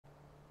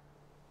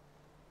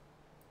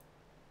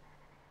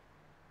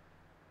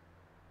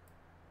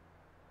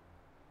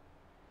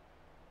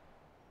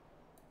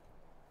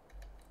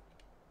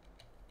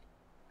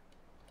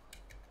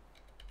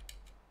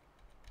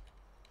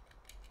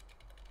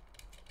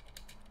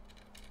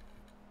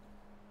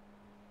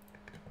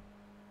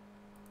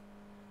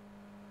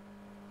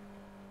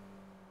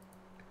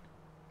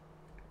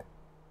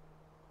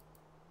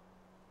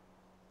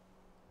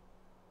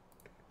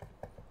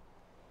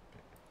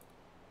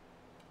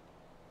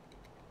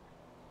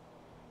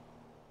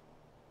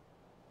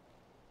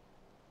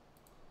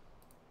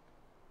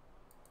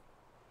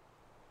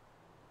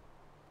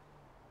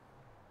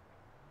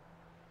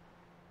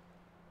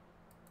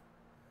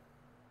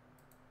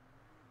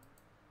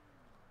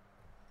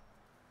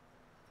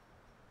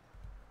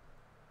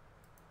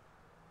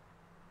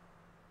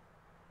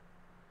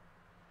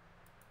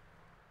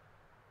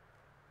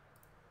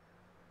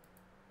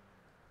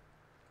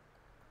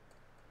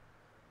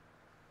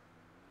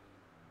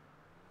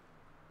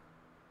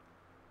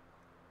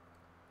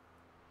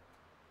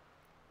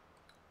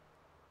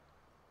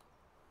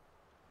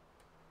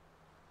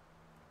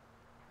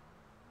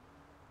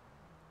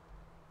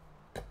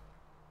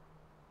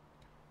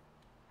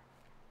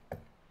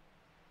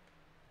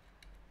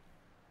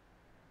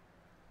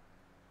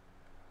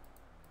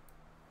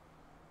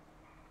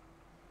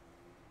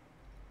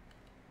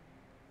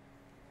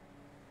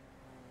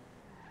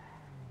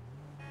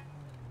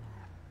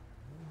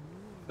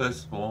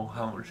First of all,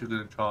 how much are you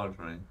going to charge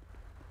me?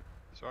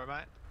 Sorry,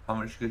 mate. How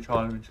much are you going to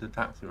charge me to the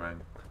taxi rank?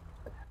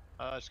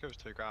 Just give us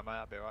 £2 mate,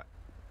 that'll be alright.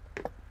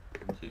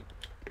 Thank you.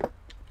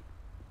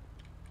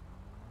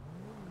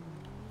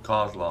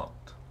 Car's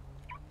locked.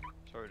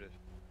 Sorry, dude.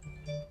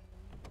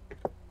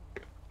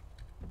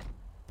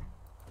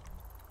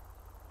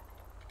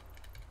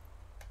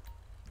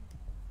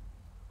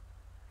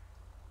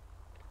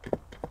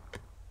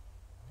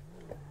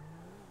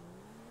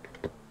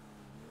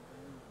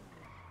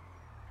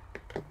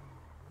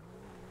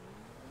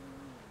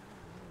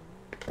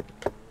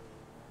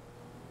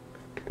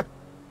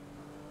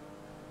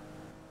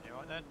 You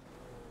alright then?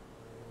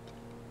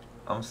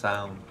 I'm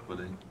sound,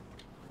 buddy.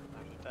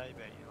 How's your day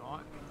been? You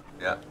alright?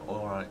 Yeah,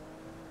 alright.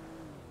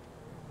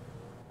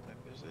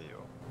 Been busy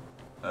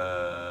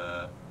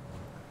or?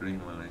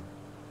 Dreamily.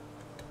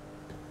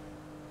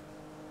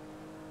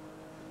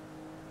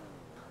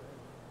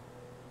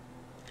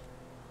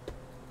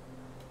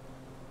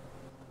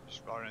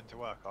 Just going into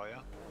work, are you?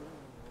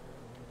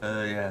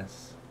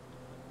 Yes.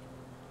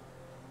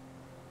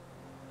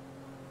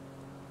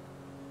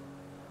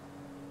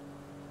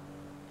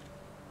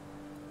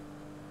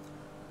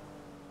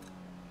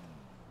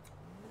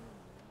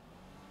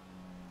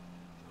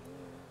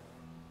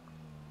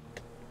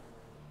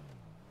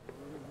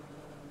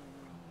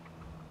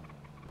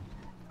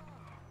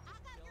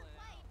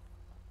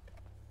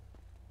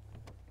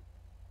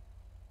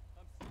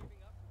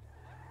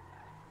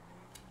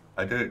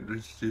 I don't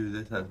just do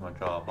this as my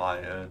job. I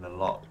earn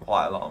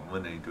quite a lot of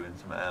money doing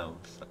something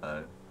else.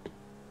 So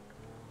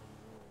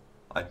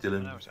I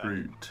deliver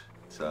fruit.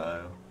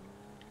 So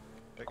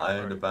I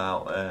earn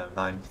about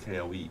 90k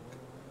a week.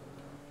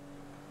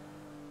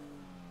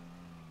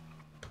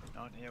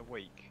 90 a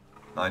week?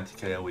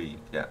 90k a week,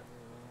 yeah.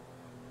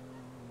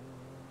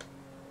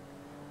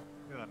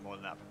 You earn more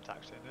than that from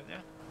taxing, didn't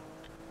you?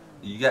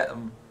 You get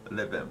them a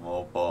little bit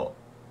more, but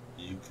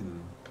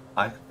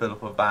I can fill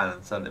up a van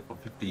and sell it for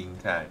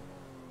 15k.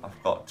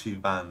 I've got 2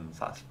 vans,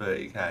 that's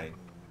 30k.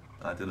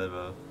 I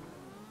deliver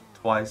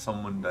twice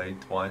on Monday,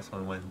 twice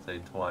on Wednesday,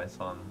 twice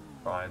on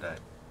Friday.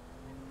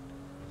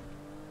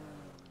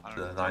 How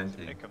So long does it take 90.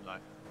 to pick them though?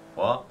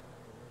 What?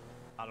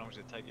 How long does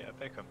it take you to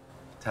pick them?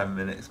 10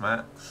 minutes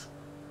max.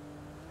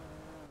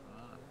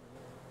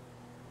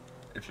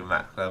 If you're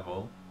max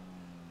level.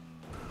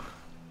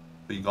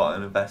 But you got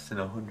to invest in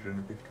a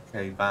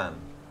 150k van.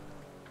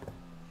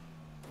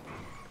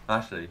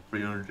 Actually,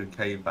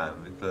 300k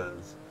van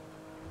because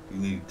you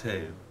need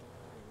 2.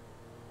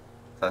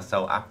 So I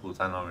sell apples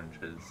and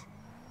oranges.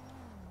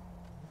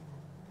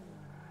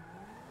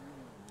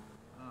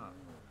 Oh.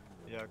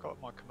 Yeah, I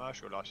got my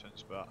commercial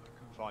license, but I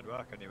couldn't find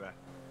work anywhere.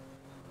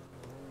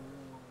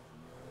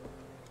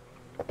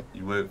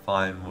 You won't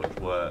find much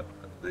work.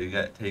 They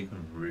get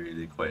taken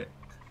really quick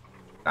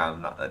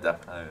down that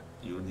depot.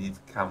 You'll need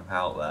to camp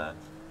out there.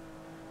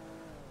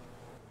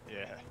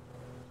 Yeah.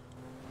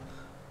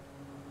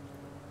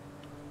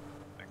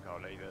 I think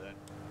I'll leave it then.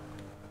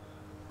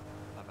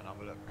 Have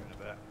another look in a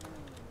bit.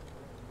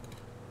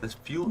 There's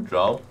fuel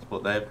jobs,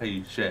 but they pay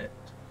you shit.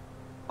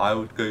 I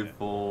would go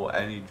for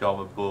any job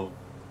above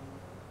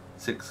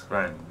 6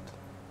 grand.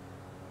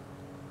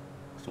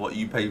 So what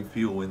you pay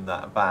fuel in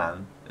that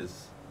van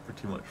is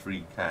pretty much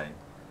 3k. Yeah.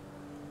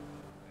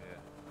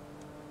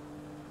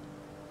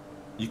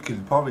 You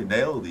can probably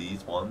nail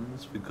these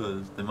ones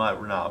because they might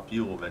run out of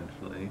fuel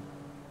eventually.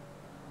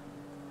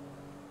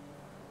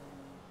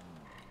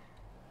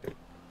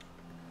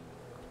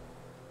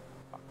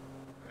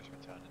 Where's my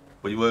turning?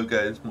 But you won't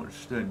get as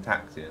much doing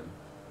taxiing.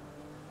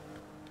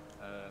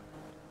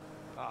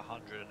 About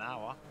 100 an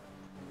hour.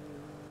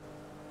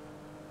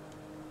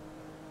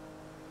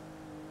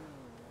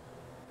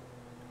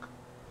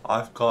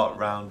 I've got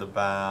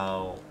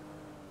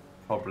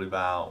probably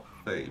about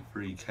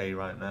 33k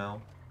right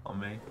now on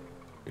me.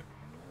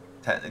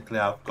 Technically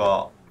I've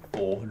got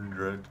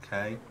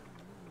 400k,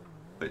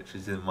 which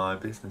is in my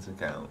business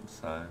account,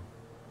 so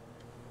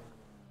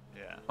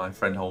Yeah. my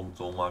friend holds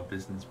all my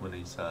business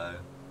money, so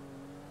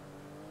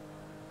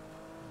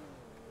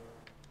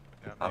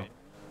Yeah, I mean,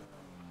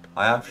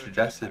 I have doing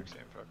suggested.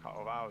 taxing for a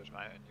couple of hours,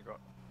 mate, and you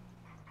got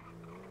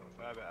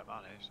a fair bit of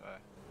money, so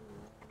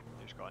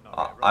you just got to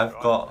not get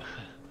robbed,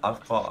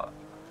 right?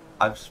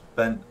 I've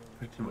spent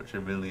pretty much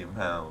 £1 million.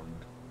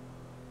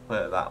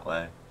 Put it that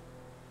way.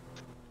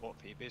 What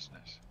for your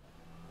business?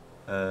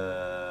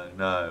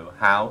 No.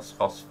 House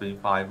cost me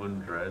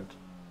 500.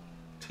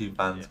 2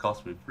 vans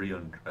cost me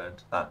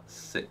 300. That's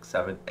 6,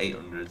 7,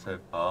 800 so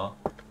far.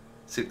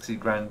 60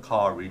 grand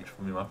car each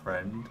for me and my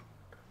friend.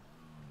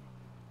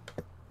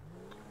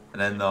 And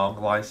then there are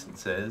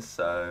licenses,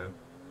 so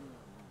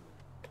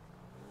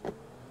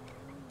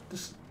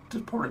just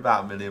probably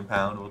about £1 million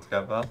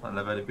altogether. And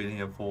I've only been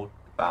here for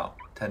about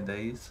 10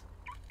 days.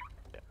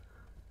 Yeah.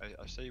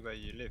 I see where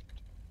you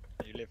lived.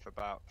 You live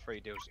about 3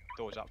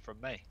 doors up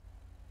from me.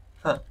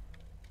 Huh.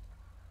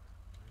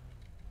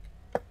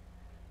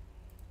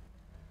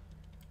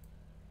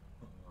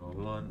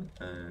 One,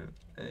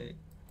 8.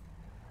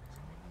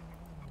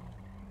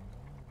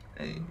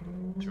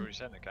 you already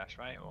send the cash,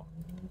 mate, or?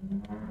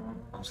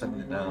 I'm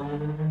sending it now.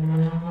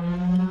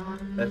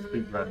 That's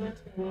 $3 grand.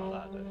 Oh,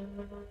 that did.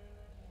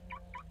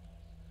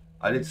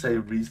 I did say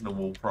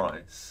reasonable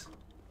price.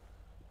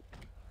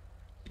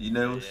 You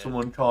know, Yeah.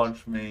 someone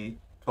charged me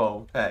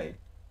 12k.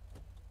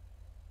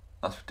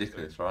 That's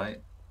ridiculous,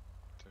 right?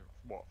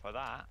 What, for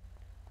that?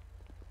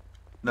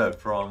 No,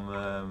 from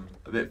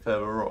a bit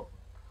further up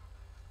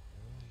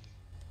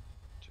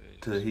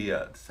to Jesus.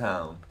 here, to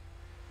town.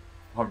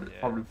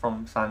 Probably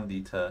from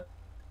Sandy to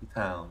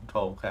town,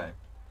 12k.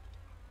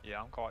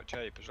 Yeah, I'm quite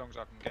cheap. As long as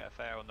I can get a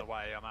fare on the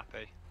way, I'm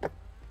happy.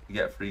 You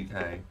get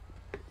 3k.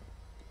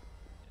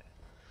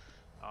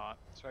 Alright,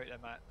 sweet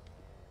then, mate.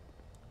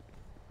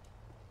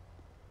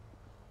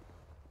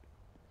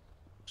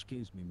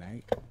 Excuse me,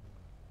 mate.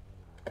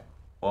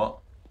 What?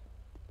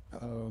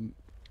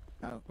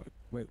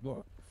 Wait,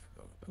 what?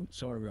 Oh,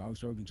 sorry, I was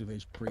talking to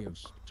this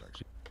Prius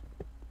taxi.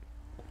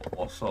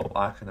 What's up?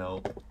 I can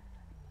help.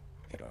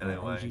 I was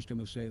Anyway. just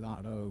gonna say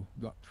that,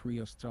 that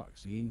Prius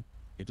taxi,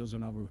 it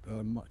doesn't have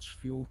much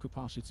fuel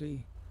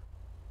capacity,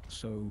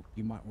 so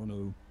you might want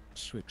to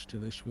switch to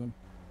this one.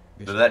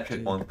 This The electric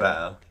taxi. one's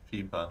better,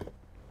 cheaper.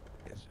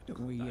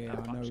 Well, yeah, Don't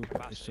have I know, much but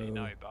capacity,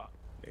 no, but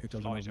it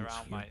doesn't flies have much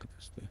around, fuel mate.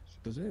 capacity.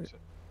 Does it?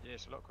 Yeah,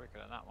 it's a lot quicker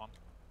than that one.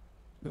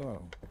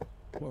 Oh,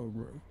 well,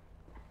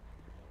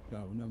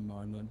 no, never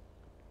mind then.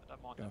 I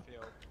don't mind Yeah. the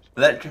fuel.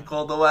 Electric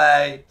all the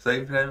way,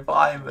 save the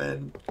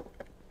environment.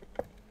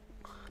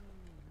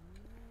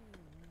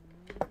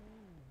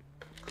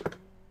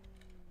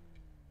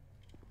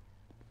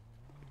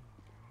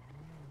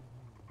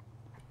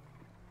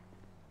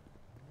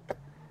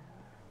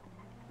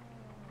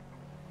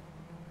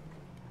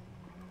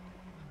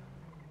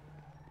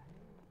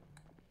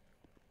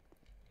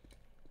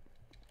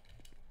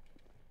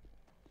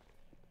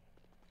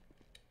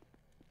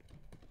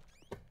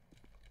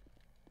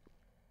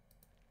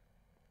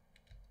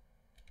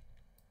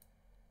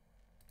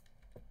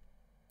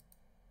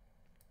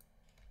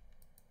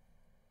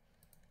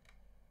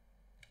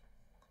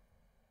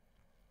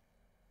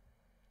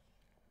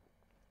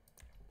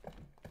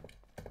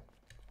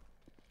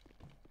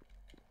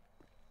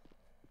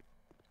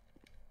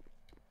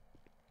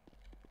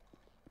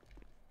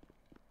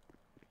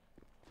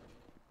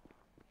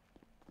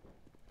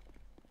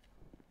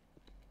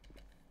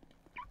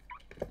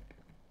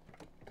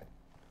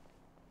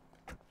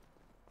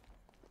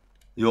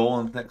 Your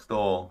one's next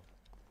door.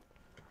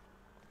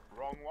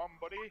 Wrong one,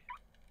 buddy.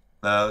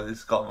 No,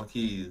 it's got my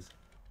keys.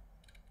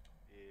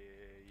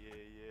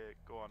 Yeah.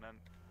 Go on then.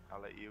 I'll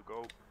let you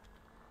go.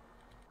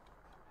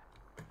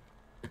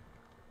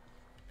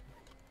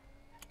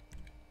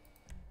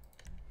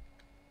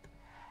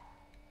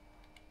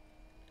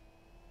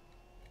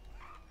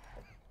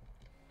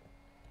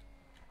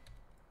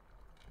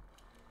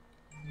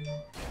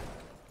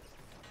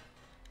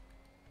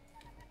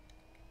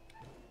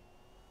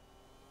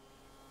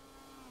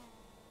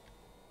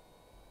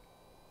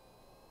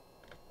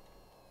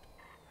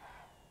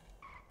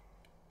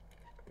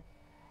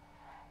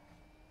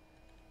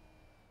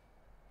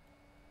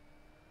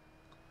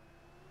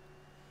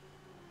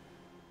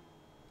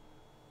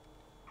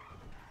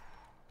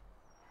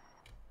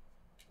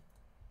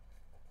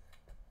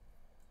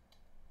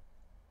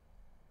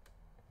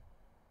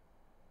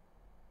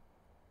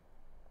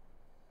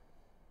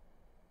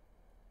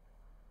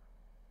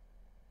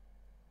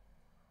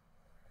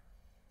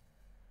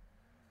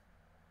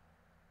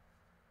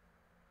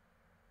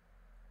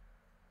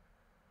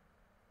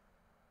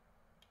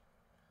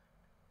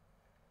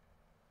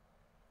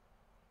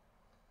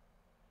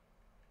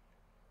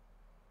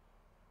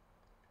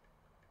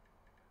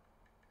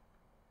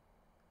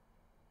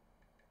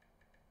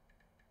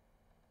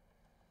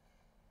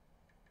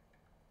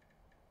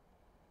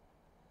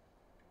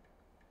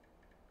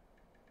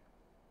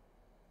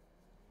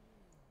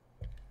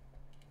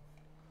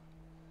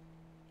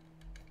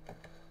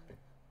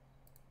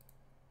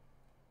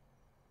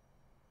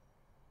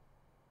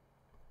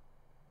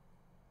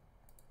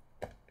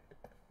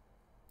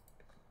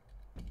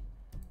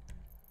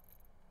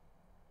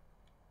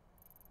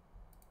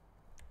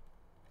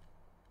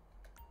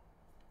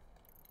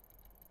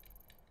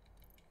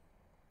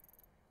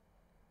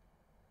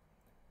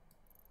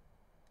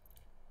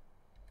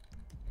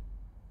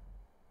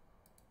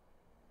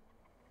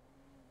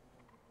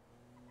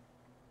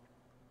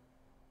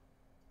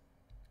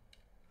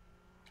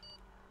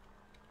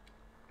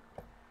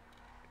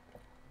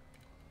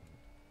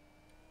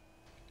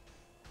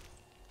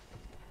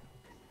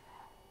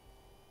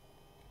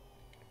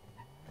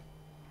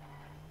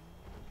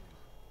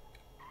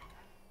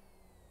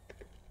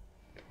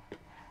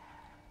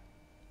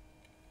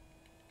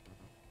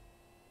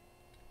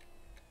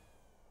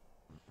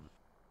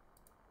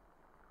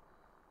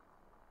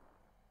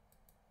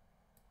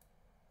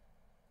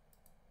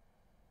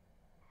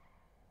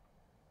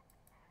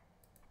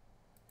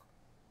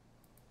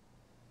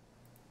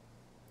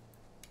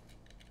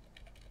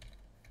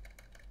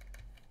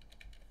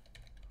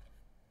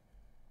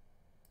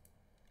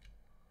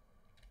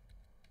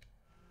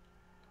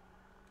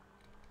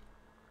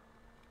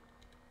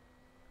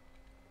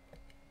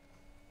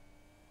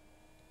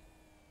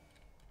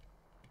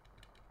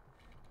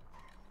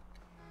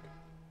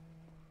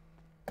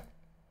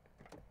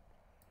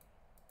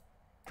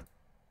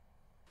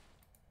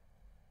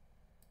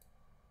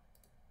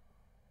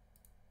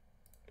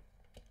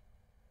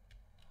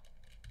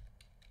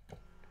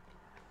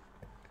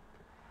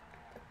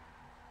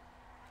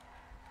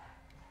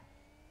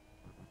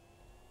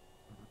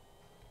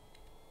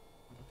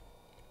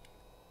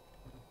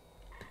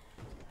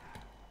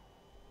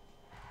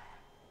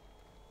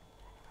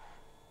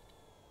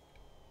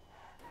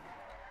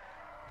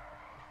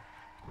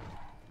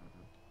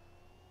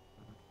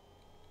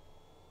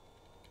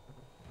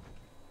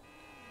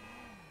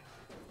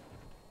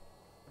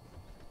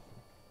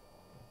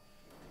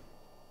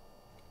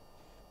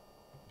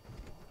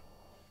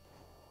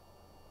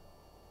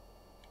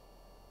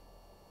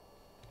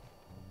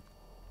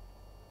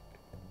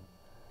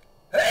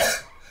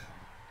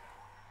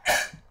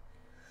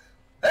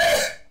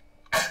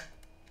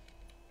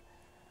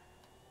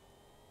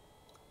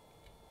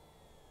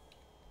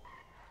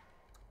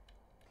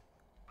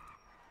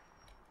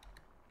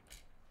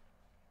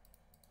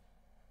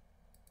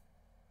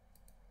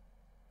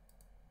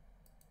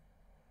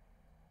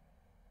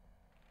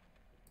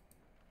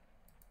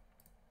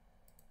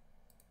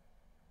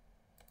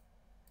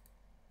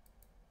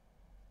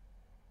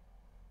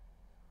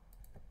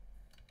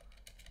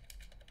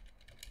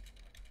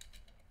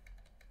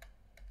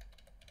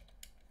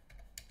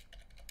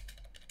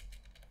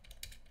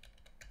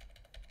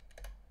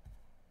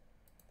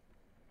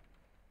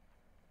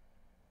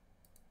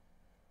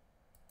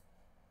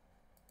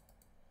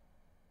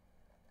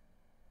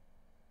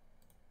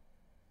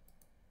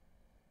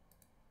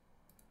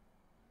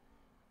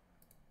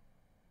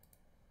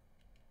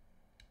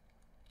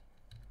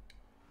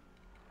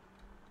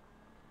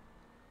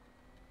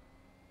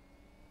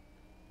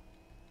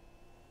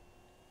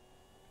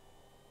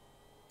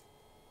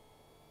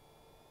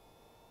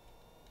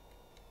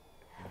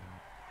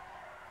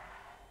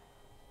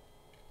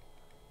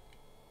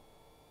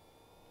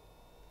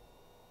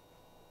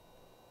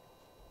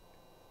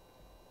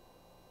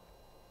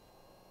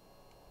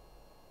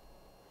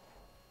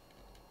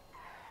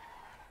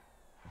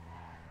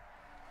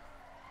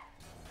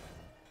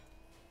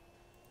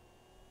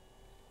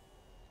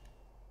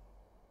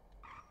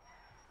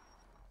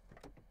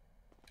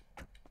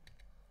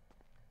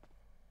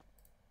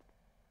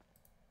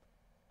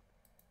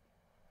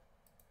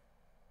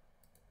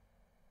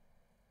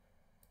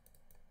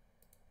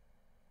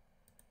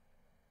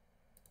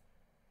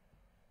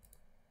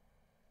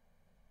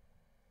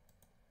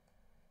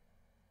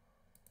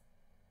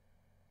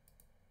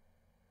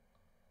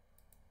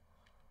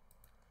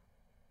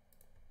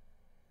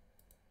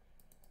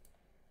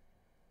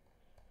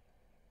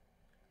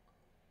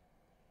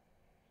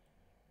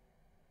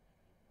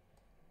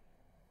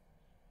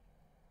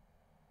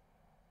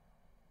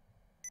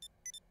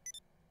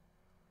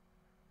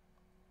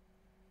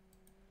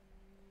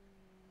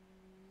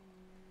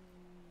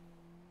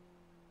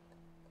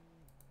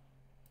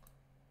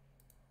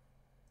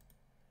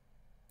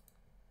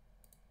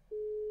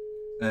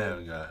 There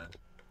we go.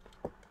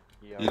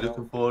 Yo, You yo.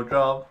 looking for a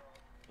job?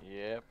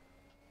 Yep.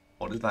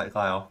 What did that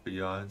guy offer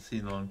you? I've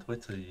seen on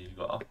Twitter you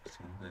got offered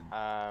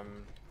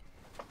something.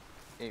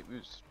 It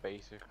was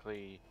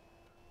basically.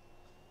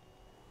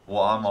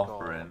 What I'm he's got-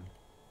 offering.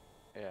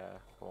 Yeah,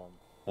 come on.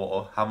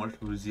 What? How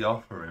much was he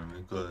offering?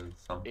 Because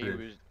I'm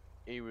pretty.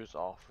 He was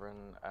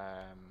offering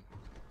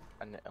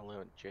an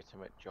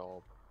illegitimate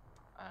job.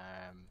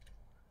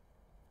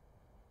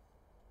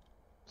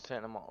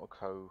 Certain amount of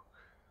coke.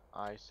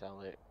 I sell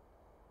it.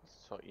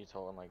 So you're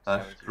talking like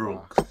That's 70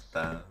 drugs. racks.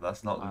 Then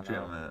that's not I know.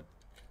 legitimate.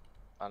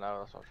 I know,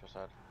 that's what she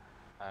said.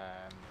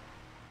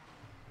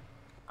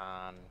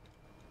 And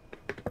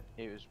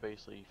it was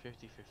basically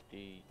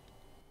 50-50.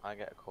 I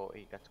get a quote,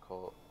 he gets a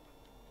quote.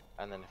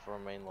 And then if I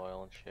remain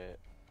loyal and shit,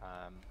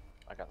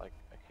 I get like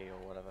a key or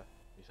whatever,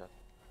 he said.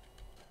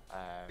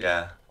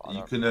 Yeah, but I you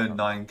don't- can I earn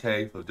don't-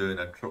 9k for doing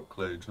a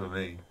truckload for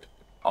me.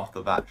 Off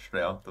the bat,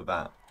 straight off the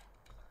bat.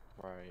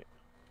 Right.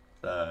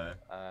 So,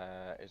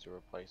 Is there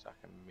a place I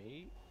can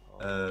meet?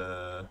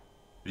 Or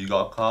you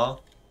got a car?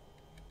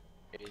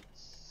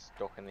 it's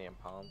stuck in the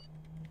impound.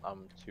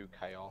 I'm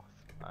 2k off.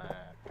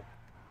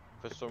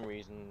 For some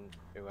reason,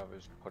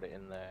 whoever's put it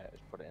in there has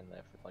put it in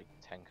there for like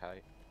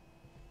 10k.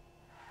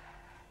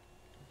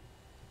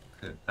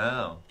 Good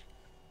now.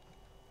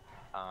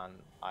 And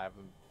I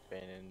haven't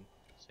been in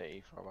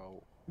city for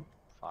about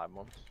 5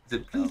 months. Is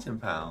it Fleeting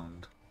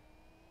Pound?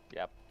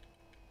 Yep.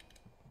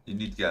 You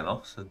need to get an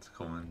officer to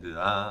come and do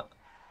that.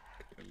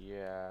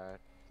 Yeah,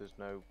 there's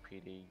no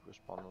PD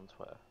respond on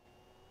Twitter.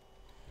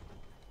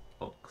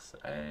 Fuck's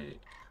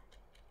sake.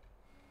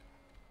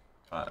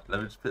 Right, let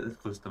me just pick this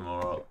customer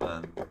up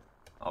and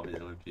I'll be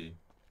there with you.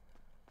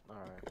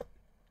 Alright.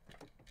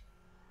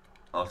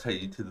 I'll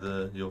take you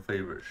to your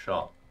favourite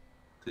shop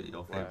to get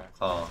your favourite Where?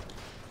 car.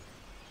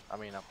 I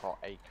mean, I've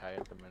got 8k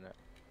at the minute.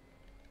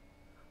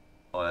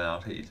 Or then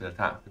I'll take you to the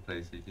taxi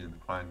place so you can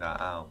find that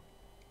out.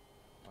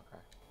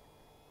 Okay.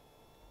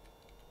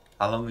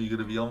 How long are you going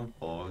to be on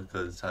for?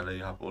 Because I know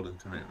you have other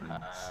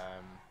commitments.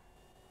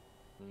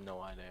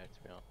 No idea,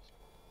 to be honest.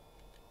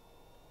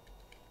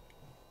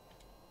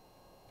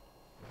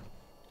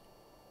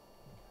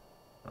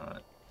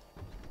 Right.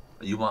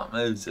 You want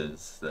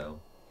Moses still?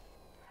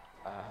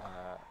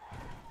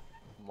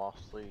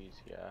 Mossley's,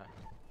 yeah.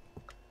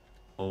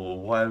 Or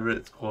whatever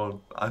it's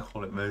called. I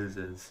call it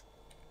Moses.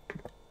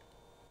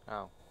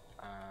 Oh.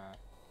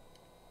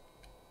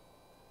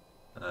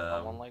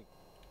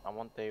 I'm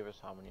on Davis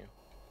Avenue.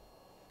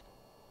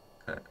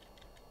 Okay.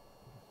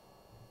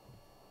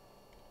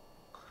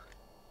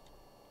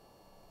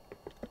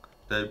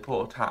 They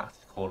put a taxi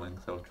calling,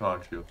 so they'll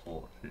charge you a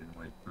fortune.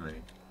 Wait for me.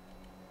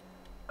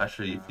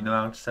 Actually, if you know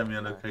how to send me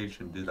a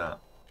location, do that.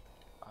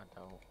 I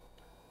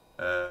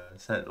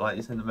don't. Like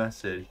you send a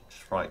message,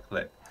 just right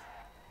click.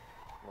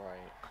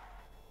 Right.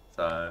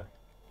 So,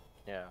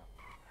 Yeah.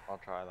 I'll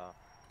try that.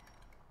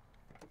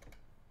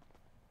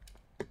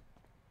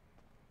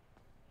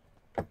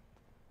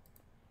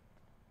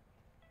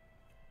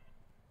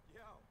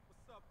 Yo,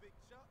 what's up, Big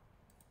Chuck?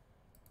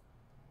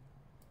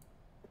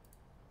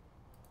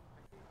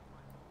 I gave you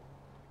my number.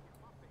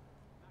 Wanna get my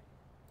favors tonight?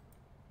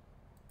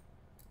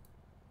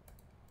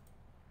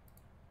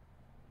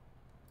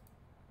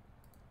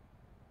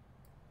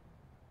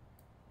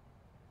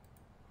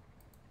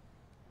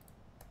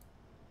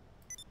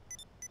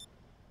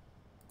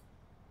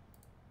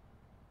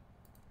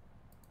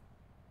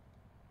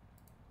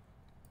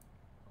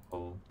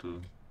 I'll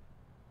do.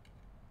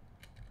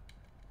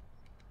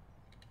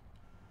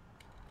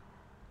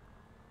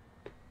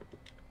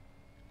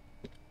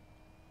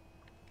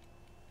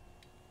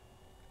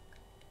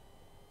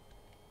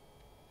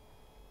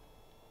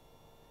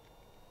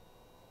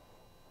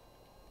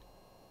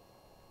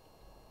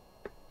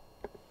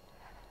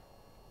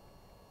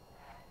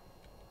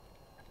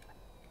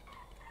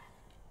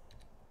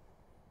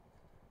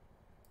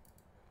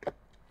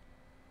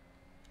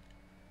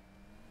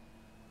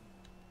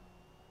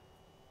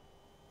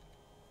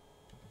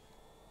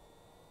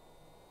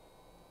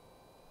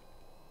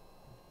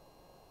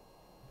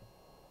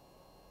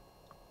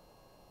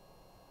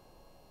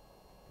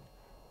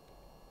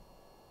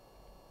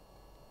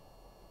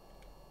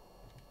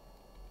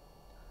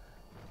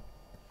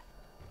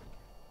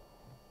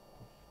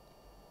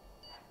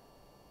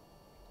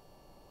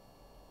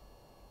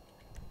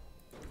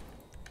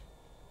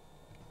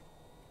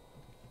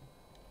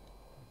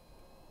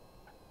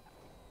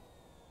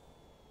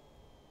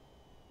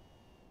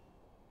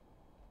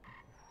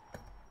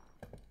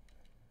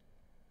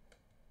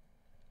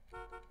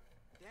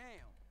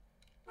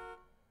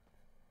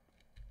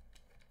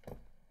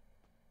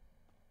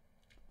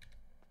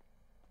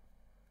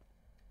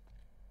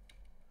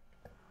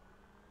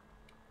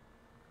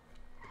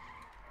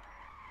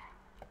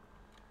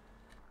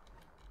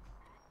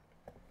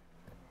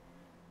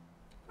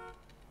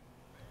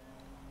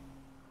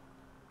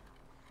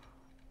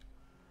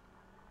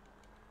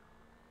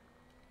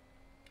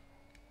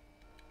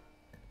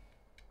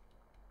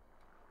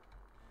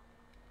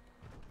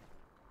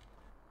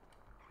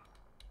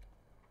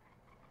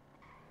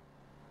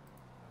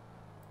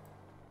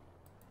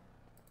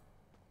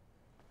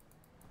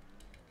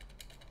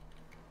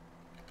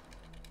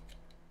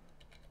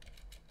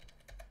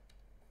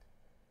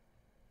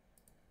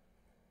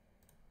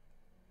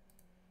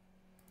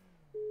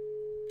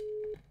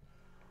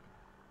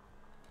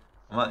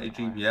 I'm at your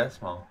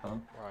GPS marker.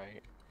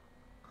 Right.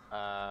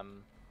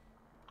 I'm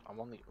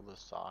on the other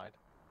side.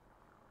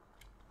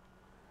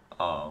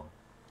 Oh.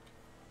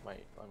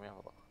 Wait, let me have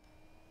a look.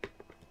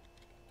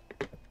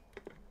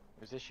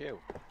 Is this you?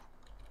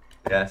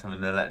 Yes, I'm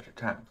in an electric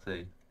taxi.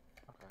 Okay.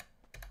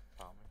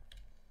 Found me.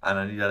 And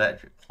I need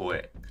electric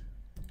quick.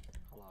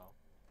 Hello.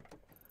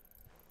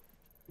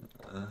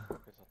 Uh,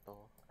 Fuck is that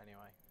door?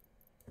 Anyway.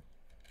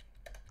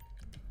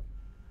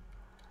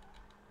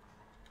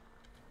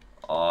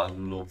 oh, I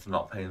love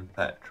not paying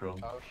petrol.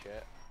 Oh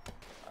shit.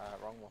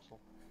 Wrong muscle.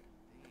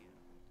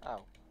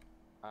 Oh.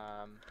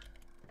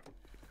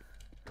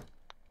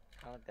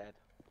 Kinda dead.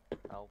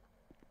 Help.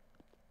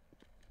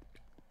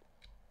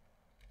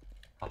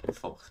 Oh, for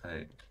fuck's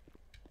sake.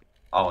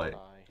 Oh, wait. I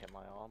hit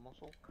my arm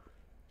muscle.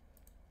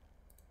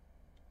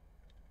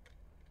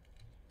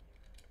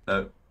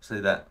 No, see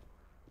that.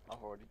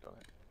 I've already done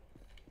it.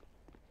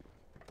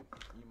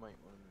 You might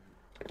want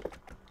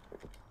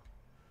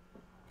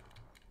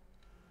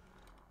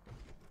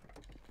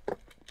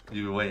to.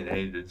 You were waiting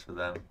ages for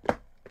them.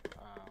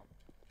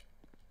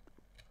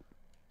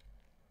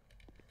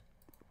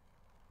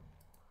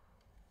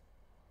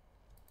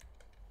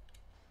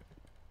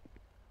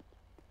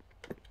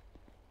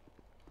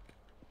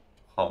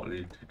 Can't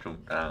believe you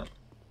jumped out.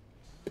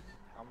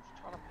 I'm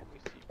just trying to put my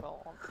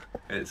seatbelt on.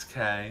 It's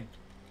K.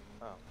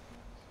 Oh.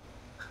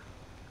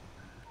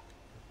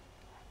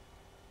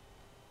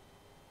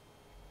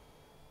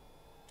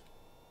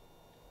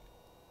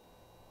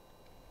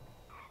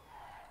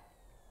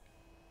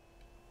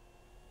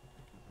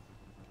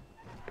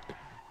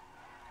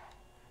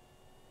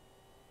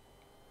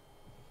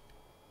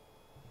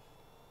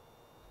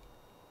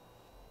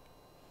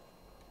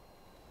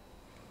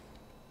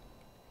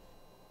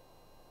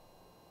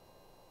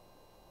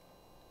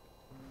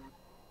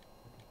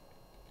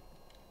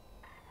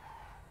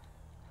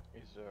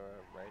 Is there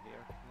a radio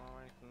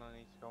or anything I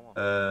need to go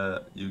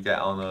on? You get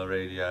on a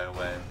radio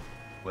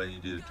when you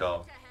do the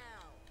job.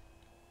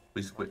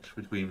 We switch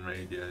between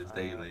radios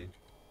daily.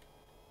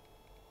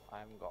 I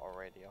haven't got a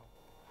radio.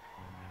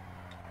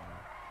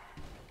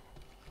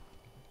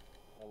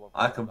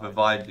 I can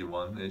provide you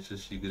one, it's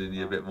just you're gonna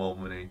need a bit more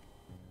money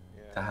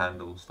Yeah. to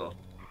handle stuff.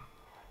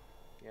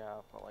 Yeah,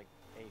 I've got like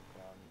 8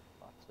 grand,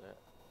 that's it.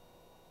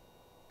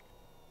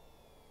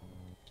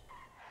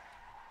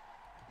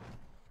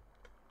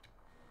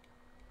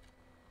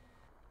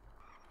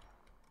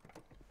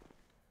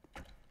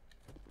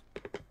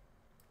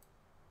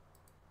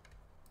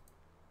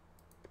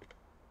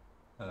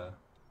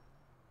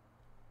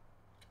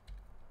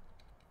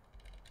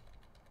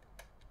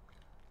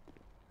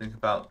 Think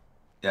about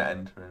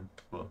entering,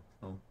 but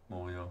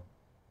more your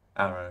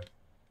arrow.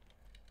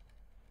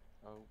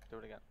 Oh, do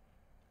it again.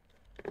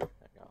 There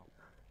you go.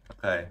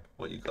 Okay,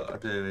 what you gotta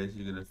do is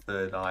you're gonna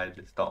third eye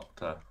this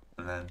doctor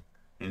and then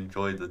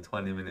enjoy the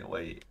 20-minute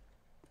wait.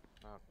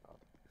 Oh god.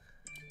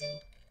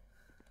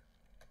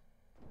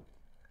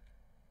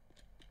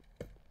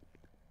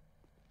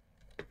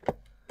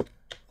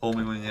 Call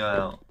me when you're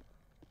out.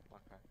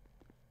 Okay.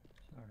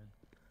 Sorry.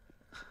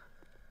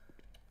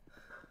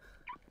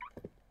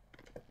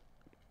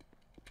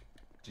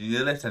 Do you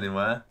need a lift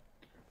anywhere?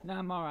 No,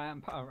 I'm alright.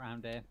 I'm put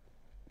around here.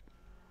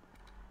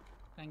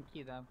 Thank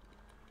you, though.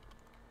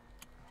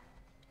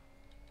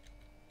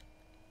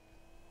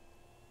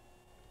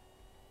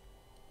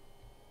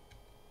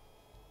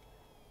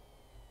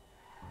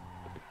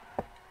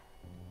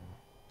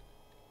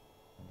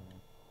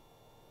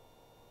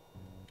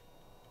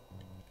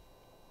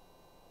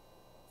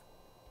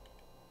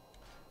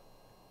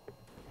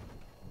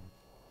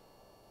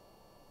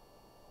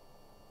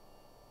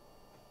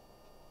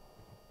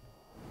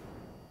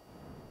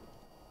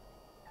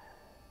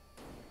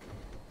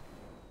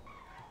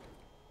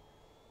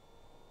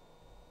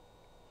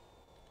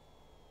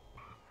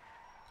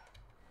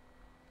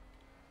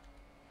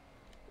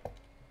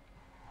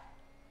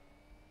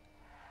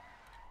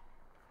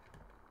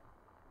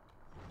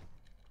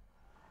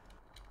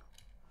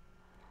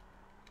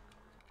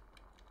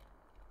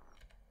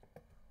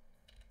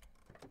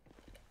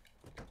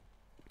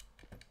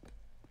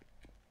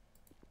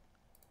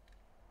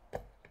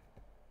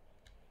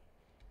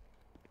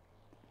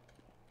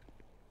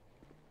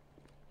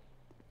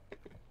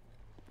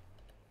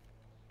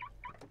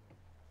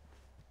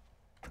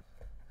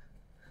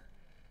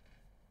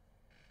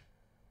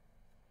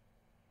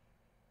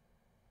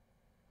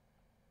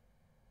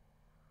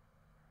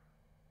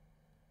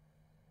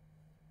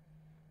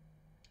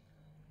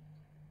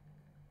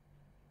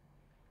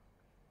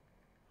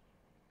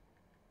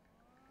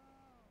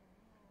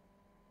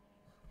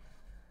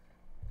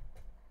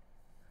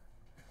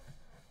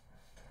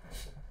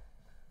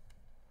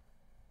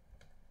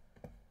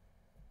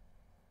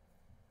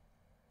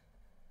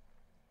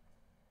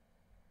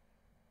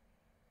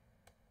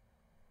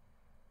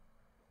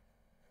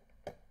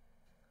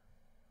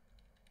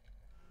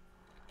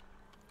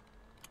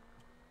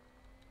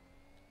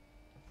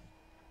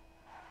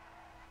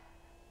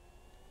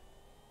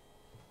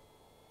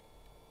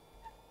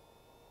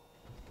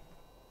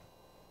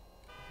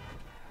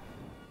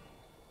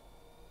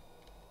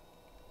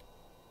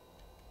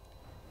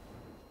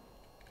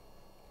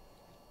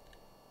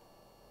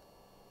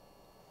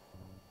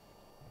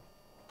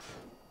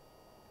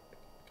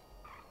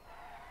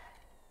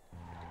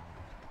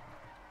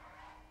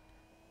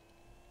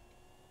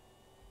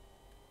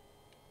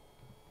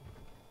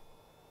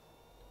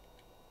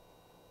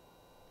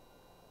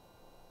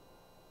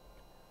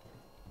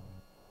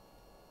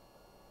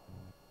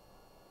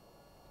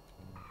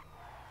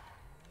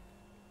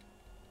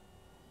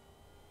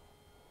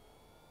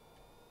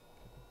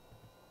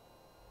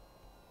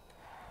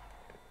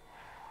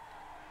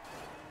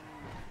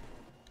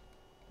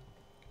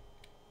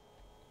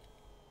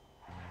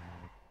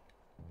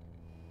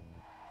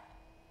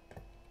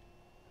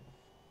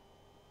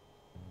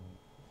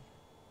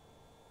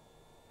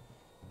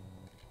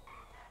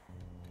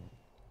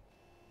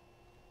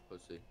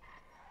 pussy.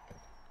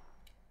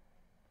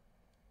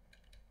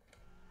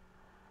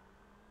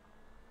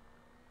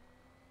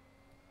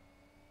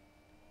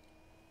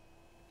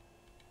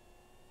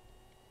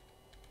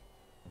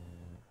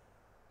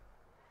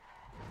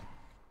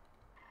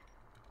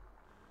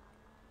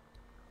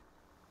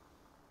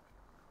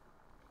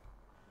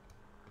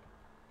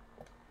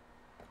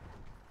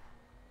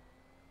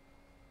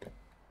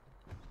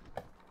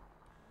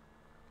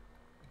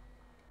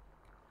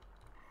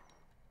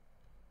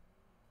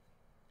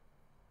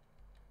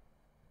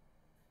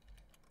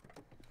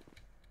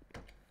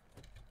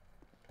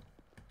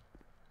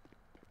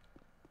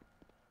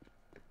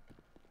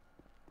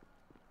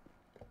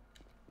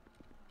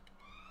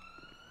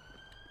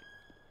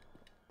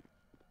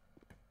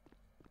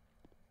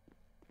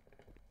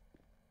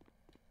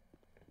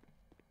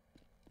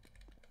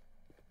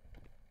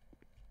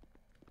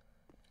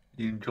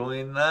 You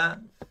enjoying that?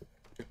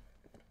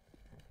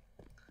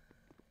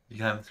 You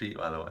can tweet,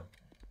 by the way.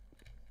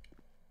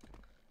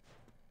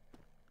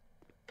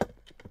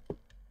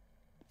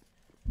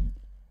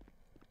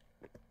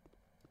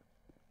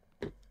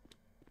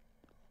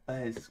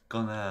 It's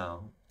gone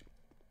out.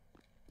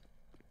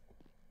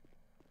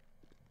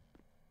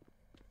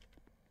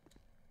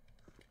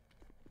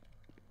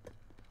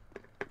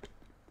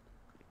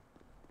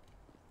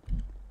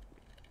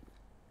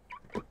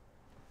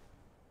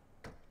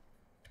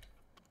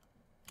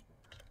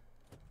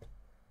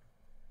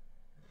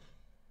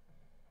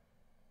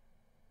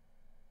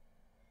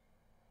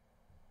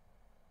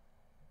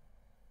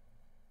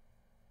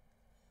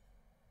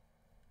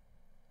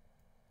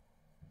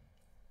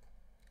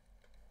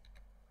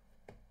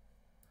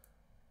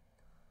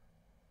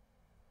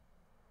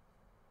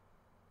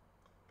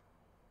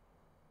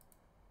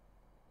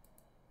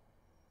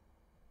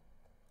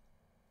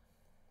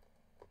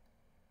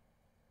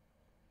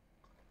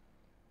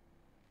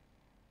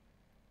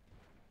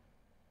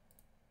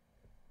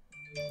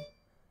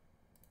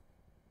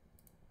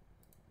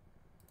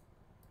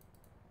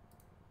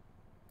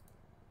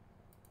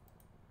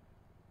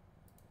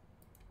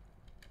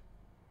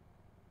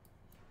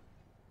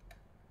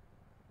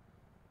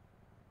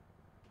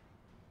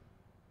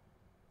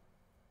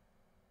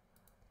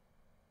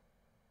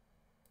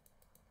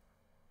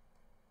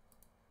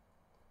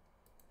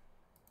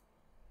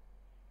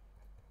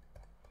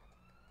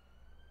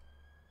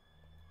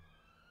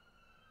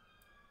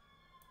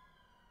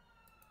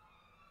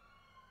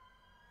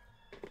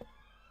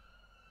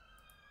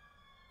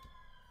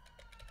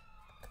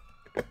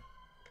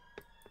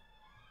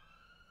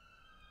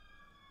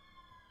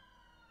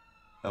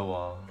 Oh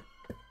wow.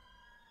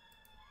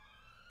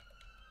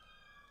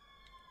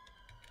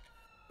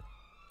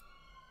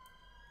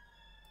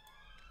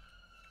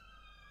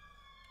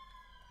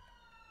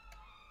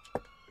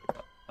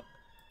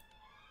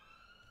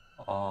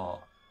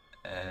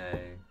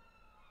 R-A-R-Y.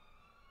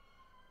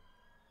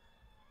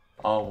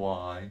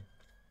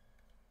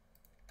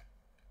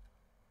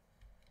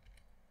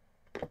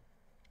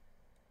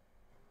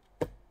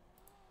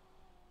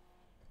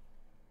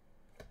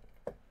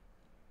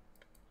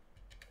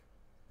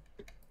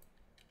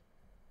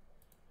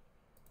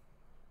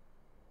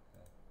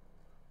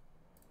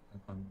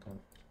 Contact.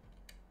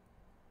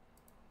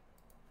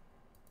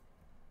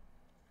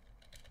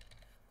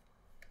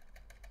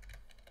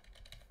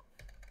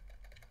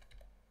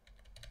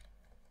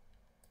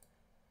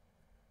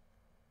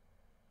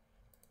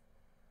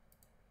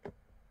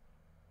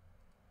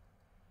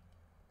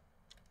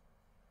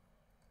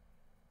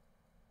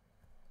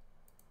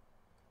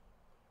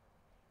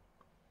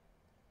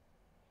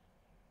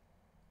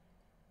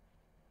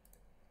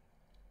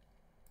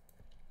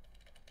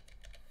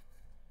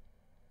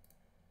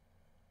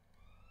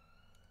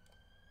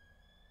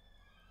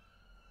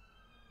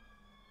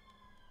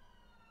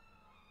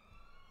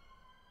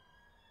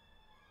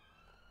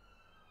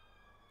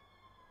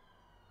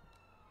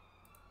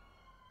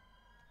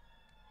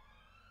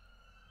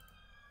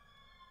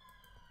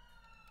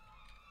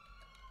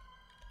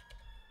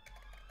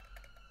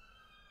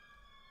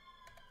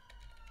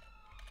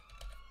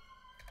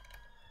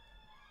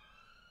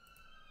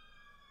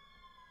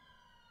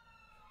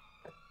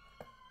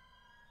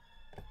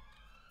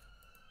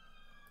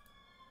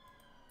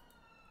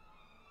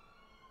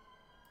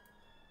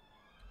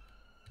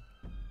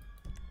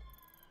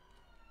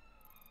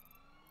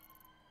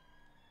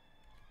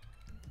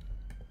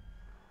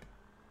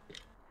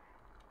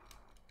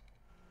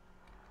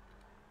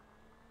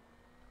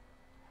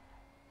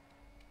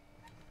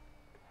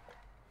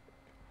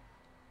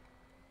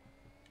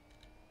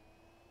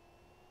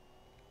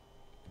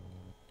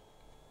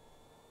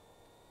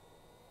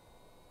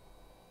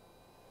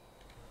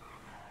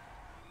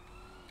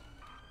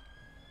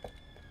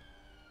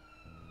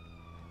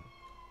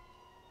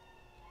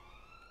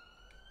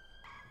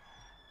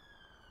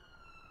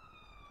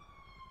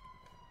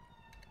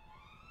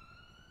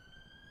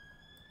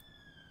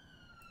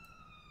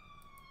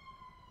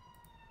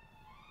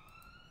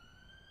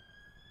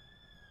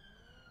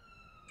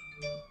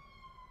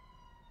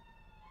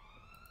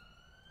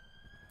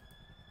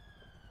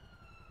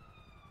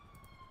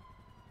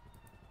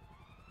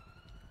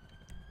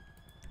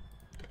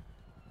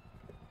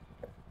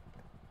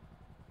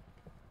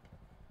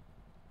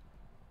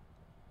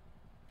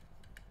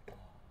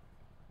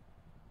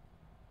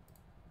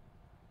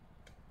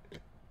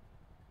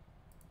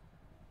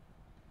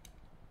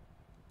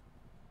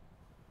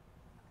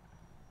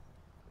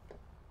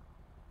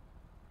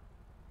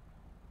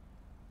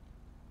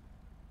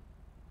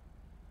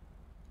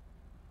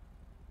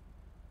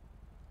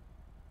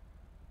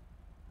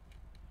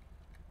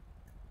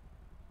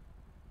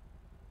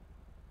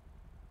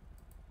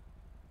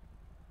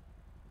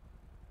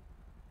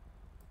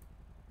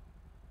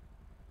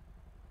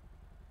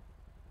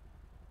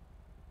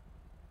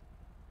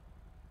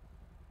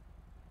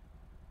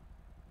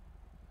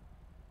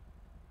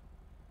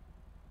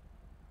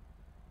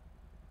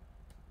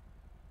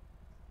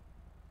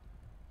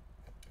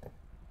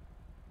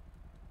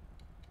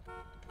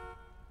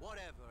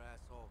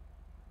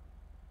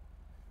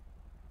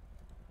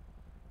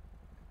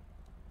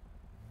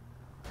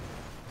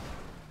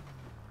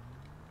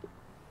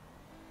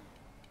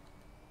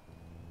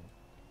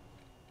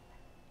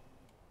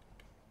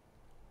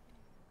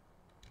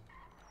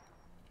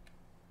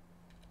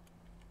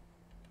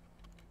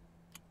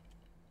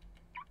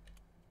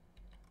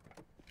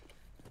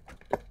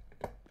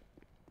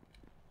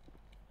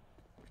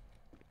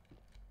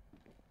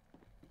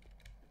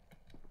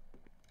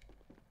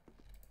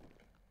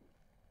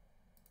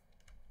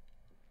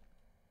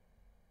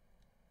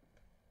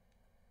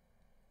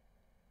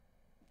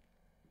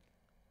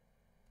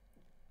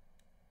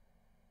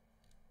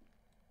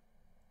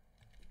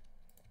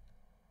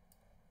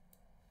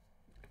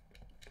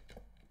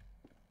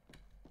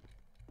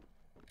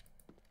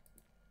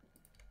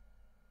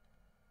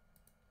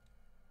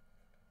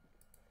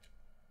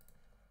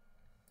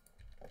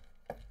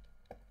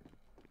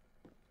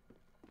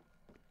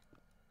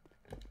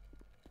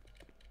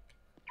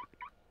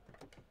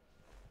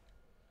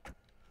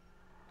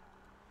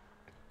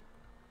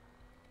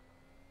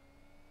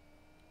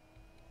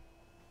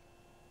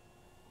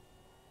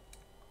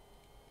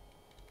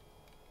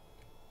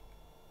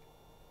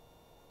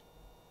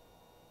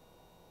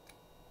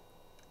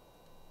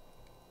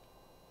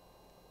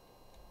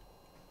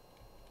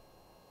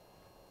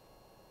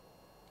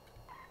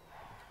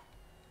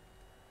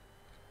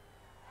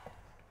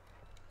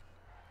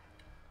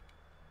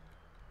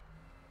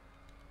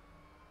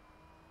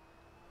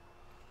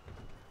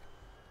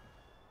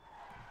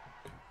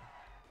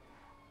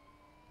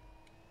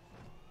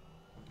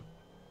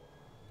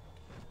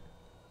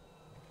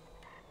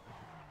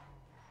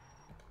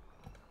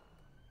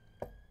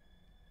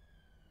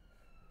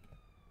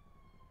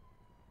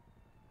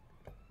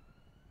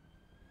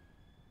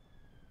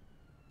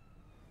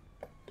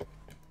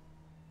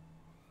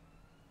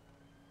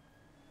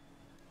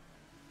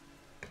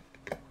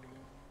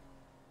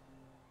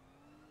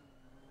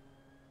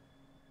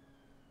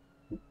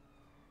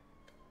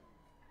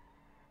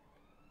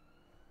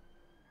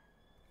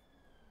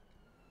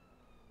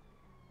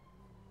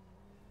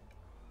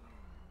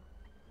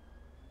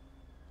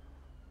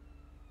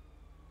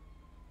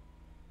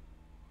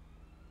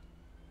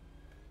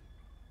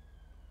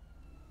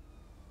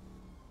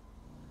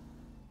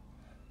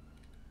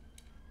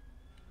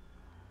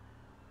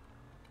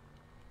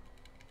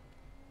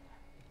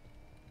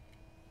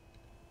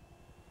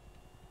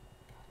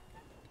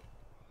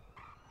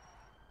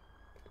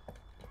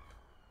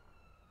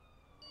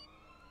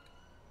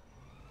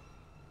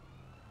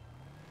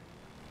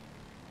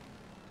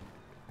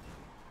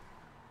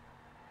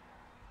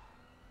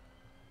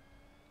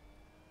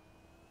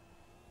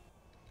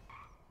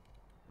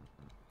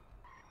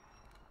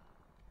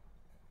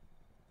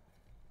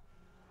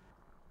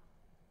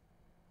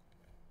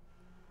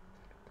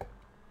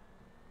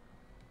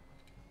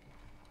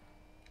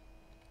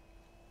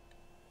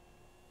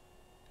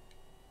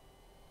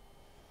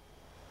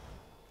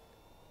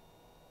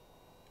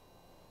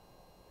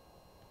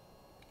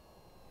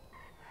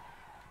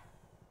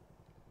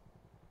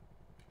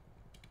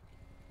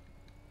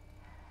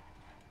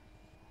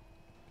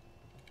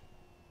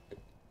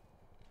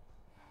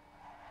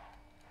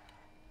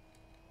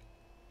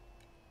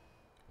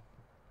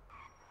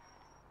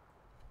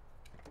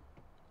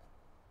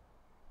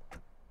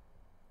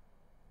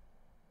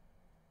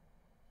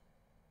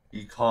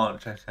 you can't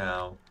check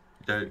out.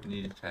 You don't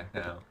need to check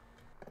out.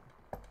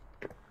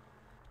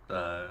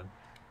 So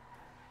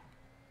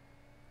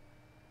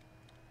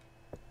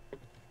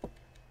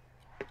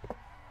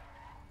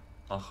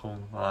I'll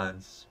come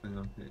and swing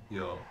up at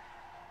you up.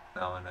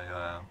 Now I know you're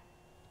out.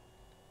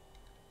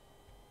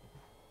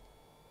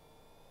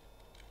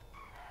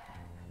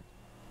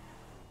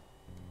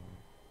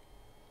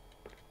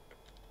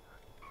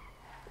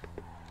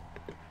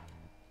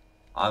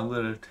 I'm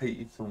gonna take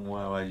you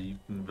somewhere where you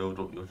can build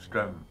up your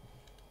strength.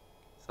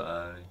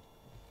 So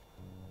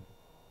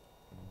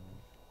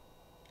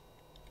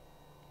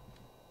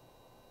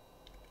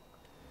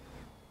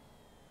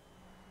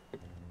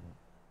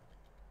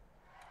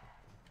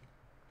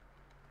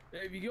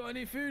Have you got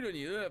any food on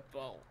you there,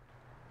 pal?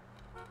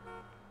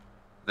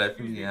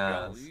 definitely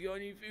Pal, has. you got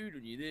any food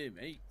on you there,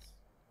 mate?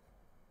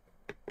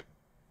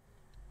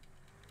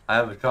 I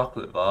have a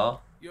chocolate bar.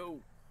 Yo,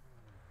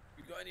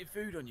 you got any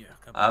food on you?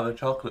 Come I have a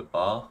chocolate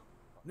bar.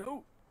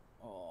 No.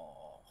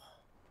 Oh.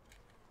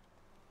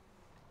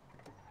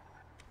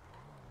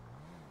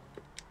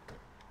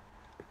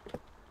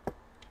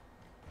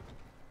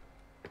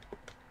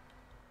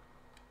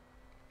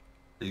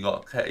 You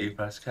got K, you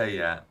press K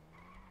yet?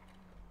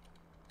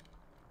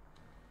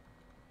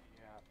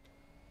 Yeah.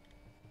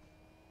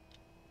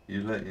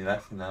 You learnt your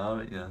lesson now,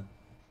 haven't you?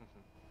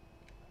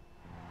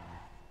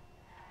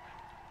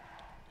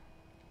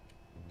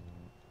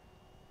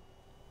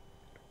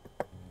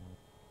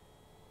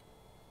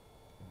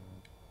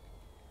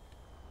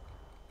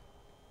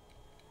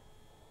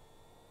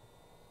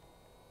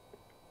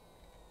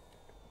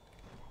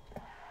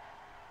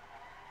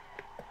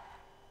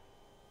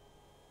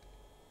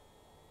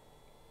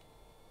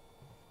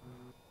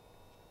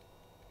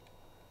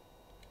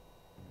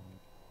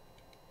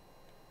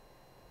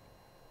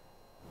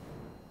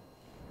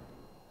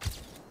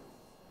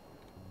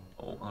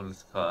 Oh, I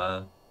just got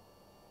a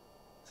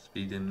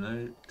speeding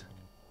note.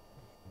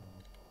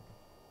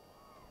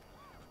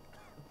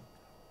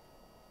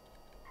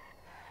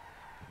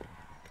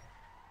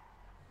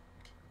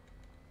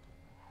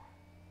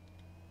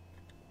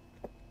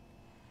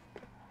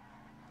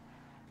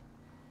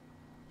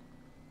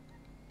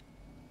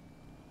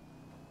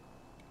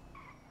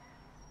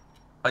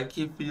 Thank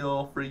you for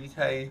your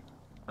 3K,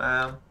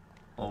 ma'am,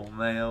 or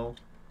male.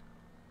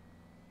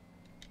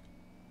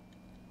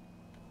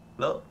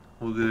 Look,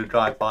 we're gonna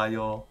drive by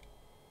your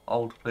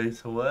old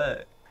place of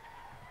work.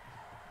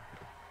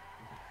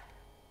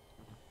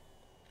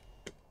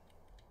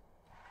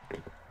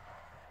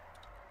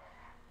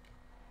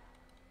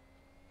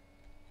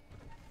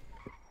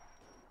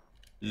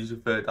 Use your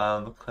third eye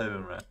on the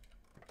clearing rack.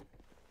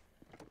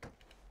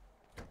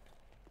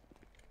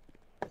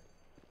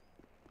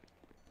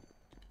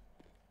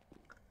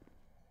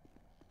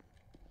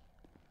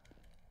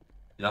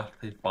 You have to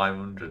pay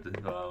 500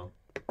 as well.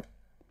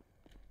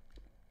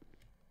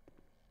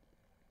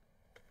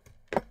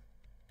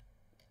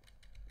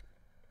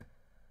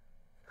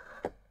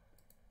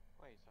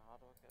 Wait, so how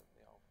do I get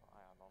the outfit I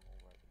had on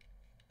already?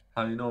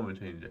 How do you normally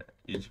change it?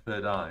 Use your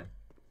third eye.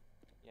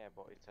 Yeah,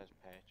 but it says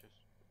purchase.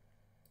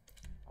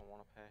 I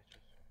want to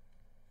purchase.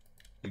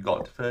 You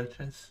got to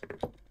purchase.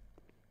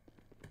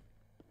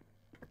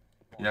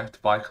 You have to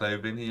buy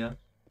clothing here.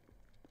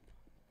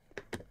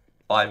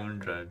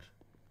 500.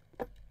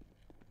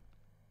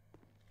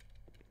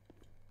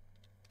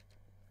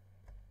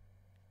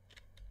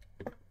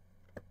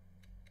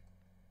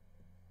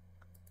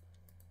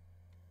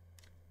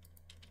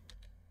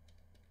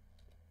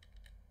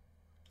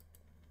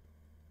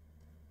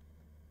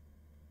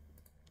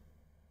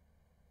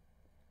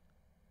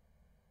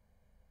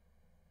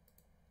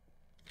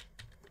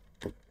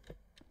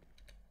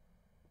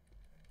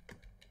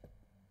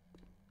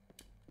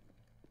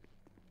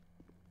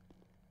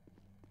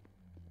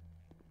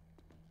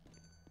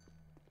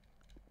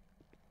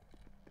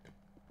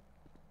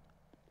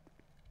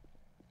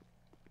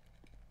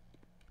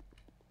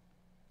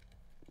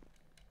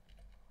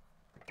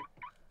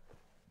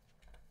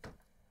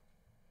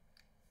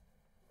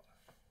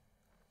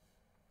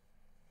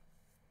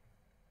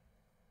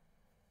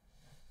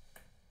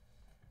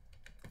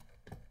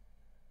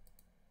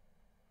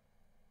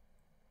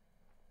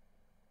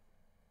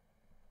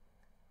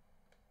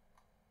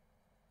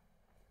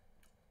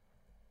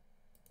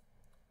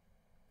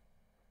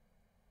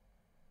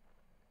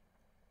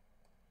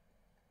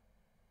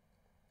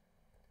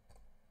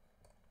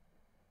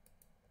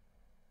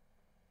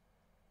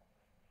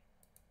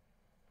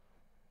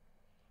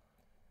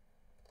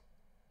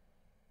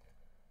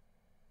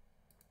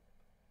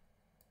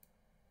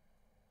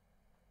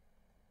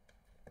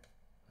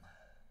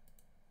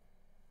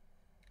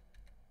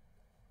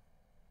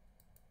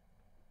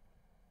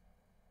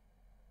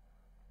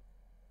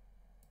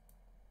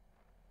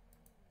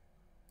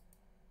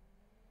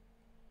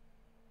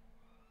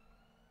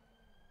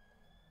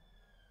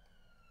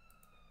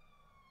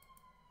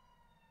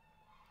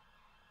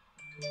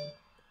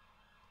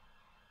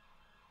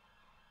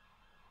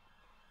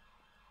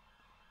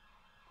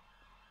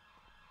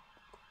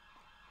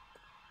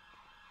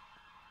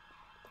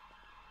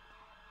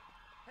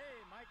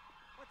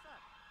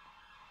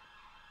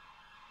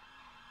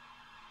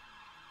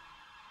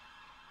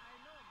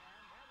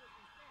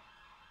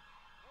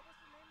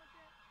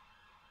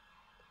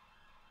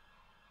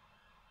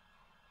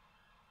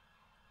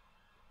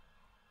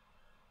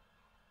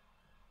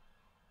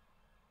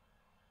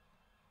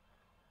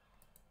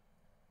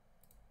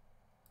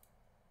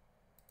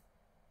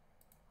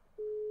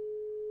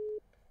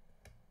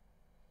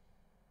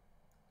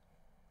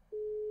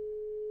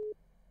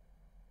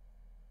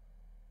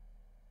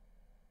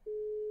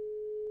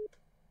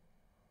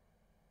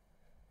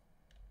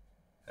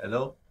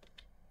 Hello?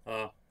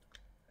 Ah,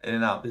 In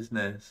and out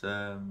business,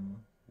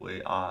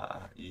 we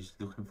are used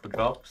to looking for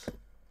jobs.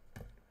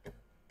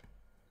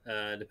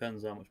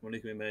 depends how much money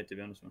can be made, to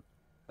be honest,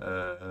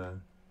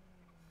 man.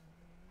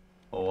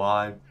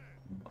 Well,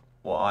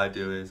 what I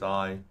do is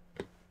I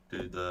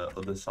do the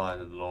other side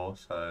of the law,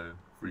 so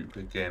fruit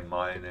picking,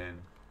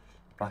 mining,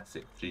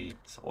 plastic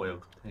sheets,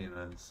 oil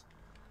containers.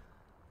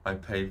 I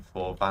pay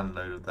for a van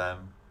load of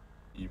them.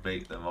 You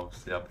make them,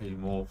 obviously. I pay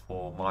more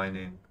for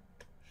mining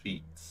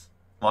sheets,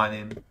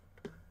 mining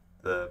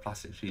the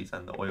plastic sheets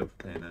and the oil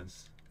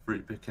containers.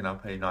 Fruit picking, I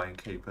pay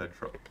 9k per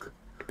truck.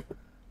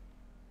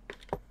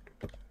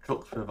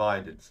 Trucks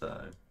provided,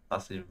 so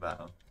that's even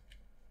better.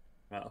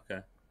 Right,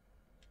 okay.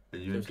 Are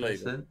you So it's legal?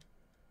 interested?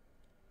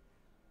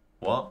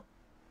 What?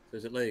 So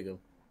is it legal?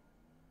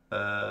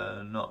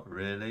 Not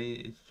really.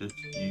 It's just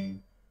you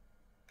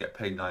get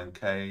paid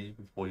 9k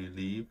before you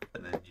leave,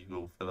 and then you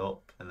will fill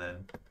up and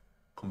then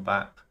come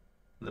back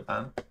to the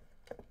van.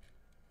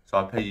 So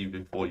I pay you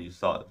before you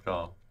start the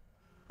job.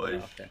 But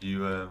if Okay.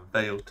 you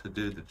fail to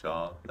do the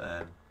job,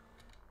 then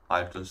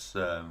I just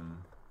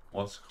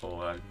what's it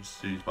called? I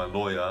just use my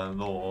law,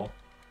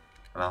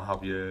 and I'll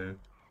have you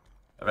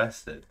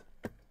arrested.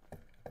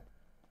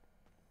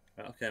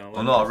 Right, okay, man.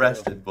 Well, not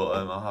arrested, but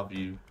I'll have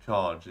you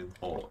charged in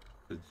court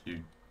because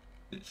you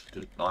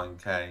literally took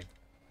 9k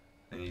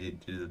and you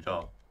didn't do the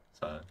job.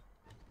 So.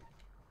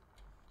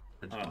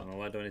 Alright, well,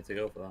 where do I need to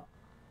go for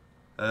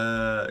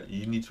that?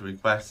 You need to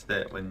request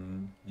it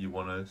when you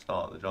want to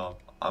start the job.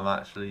 I'm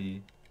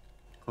actually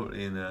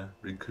currently in a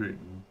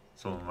recruiting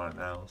someone right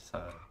now,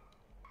 so.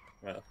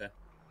 Right, okay.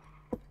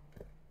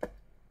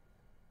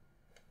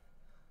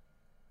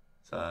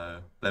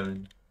 So let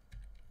me.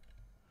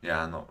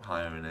 Yeah, I'm not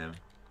hiring him.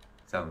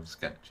 Sounds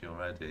sketchy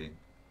already.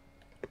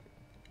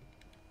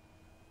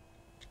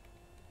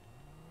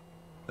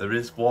 There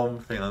is one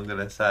thing I'm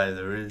gonna say.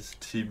 There is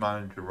 2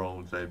 manager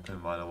roles open,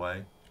 by the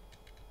way.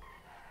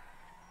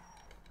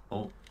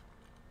 Oh.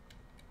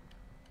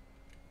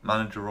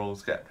 Manager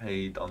roles get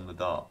paid on the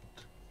dot,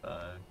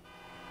 so.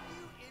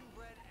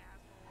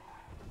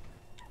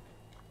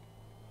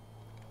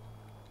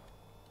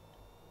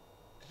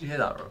 Did you hear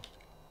that, Rob?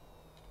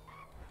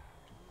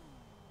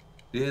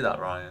 Did you hear that,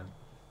 Ryan?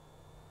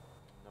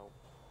 Nope.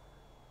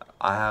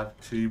 I have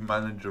 2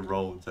 manager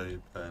roles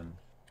open.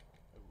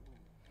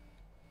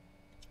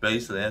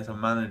 Basically, as a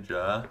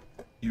manager,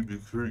 you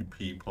recruit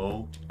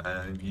people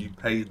and you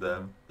pay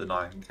them the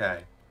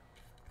 9k.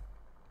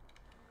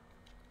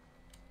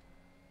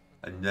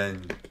 And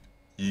then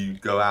you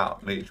go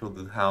out, make sure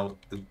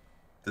the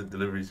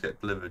deliveries get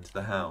delivered to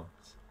the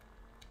house.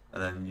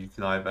 And then you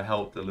can either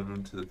help deliver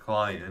them to the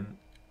client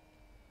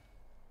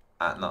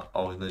at night.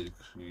 Oh no,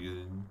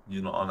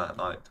 you're not on at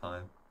night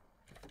time.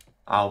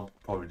 I'll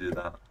probably do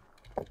that.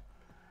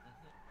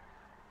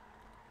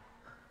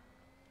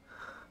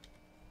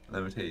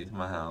 Let me take you to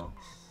my house.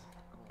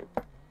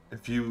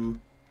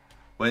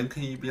 When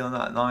can you be on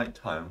at night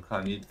time? 'Cause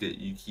I need to get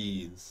you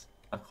keys.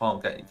 I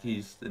can't get you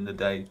keys in the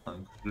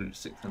daytime because Group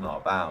 6 are not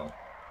about. What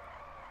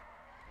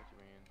do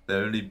you mean?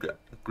 They're only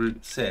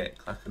Group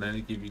 6. I can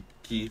only give you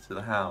keys to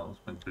the house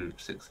when Group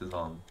 6 is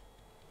on.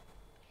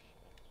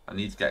 I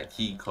need to get a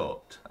key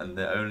cut, and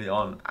they're only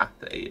on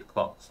after 8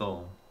 o'clock,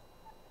 so.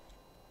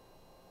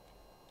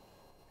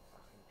 I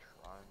can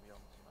try and be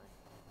on tonight.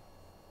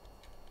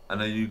 I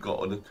know you got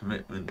other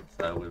commitments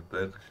though with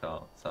Burger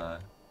Shop, so.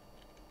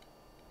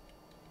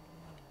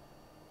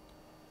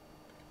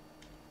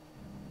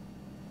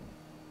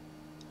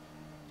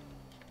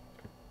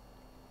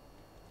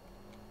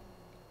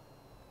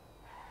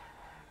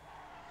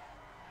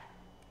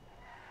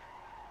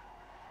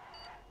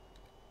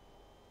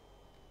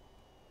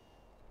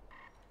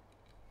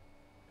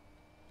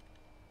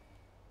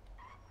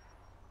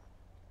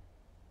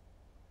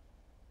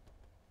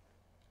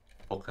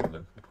 Fucking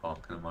look for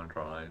parking in my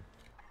drive.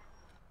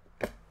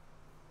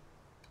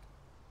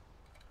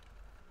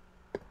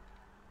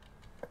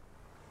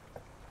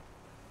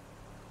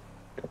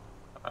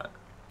 Alright.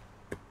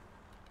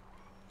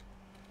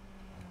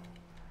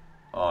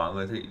 Oh, I'm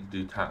gonna take you to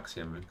do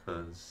taxiing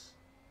because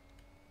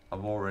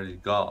I've already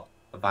got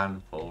a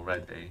van full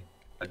ready.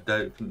 I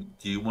don't think.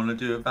 Do you want to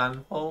do a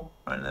van full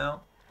right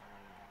now?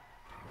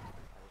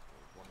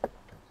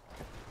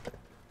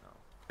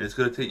 It's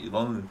gonna take you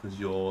longer because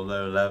you're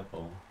low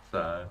level,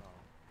 so.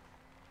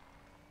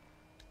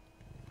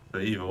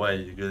 But either way,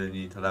 you're gonna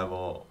need to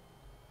level up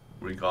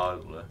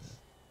regardless.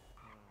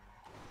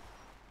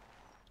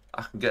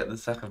 I can get the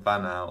second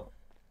van out.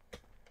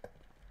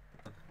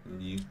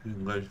 And you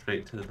can go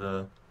straight to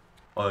the.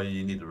 Oh,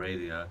 you need a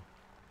radio.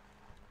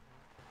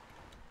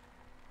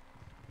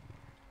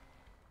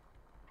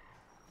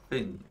 I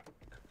think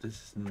this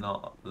is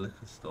not a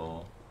liquor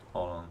store.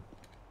 Hold on.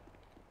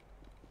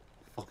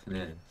 Fucking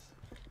is.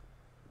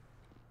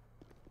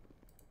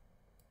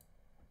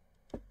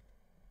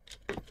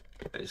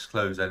 It's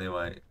closed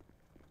anyway.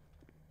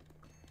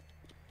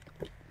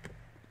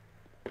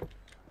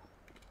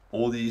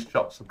 All these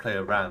shops are play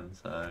around,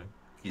 so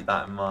keep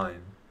that in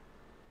mind.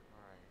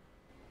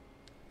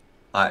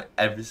 Right. Like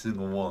every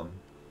single one.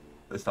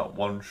 There's not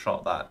one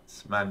shot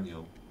that's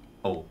manual.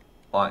 Oh,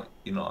 like,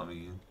 you know what I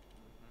mean?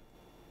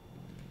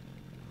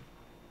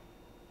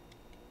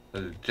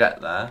 There's a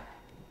jet there. There's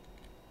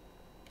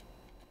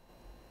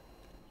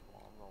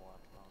one on the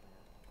left down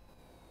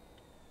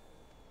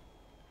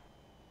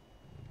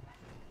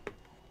here.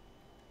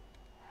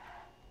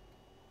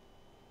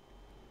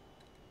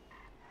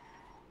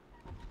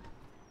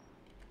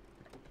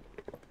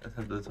 Let's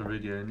have there's a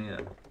radio in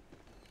here.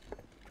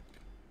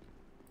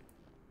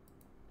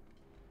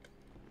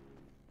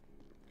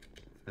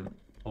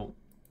 Oh,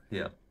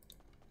 here.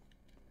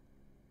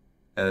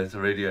 Yeah, there's a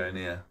radio in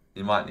here.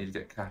 You might need to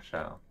get cash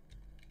out.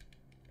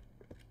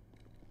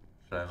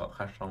 So I got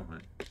cash on me.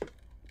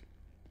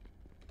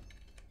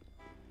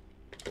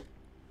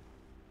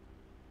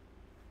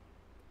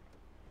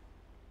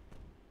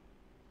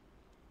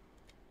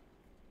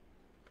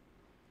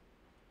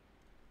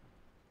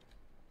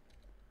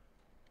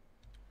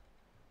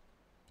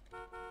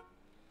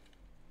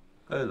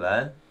 Go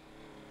then.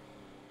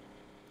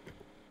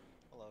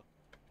 Hello.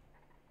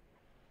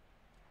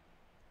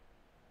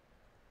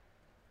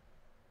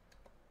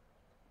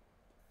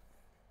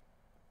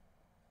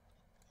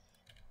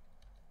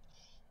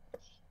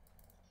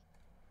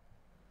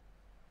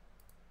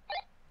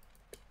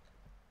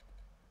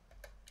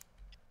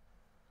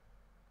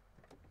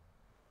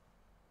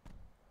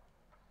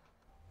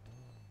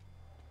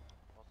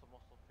 What's the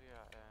muscle for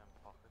your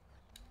pockets?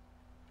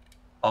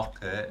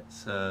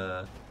 Pockets,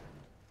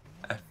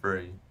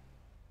 F3.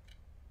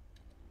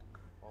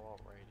 What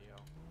about radio?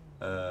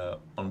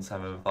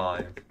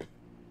 175.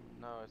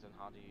 No, as in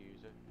how do you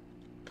use it?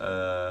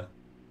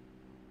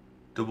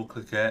 Double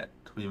click it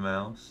to your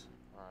mouse.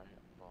 Alright,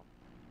 well,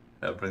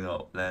 It'll bring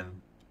up then.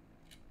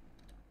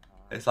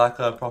 alright. It's like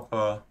a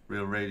proper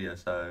real radio,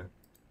 so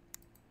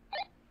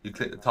you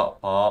click the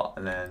top part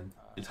and then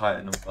you type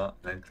a number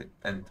and then click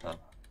enter.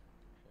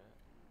 Shit.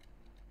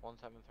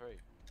 173.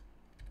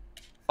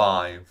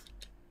 5.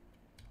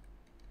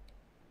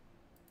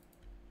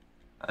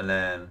 And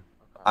then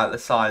Okay. at the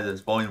side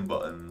there's volume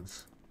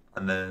buttons,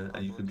 and then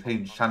you can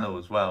change channel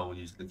as well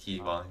using the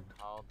keybind.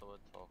 How do I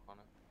talk on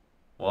it?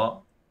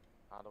 What?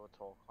 How do I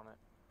talk on it?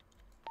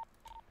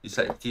 You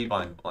set your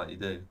keybind like you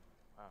do.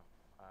 Oh,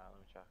 let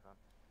me check that.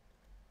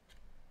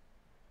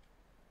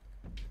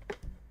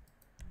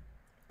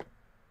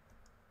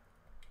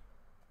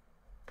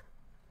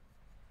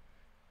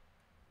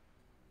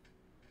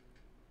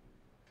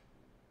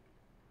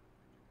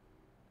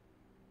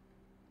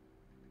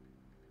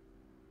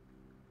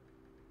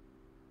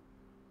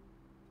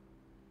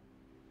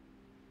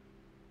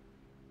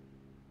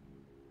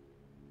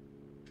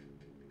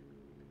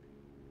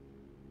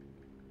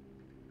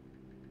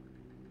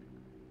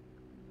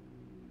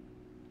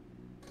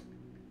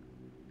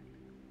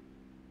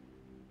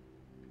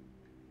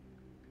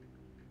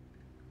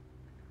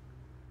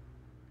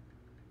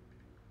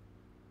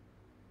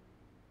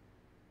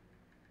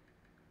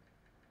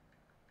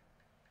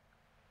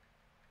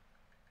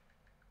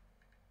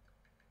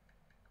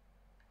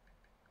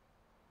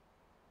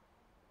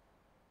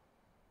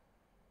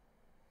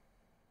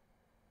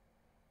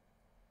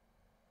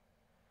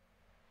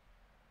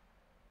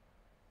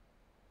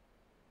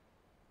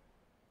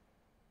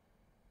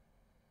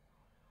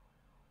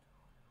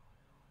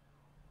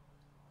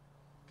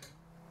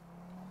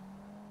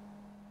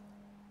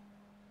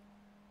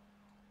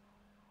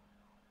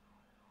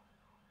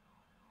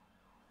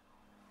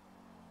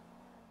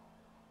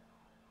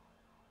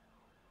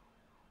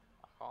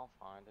 I can't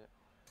find it.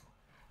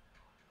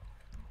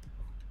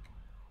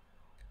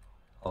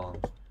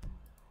 On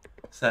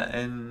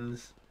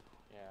settings,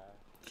 Yeah,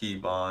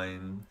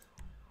 keybind,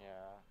 yeah.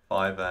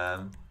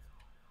 5M.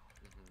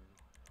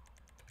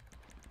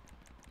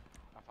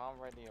 I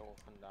found radio up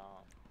and down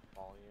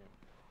volume.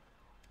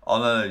 Oh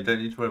no, you don't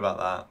need to worry about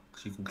that,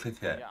 because you can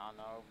click it. Yeah, I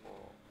know,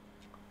 but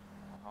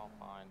I can't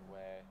find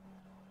where.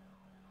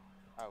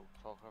 Oh,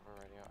 talk over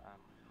radio.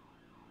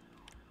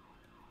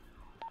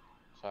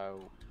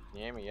 So, can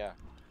you hear me? Yeah.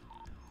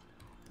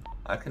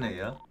 I can hear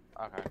you.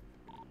 Okay.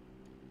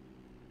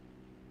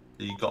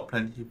 You got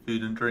plenty of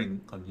food and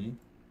drink on you.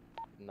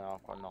 No,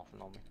 I've got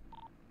nothing on me.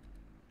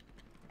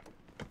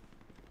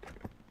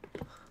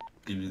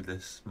 Give you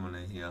this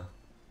money here.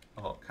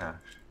 I got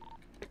cash.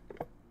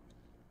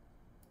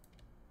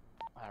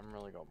 I haven't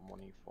really got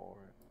money for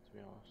it, to be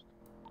honest.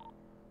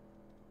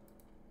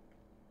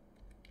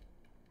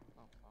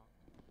 Oh fuck.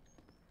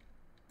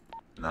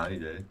 Now you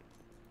do.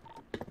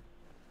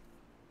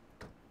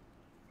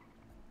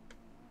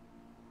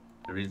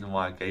 The reason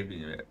why I gave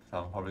you it,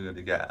 because I'm probably going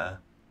to get a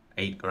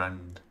 8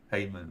 grand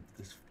payment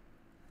for this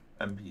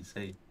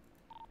NPC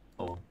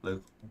or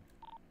local.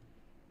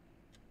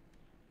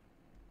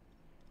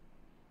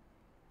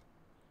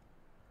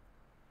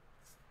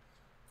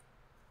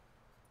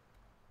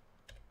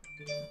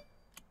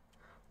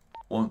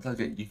 Once I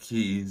get your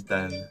keys,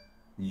 then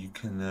you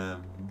can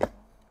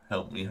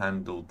help me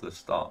handle the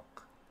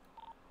stock.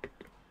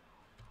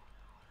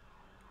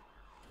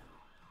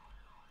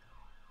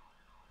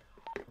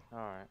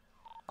 Alright.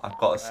 I've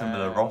got a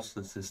similar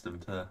roster system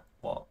to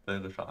what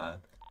Burger Shot had.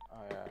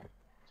 Oh yeah.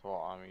 to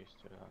what I'm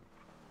used to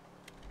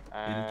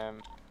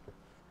then.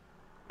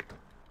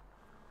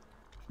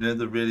 You know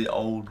the really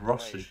old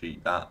roster Wait.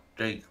 sheet that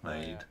Jake Oh,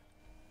 made? yeah.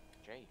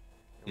 Jake?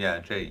 Yeah,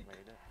 Jake Jake.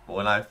 made it.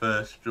 When I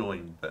first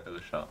joined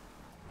Photoshop,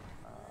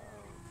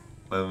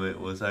 when it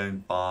was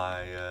owned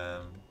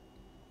by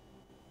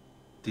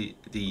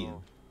Dean.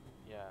 Oh,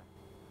 yeah.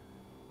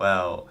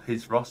 Well,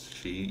 his roster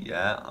sheet,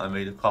 yeah, I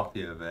made a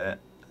copy of it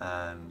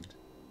and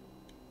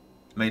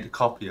I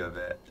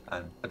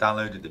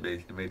downloaded it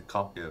basically, made a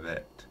copy of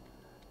it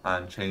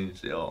and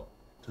changed it up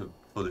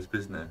for this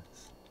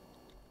business.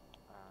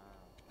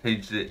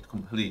 Changed it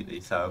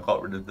completely, so I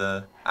got rid of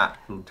the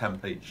actual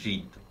template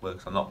sheet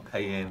because I'm not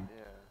paying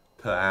Yeah.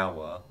 per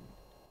hour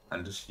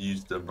and just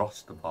used the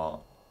roster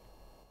part.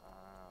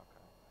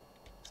 Okay.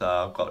 So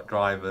I've got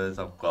drivers,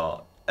 I've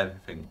got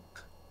everything.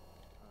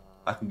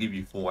 I can give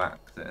you full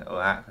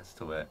access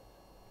to it,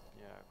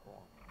 Yeah, go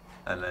on.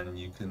 and then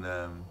you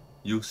can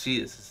you'll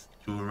see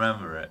you'll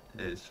remember it.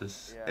 It's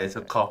just Yeah, it's a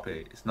yeah.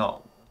 copy. It's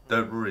not.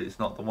 Don't worry, it's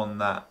not the one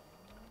that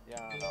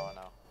Yeah, I know.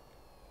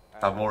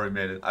 I've already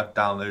made it. I've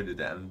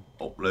downloaded it and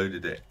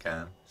uploaded it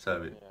again,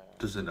 so it Yeah.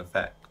 doesn't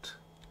affect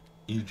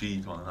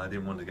UG's one. I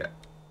didn't want to get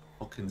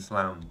fucking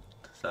slammed,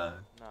 so.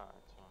 No,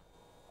 it's fine.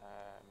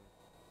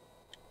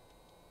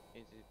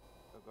 Is it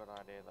a good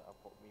idea that I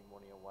put me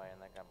money away and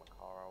then get my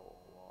car out or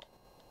what?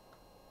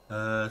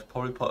 It's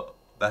probably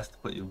best to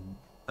put your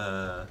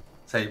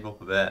save up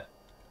a bit.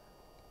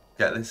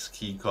 Get this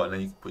key card and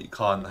then you can put your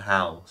car in the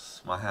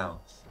house, my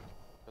house.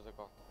 Because I've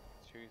got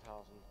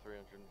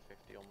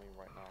 2,350 on me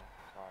right now,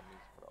 so I need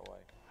to put it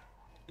away.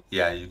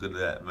 Yeah, you're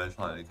gonna most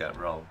likely get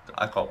robbed.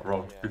 I got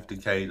robbed Yeah.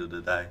 50k the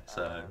other day,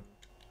 so.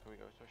 Can we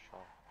go to a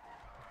shop?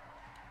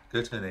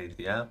 Go to an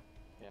ATM.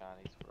 Yeah, I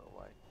need to put it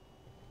away.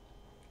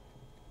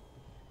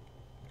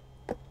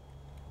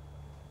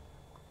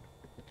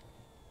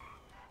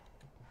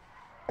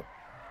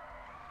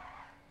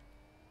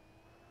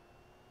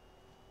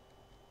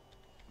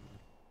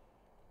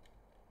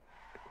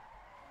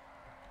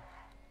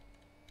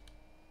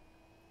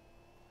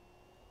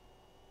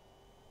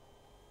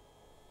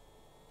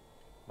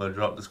 We'll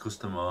drop this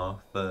customer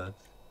off first.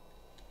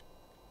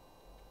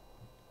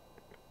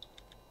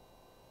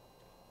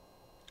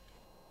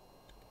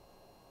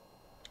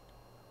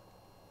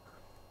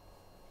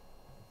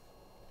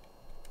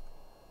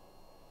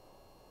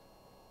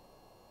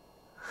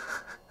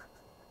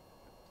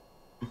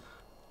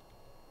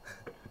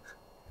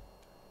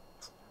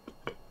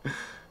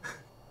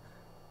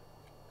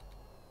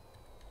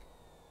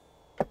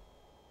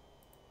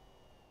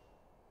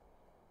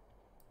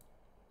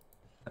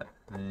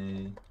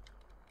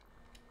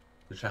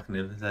 We're checking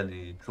if there's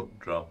any truck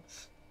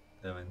drops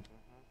going.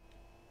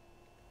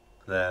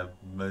 They're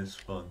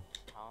most fun.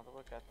 How do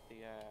I get the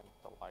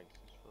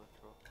license for the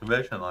truck?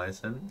 Conversion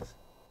license.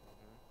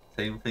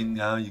 Same thing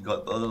now, you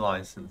got the other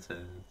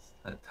licenses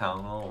at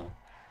Town Hall.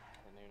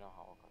 I don't even know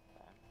how I got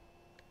them.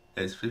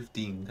 It's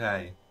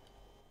 15k.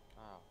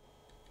 Oh.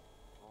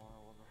 Oh, I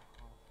wonder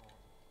how I got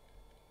it.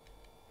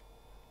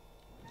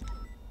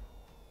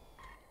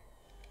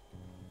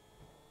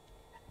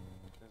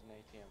 There's an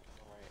ATM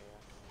right here.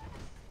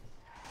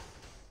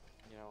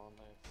 You know, on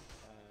the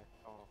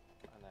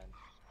and then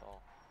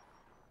stop.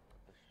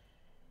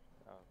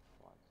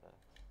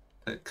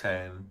 Click K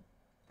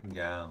and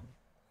get out.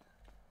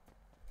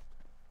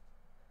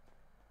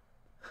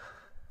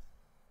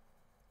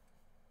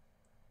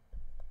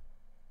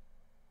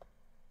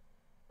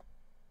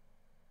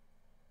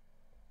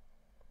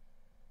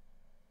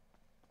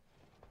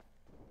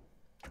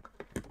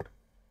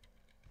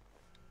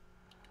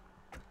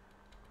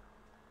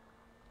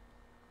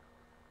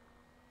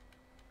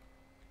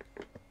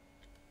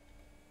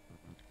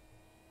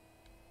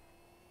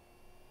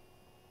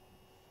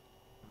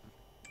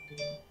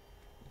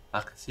 I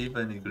can see if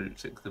any group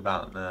 6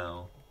 about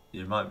now.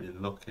 You might be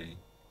lucky.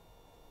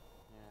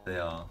 They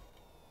are.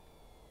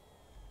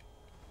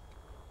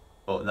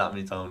 But that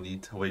means I'll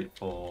need to wait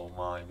for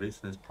my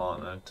business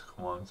partner to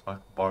come on so I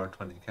can borrow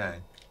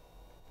 20k.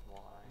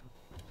 Why?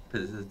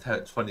 Because it's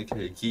a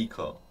 20k key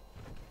cut.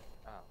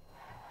 Oh.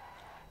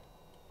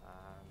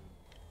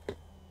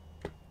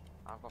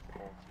 I've got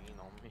 14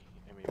 on me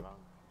in my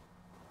bank.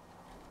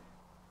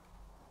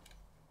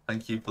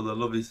 Thank you for the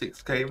lovely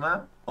 6k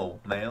man. Oh,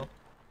 male.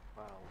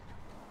 Well,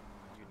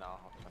 you now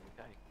have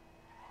 20k.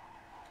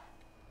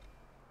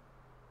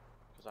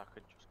 Because I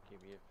could just give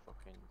you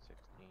fucking 16.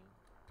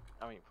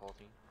 I mean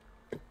 14.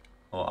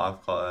 Well,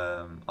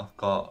 I've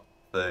got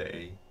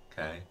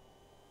 30k.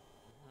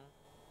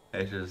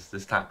 It's just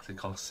this taxi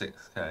costs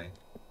 6k.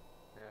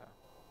 Yeah.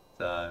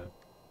 So.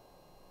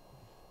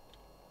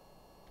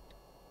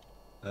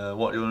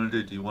 What do you want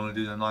to do? Do you want to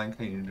do the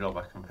 9k job?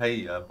 I can pay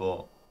you,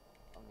 but.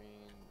 I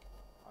mean,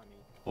 I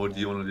need. Or do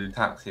you want to do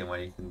taxiing where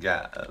you can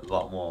get a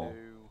lot more?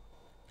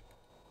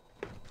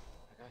 I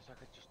guess I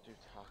could just do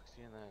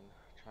taxi and then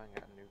try and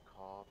get a new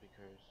car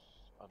because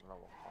I don't know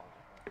what car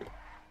I got.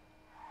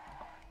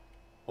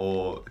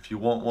 Or if you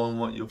want one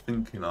what you're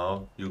thinking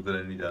of, you're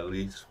gonna need at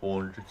least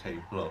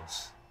 400k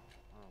plus.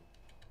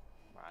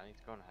 Right, I need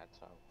to go on ahead,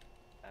 so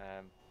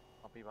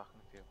I'll be back in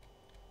a few.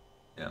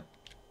 Yeah.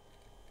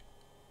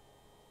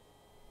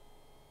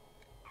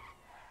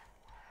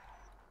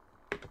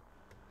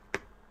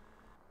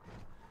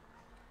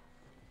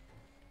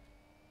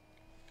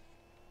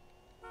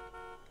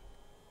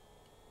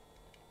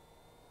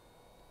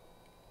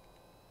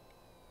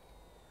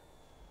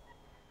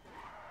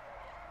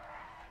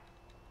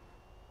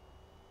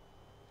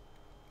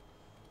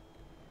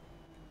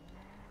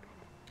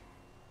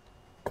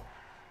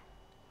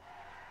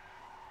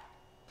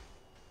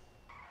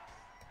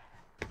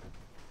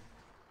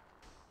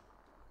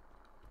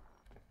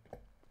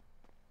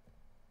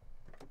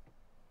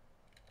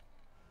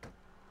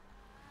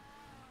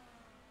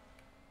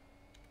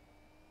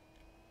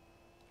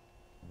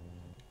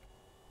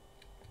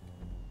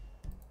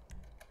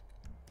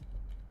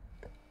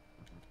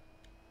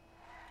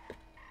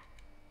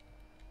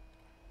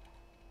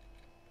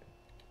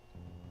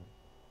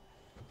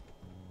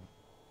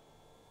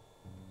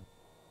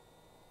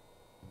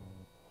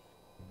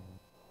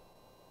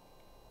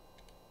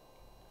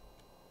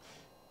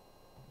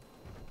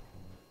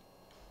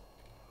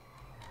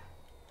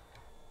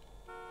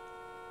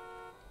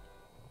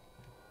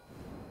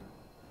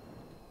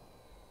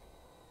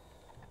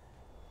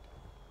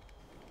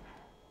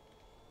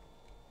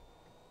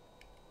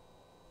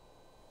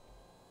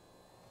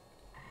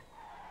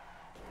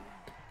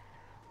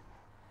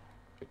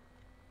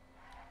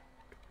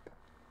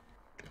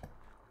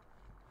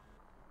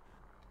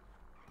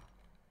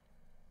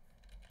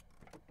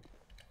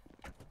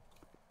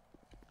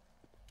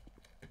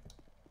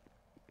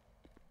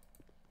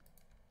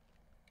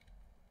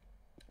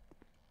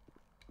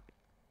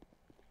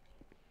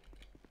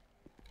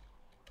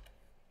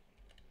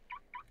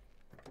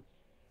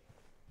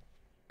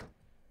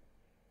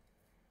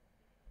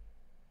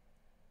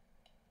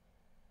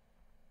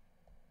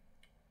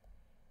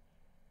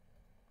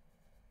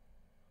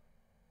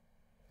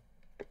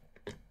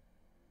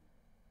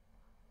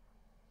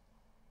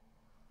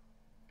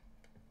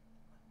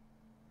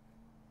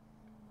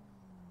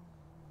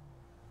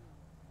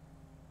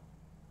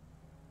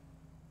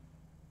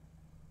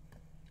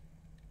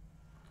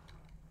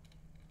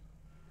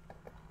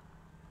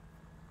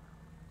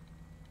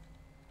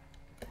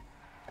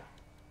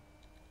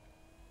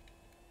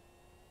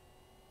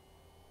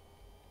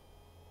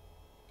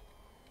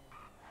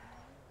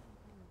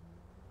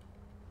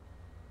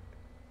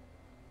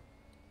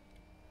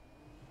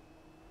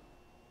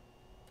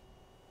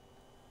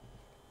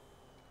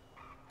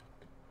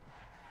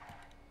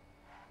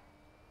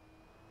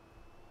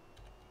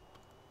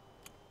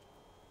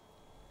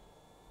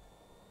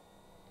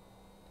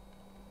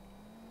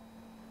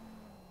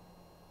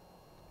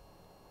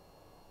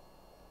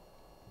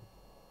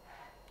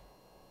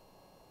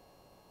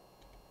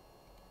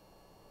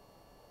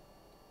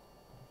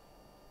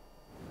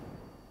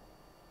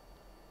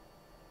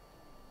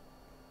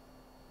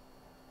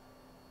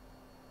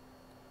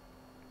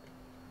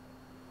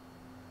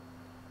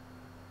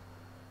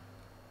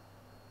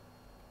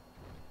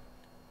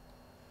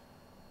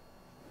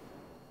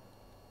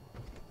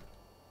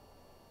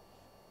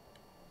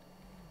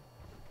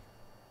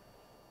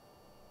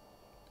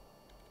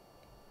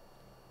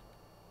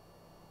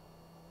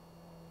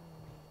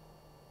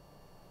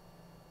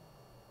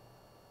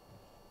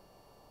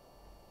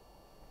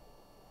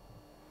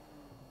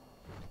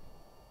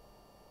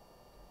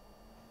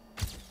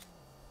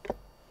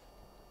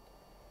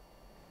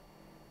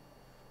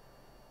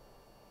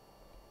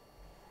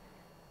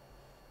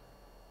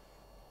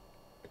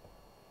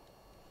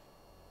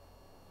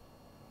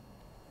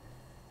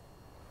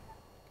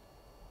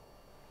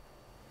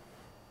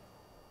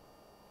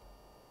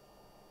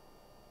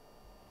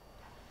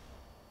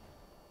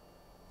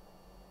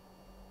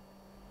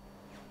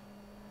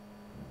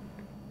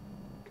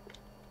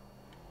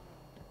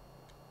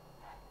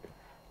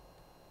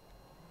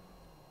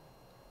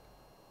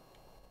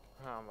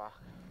 I'm back.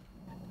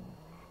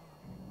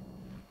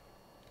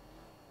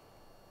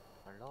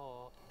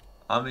 Hello?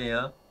 I'm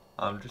here.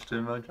 I'm just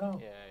doing my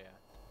job. Yeah, yeah.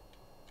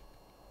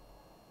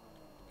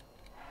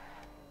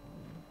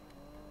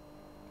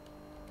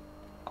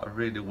 I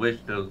really wish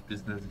there was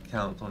business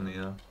accounts on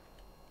here.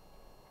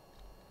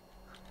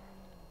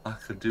 I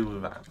could do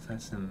with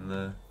accessing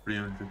the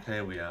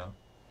 300k we have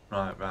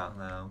right about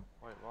now.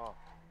 Wait, what?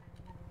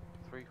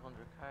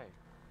 300k?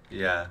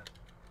 Yeah,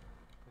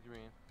 What do you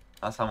mean?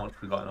 that's how much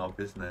we got in our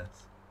business.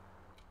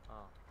 Oh.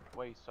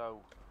 Wait, so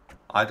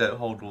I don't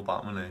hold all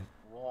that money.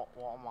 what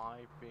am I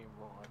being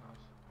run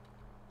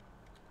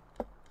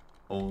as?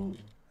 Oh,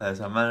 there's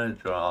a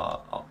manager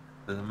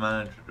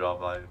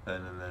job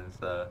open, and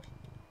there's a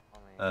I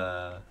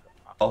mean,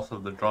 boss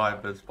of the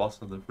drivers,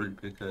 boss of the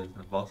fruit pickers,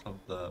 and boss of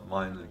the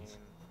miners.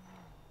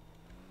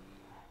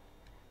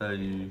 So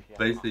you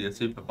basically a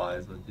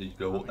supervisor, so you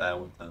go up there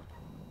with them.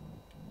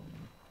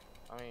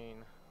 I mean,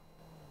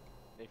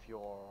 if you're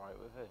alright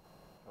with it,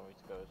 you want me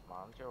to go as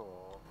manager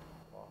or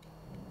what?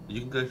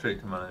 You can go straight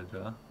to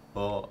manager,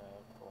 but Yeah,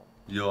 cool.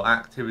 your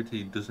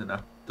activity doesn't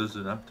have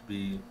to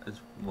be as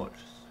much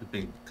as you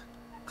think.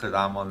 Because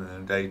I'm on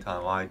in the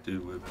daytime, I do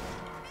with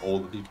all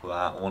the people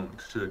that want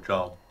to do a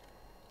job.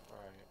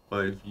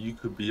 But if you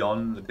could be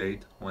on the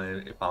date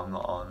when if I'm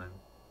not on and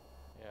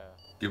Yeah.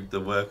 give the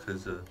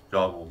workers a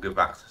job or give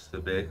access to the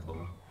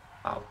vehicle,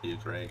 that would be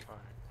great. Right.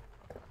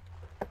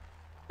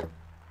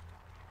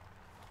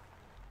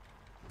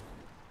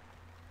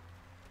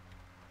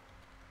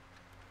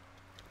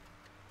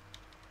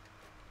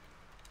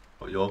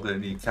 But you're going to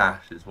need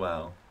cash as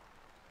well.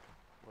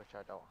 Which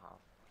I don't have.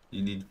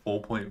 You need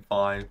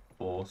 4.5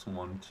 for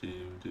someone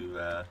to do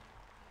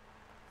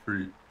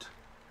fruit to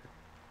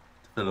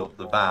fill up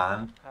the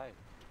van. Okay.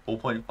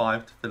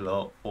 4.5 to fill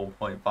up,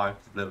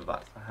 4.5 to deliver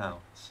back to the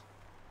house.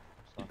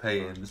 You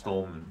pay in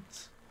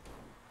installments.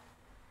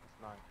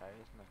 It's 9k,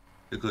 isn't it?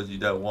 Because you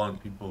don't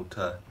want people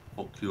to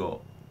fuck you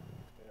up.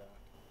 Yeah.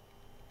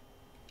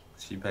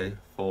 So you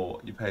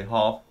pay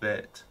half of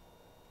it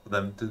for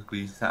them to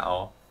be set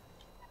off,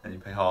 and you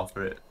pay half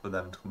of it for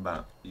them to come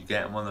back. You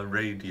get them on the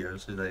radio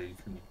so they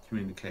can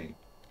communicate.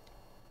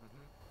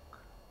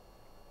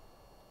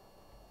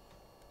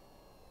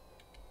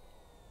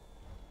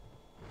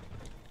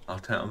 I'm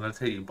gonna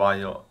take you by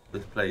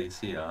this place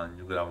here, and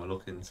you're gonna have a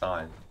look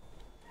inside.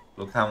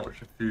 Look how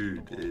much the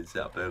food is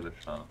at Burger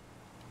Shop.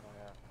 Oh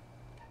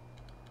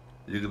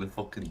yeah. You're gonna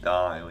fucking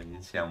die when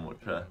you see how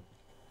much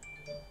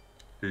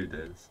food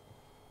is.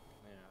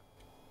 Yeah.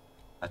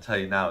 I tell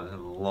you now, it's a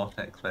lot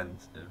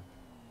expensive.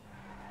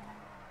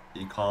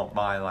 You can't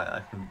buy like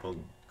that in bulk.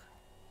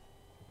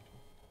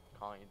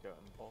 Can't you do it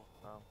in bulk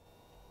now?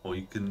 Or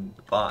you can,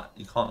 but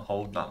you can't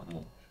hold that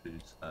much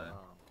food, so.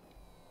 Oh.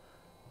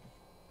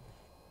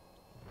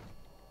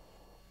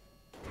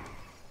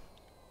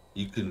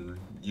 You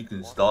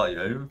can start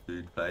your own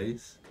food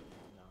place. No.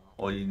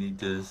 All you need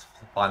to is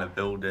find a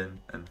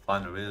building and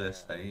find a real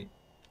estate.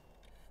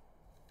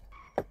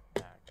 Yeah,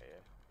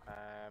 okay,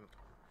 yeah.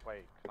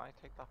 Wait, can I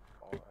take that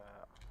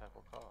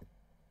purple car?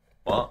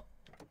 What?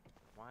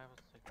 Why was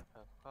I take the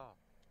purple car?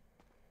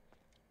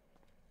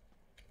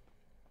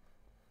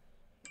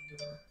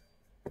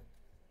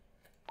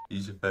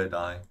 Use your third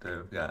eye,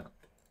 don't forget.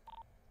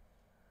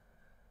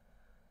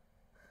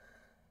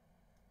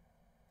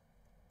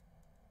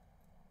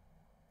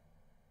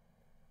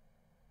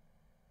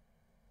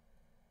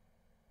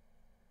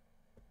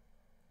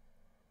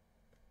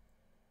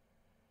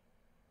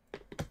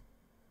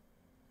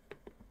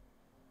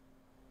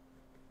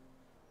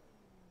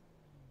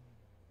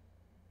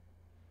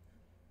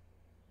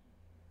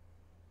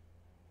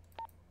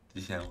 Do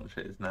you see how much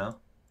it is now?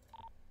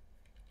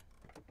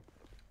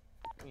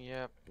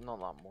 Yep, not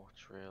that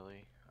much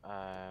really.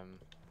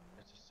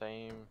 It's the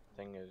same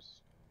thing as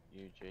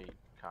UG,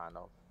 kind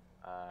of.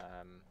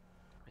 A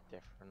bit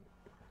different,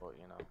 but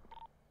you know.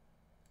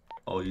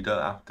 Oh, you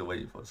don't have to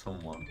wait for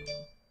someone,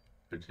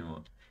 pretty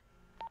much.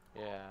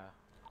 Yeah.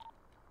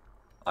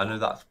 I know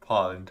that's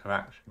part of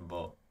interaction,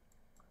 but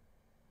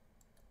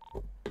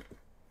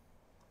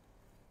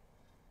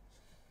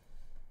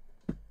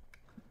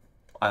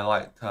I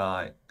like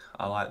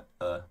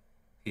the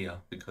here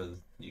because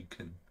you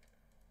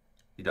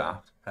don't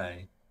have to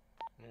pay.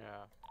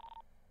 Yeah.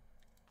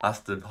 That's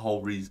the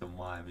whole reason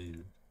why I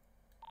moved.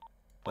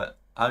 But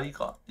how you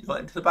got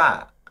into the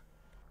back?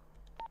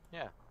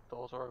 Yeah,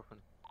 doors are open.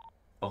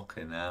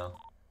 Fucking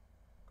hell.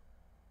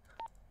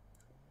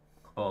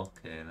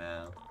 Fucking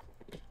hell.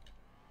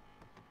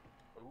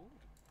 Ooh.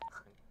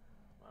 Okay.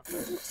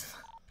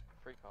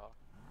 Free car.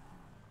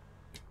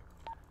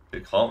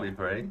 It can't be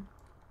free.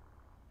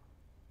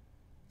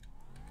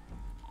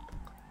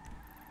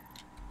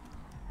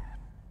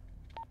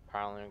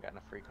 Apparently I'm getting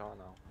a free car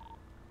now.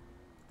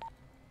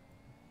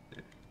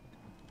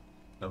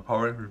 They'll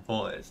probably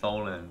report it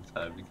stolen,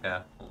 so be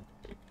careful.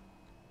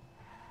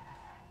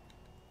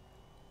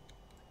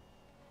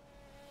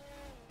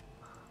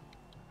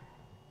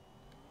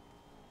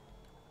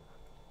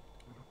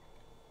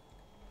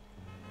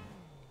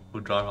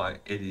 We'll drive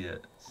like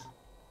idiots.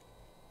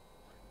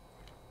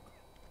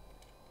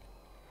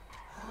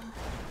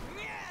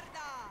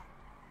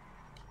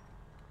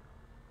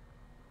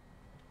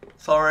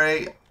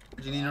 Sorry,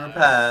 do you need a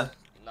repair?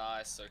 Nah,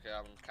 it's okay,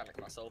 I'm a mechanic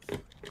myself.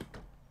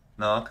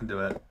 No, I can do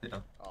it. Yeah.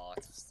 Oh,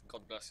 it's,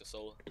 God bless your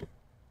soul.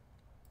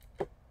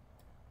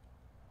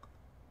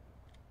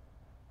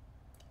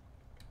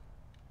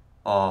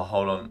 Oh,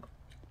 hold on.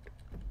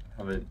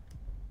 Have it.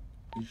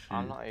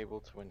 I'm not able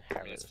to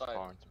inherit It's this fine.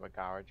 car into a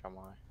garage, am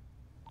I?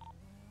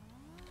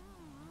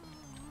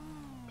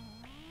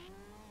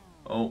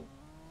 Oh,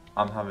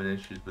 I'm having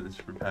issues with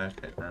this repair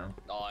kit now.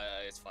 Oh,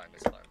 yeah, it's fine,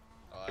 it's fine.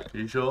 Alright.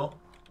 You sure?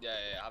 Yeah,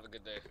 have a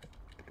good day.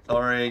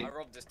 Sorry. I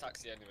robbed this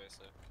taxi anyway,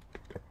 so.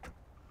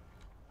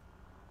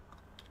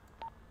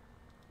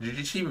 Did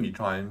you see me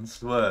try and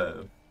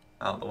swerve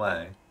out the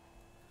way?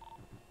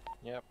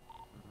 Yep.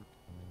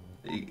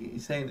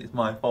 He's saying it's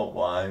my fault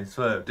why I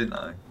swerved, didn't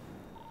I?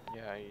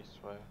 Yeah, you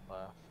swear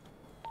left.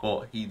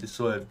 But he just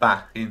swerved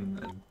back in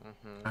and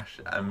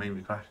Mhm. and made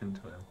me crash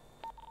into him.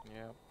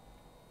 Yep.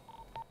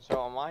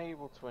 So am I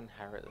able to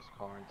inherit this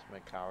car into my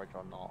garage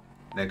or not?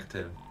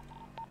 Negative.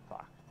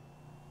 Fuck.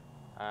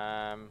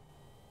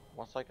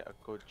 What's like a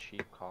good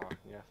cheap car?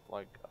 You have to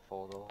like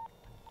affordable.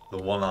 The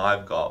one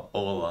I've got,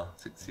 Baller,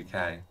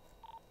 60k.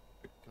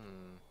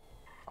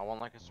 I want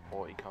like a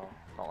sporty car,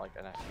 not like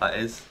an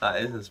SUV.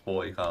 That is a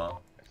sporty car.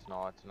 It's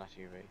not, it's an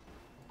SUV.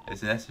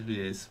 It's an SUV,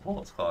 it's a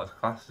sports car. It's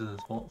classed as a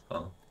sports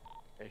car.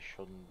 It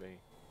shouldn't be.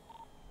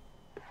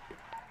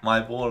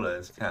 My Baller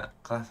is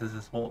classed as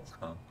a sports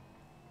car.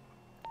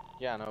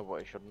 Yeah, I know, but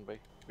it shouldn't be,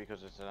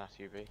 because it's an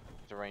SUV.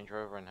 It's a Range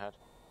Rover in head.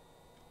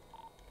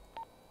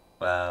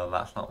 Well,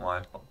 that's not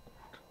my fault.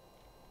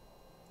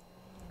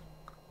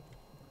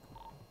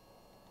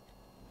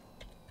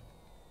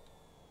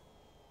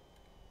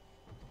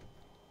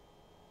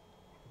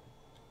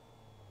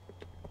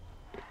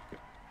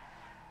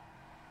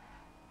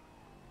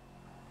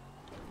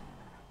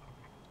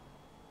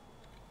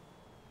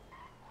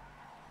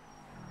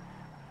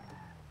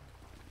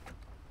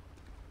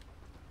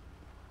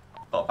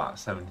 Got about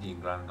 17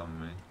 grand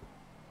on me.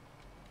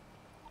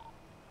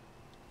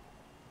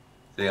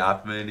 See,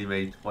 I've really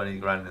made 20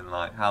 grand in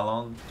like, how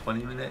long?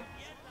 20 minutes?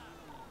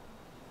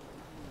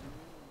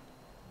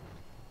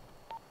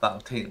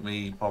 That'll take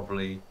me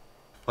probably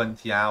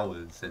 20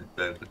 hours since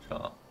Burger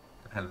Shop,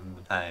 depending on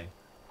the pay.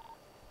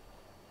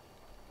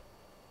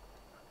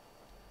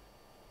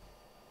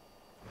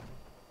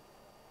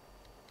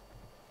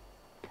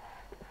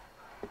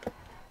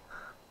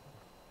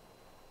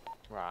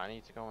 Right, I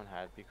need to go in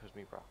head because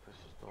my breakfast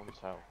is done,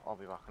 so I'll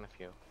be back in a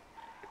few.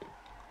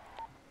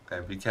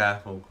 Okay, be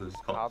careful because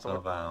cops How do are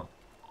about.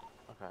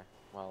 Okay,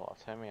 well, I'll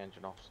turn my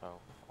engine off, so,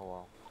 oh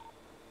well.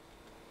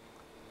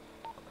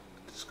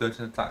 Just go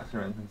to the taxi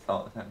rank and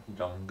start the taxi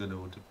job. I'm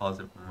gonna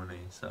deposit money,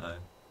 so.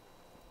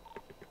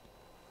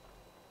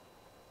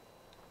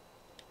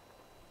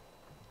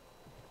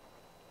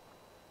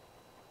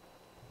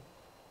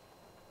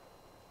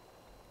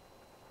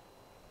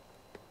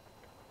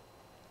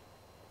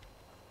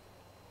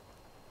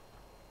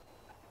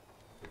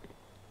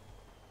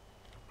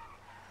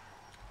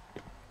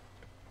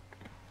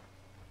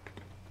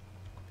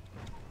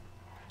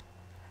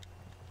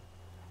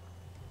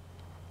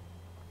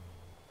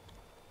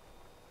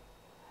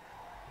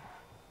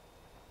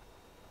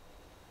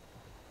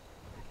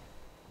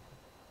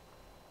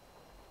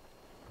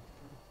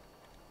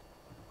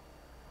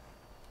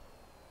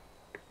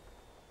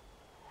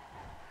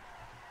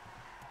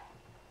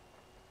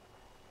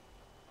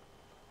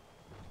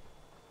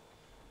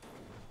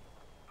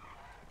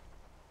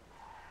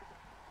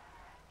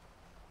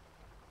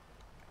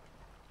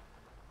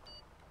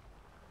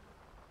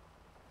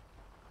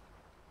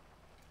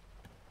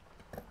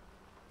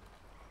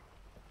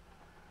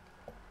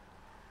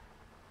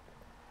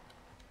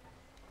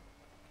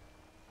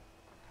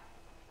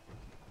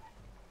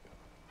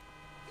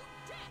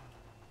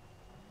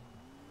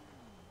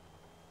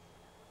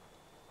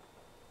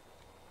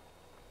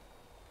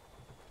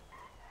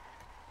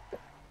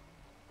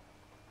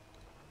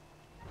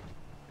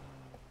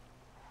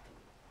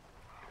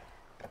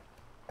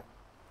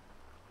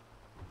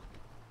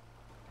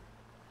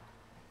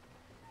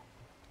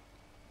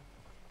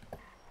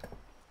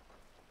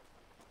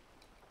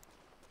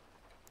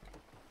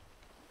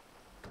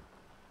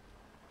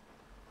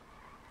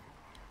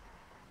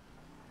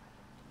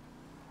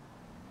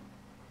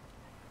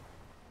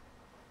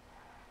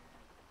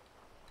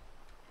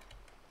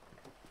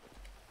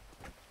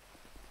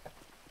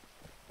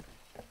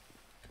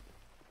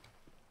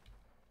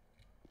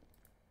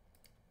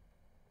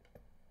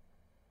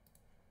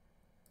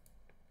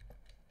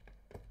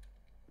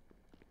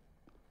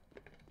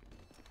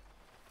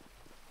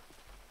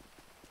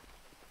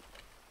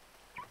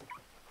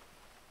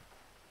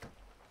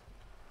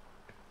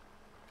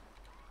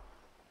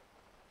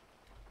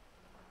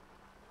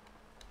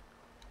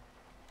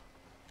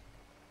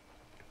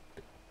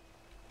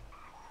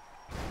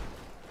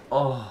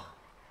 Oh,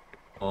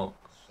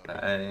 fuck's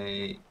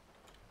sake.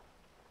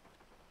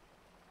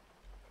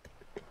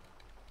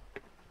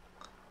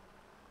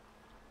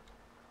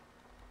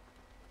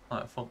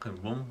 Like fucking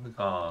bumper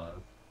cars.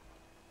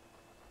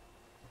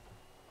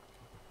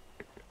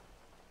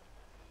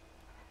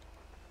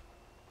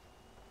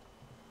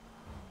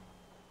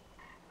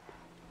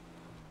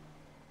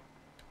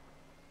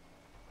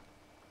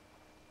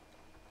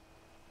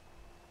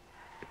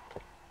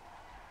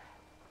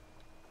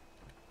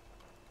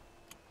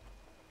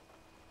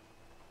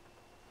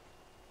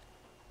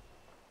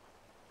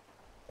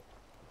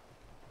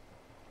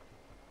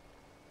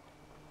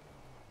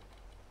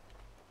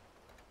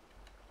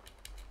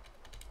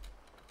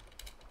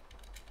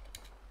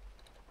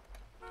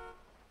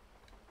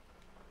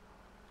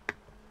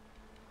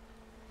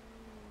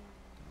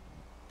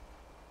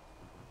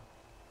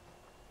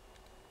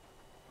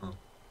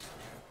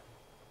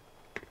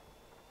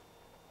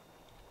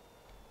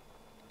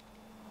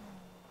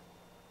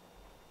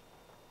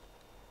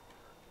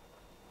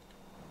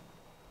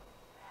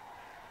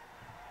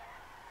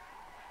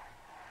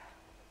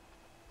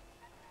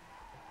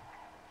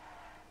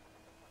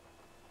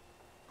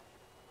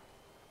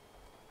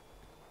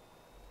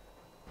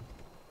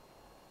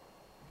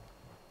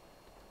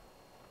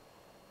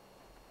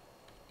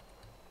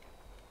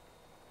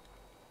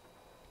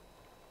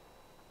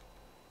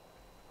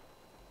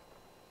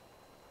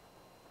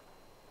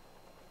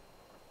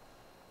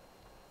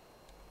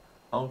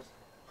 Oh,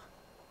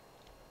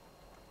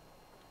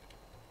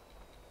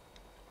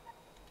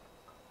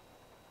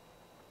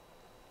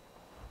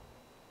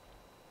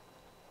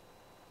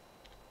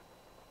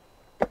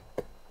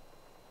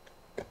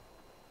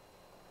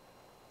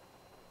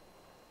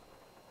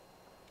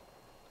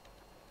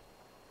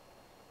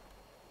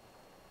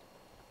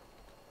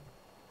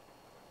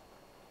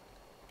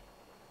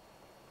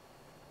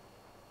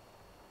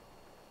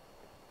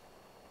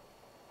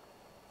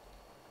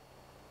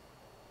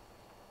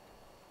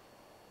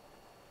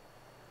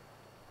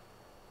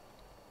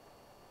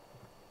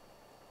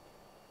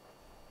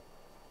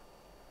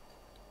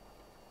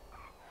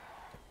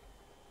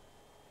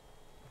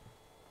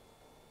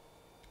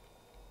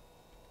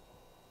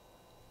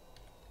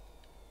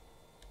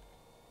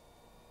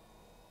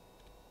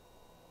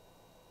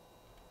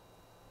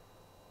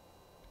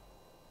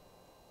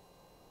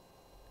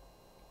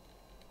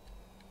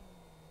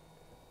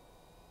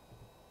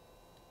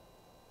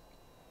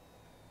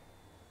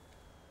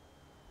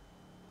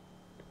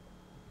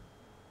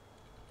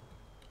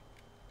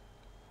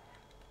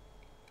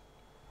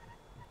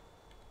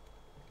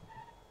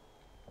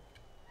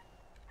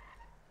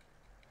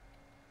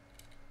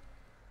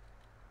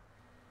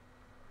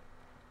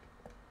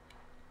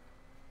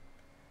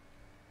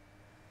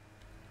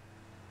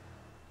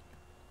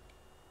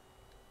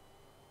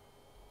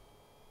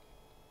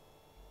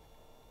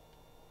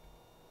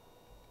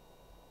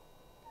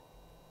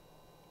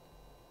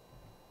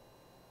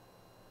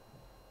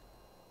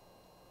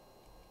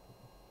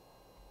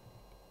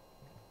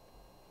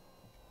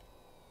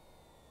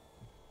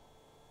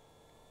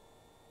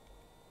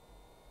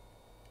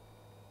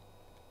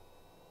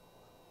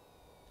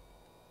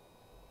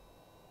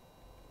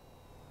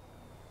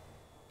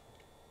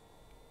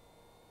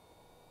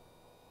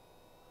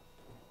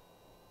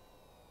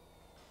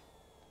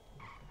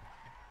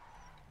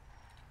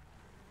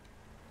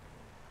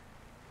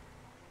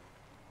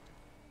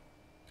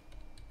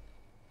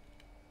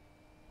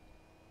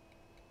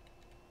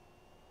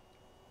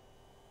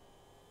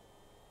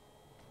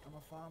 I'm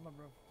a farmer,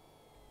 bro.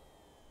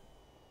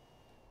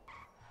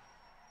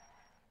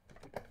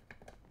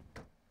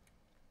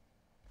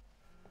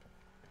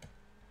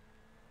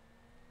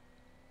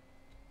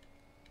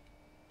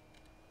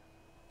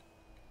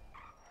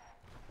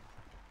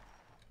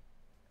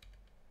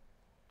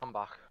 I'm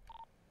back.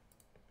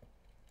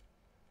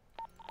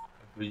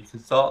 but you can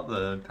start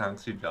the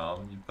taxi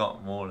job. You've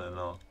got more than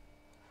enough.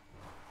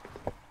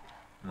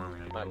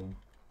 Right.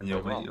 And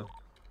you'll Wait, make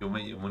you'll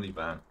make your money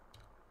back.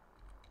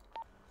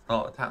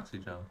 Start a taxi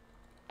job.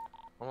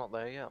 I'm not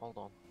there yet, hold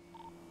on.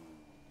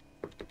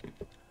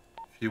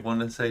 If you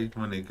want to save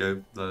money, go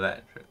for the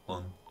electric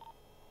one.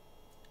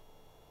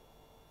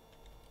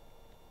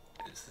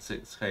 It's the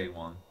 6K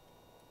one.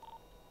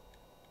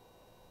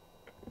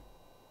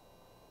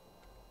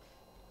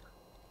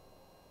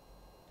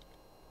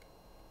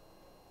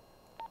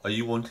 Are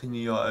you wanting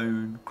your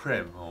own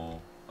crib, or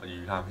are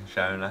you happy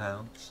sharing a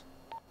house?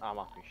 I'm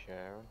happy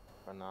sharing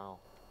for now.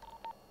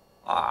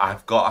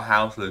 I've got a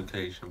house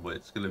location, but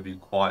it's going to be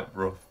quite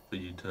rough for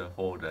you to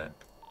afford it.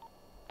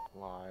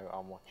 Like,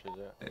 how much is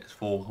it? It's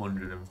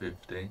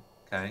 450,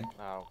 okay?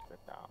 No,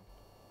 get down.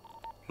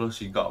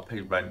 Plus you got to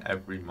pay rent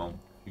every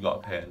month. You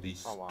got to pay at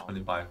least Oh, wow.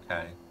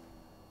 25k.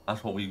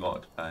 That's what we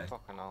got to pay.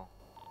 Fucking hell.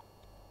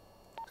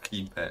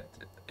 Keep it.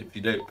 If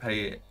you don't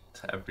pay it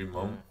every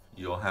month,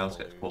 your house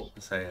You'll gets put lose. up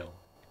for sale.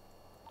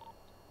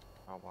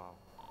 Oh wow.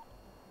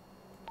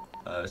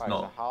 It's Right,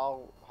 not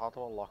so how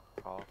do I lock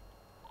a car?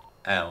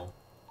 L.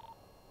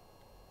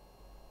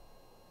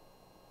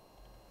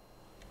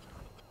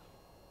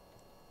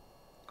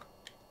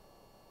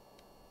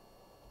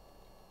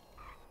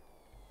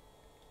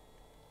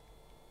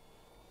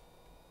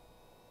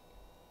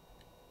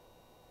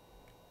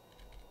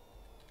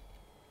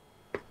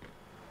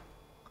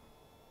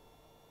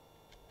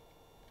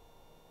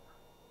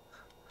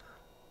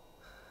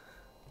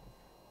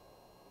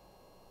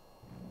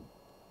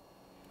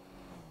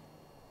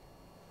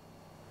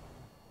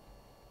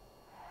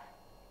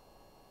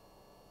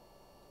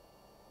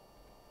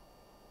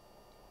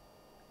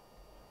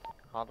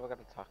 How do I get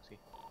a taxi?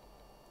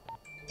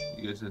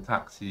 You go to the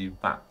taxi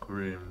back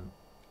room,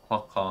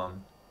 clock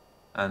on,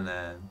 and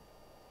then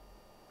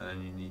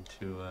you need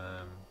to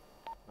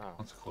Oh.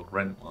 what's it called?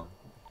 Rent one.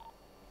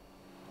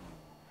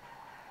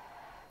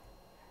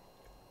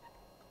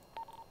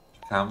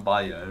 You can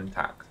buy your own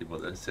taxi,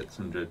 but there's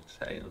 600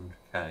 to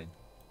 800k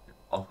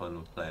off on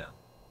the player,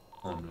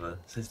 on the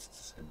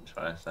citizen, should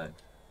I say?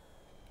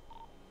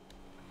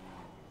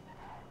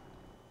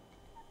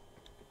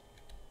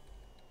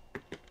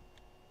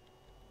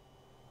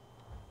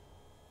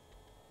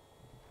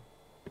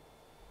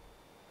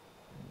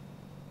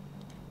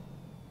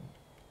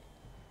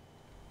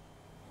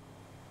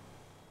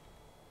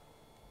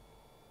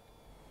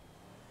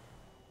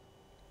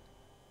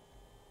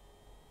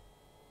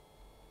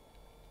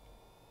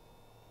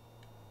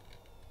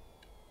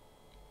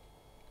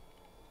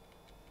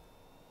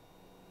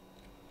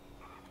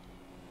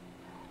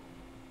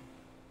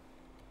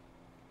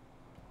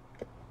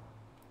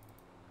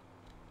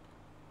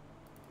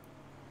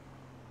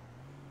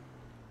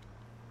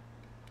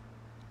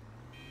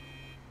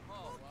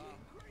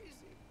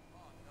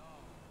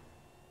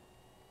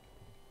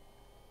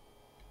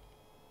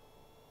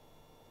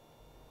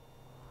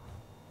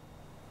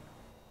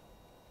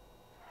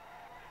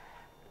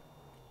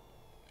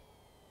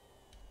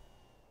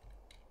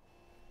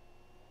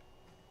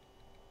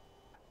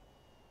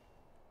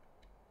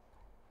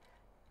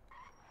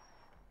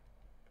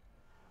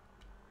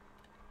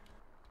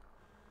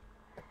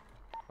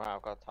 Right,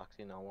 I've got a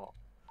taxi now. What?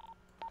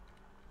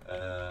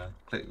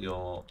 Click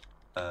your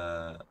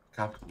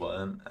capital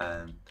button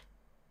and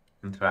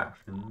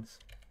interactions.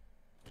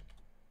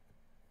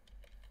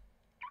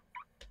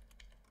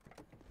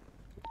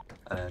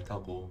 And then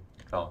toggle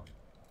job.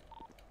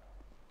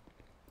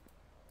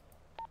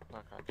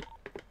 Okay.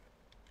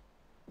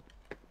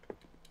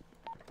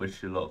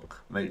 Wish you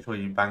luck. Make sure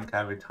you bank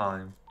every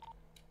time.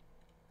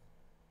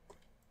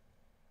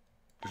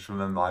 Just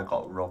remember I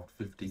got robbed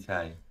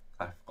 50k.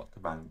 I forgot to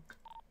bank.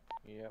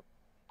 Yep.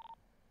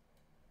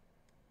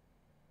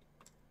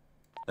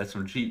 There's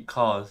some cheap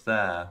cars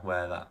there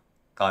where that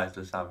guy's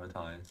just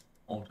advertised.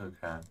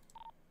 Autocan.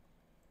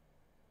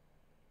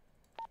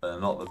 But they're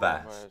not the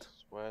best.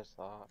 Where's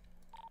that?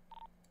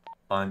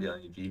 Find it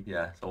on your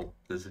GPS. Oh,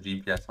 there's a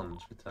GPS on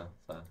Twitter,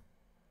 so.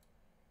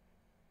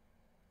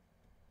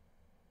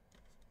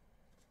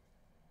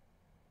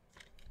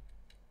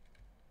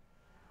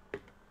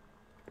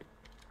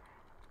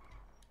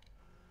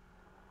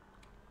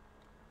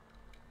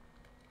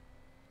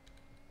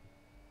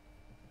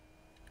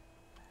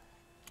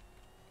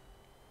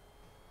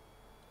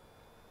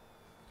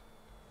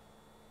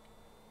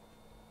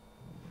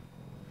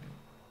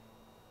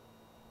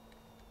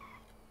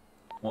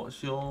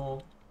 What's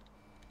your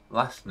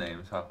last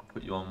name so I can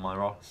put you on my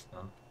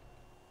roster?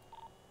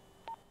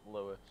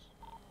 Lewis.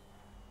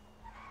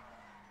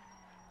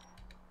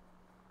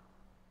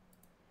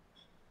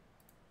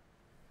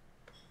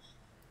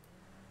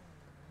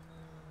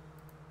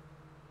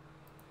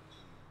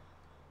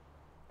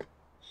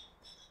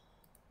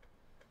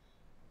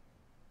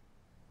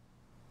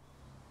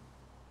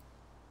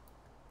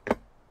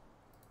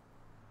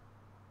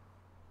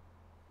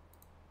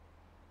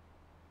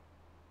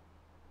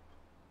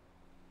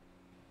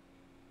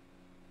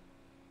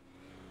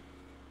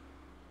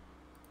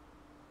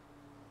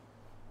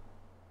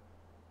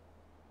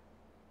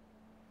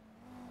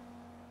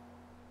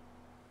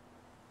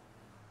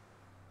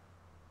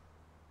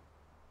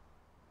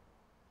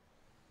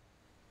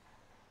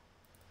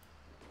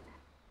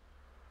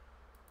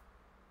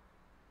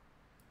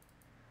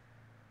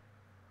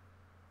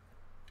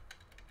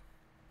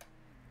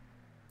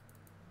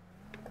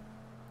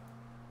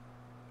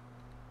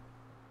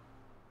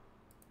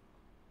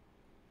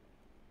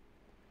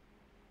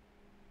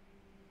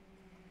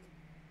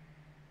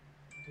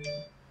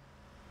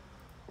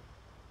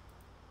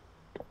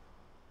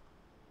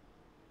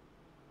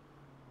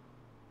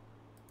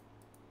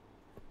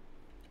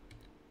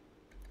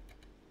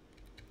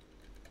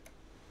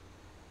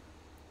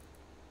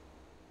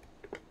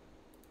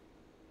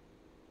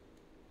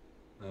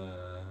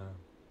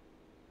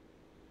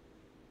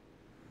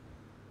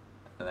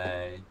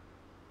 LA.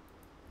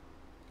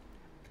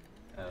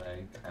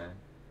 Okay.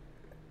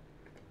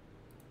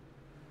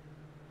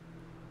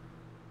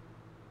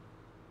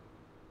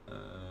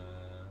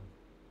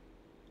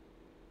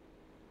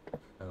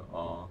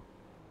 OR.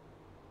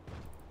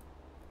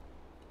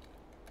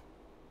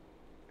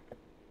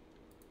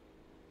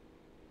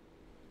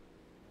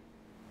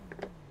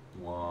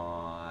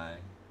 Y.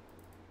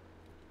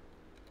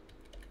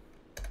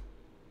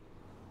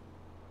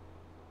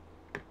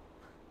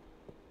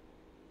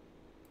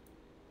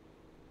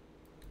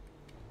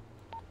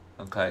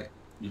 Okay,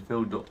 you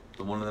filled up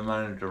one of the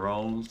manager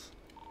roles.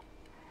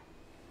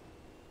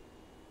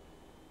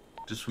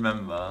 Just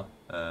remember,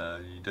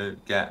 you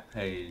don't get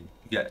paid.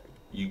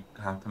 You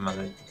have to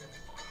manage.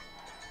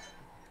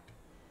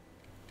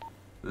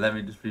 Let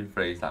me just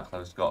rephrase that because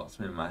I've just got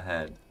something in my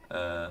head.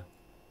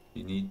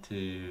 You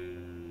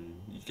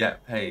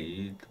get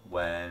paid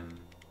when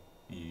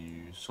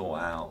you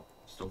sort out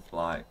stuff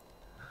like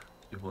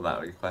people that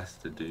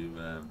request to do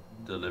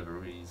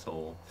deliveries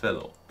or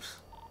fill-ups.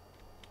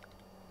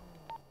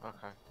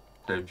 Okay.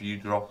 So if you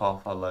drop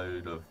off a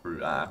load of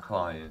fruit at a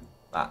client,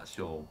 that's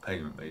your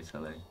payment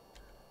basically.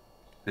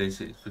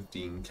 Basically it's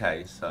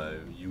 15k, so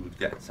you would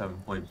get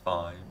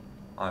 7.5,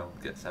 I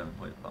would get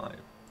 7.5.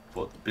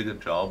 But the bigger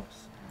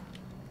jobs,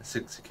 the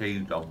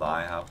 60k job that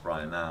I have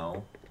right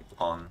now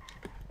on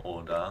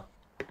order,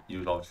 you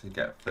would obviously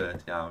get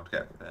 30, I would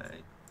get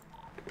 30.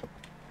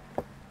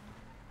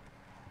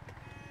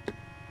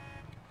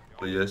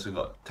 But you also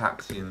got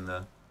taxi in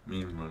the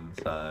mean run,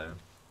 so.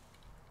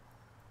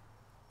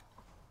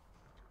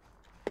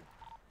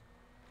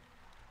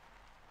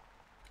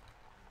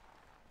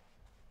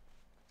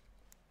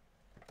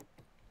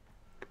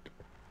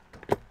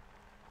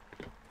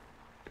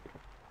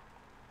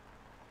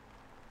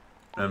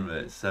 Remember,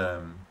 it's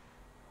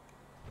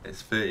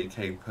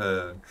 30k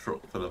per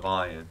truck full of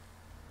iron.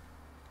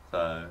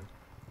 So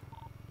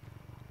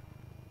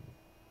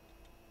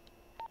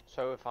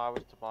if I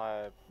was to buy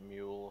a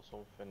mule or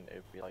something,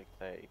 it'd be like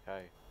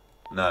 30k.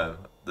 no,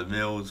 the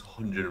mill's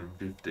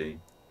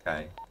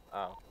 150k.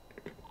 Oh.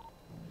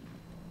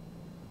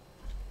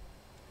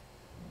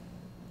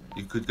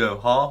 You could go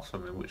half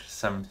something, which is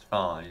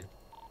 75.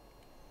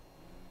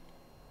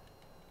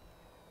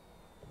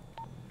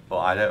 But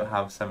I don't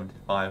have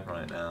 75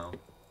 right now.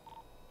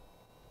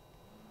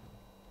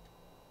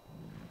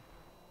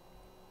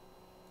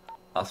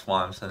 That's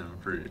why I'm selling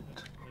fruit.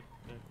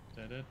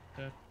 Have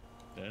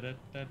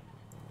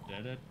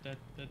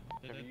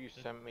you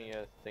sent me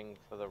a thing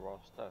for the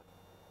roster?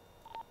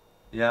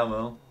 Yeah,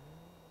 well,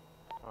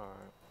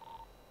 Alright.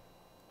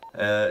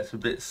 it's a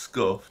bit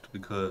scuffed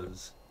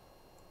because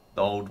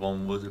the old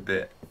one was a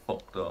bit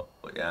fucked up,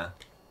 but yeah,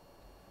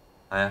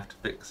 I have to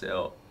fix it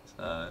up,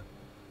 so.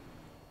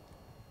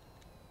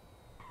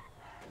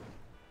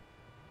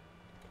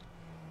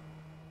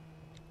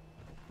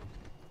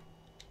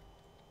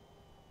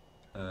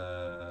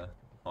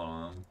 Hold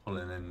on, I'm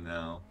pulling in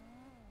now.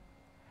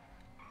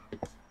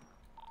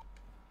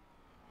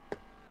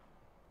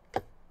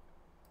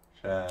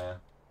 Share.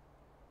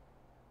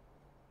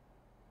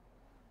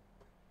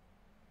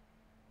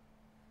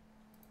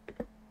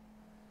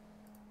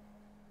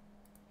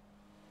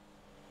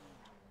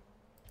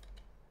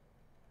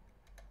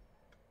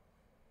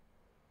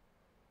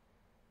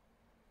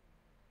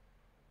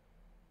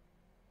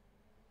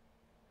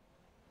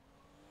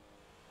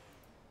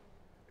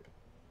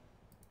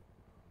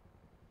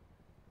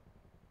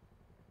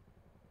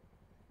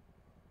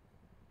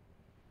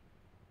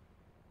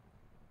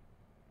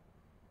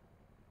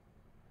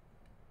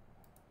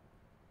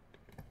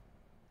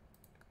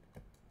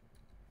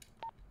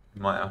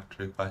 You might have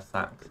to request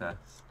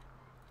access.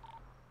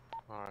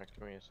 Alright,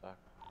 give me a sec.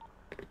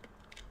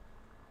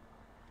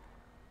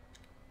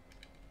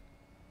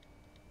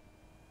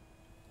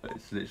 But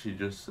it's literally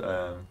just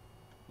the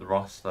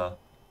roster,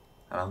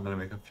 and I'm gonna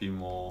make a few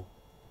more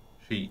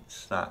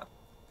sheets that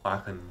I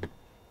can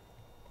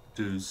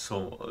do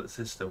some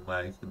system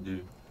where you can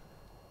do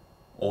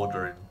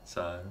ordering.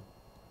 So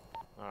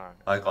Alright.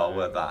 I gotta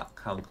work that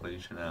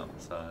calculation out.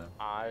 So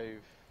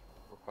I've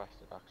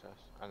requested access,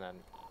 and then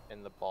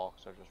in the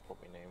box I've just put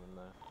my name in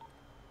there.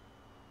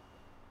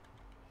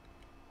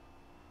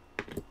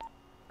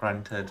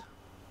 granted.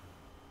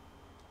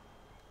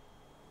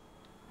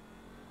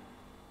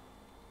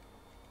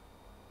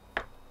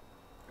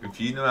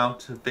 If you know how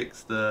to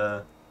fix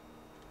the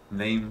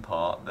name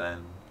part,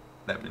 then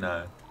let me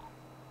know.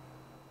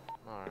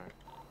 Alright.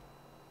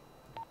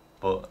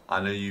 But I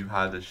know you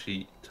had a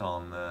sheet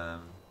on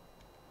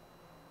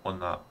one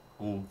that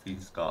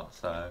Wolfie's got,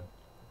 so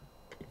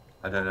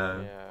I don't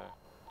know. Yeah.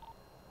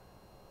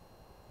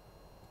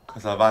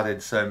 Because I've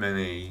added so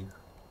many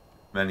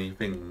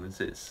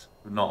things, it's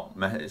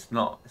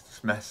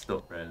just messed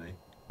up really.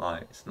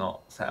 Like, it's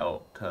not set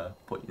up to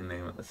put your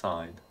name at the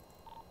side.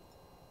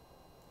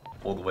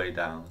 All the way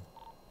down.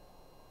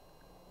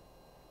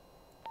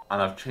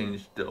 And I've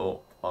changed it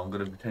up. I'm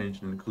going to be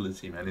changing the colour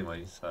scheme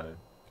anyway, so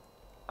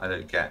I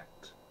don't get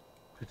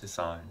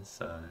criticised,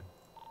 so.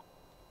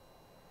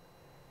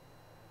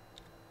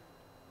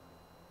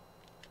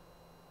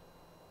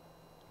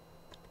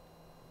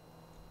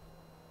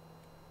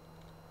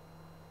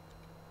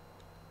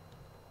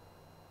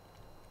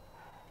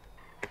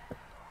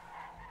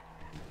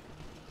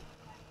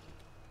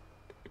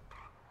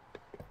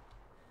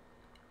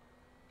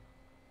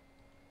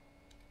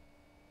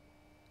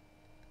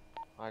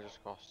 I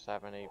just got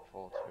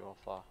 7842 off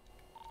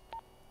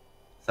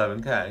that.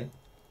 7k?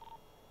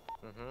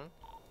 Mm-hmm.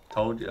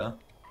 Told ya.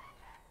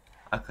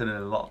 I could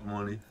earn a lot of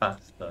money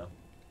faster.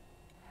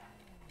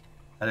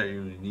 I don't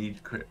even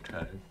need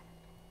crypto.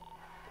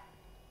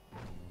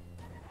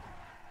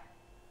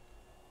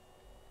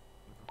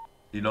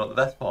 You know what the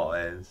best part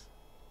is?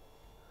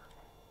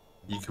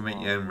 You can make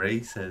your own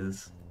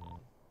races.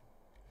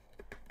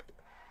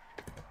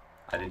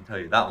 I didn't tell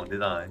you that one,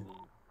 did I?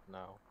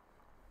 No.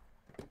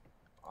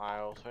 I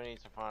also need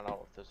to find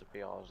out if there's a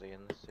BRZ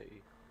in the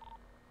city.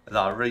 Is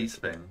that a race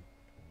thing?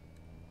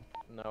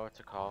 No, it's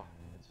a car.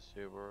 It's a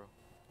Subaru.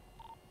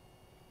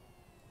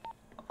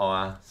 I'll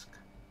ask.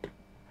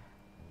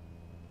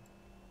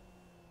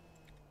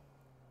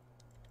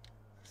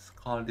 It's a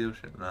car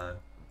dealership now.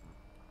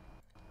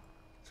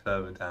 It's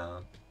further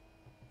down.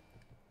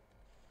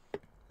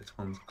 This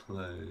one's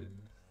closed.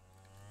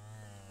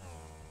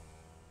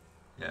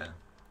 Yeah.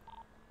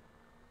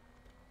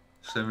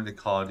 So many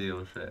car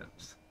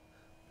dealerships.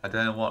 I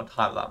don't know what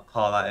type that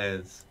car that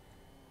is.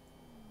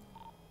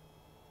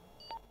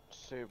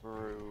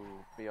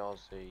 Subaru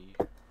BRZ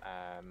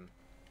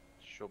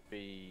should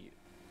be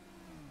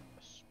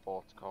a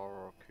sports car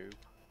or a coupe,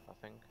 I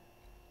think.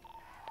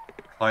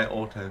 Try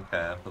Auto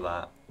Care for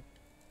that.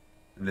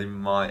 They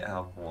might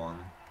have one.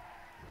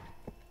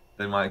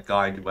 They might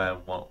guide you where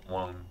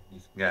one you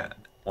can get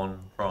one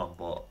from,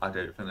 but I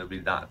don't think it'll be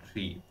that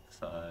cheap,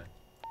 so.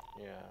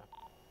 Yeah.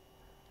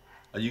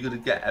 Are you gonna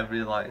get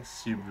every like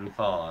Subaru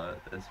car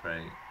at this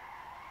rate?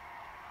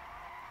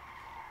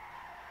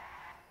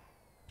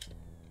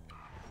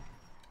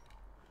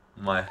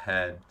 My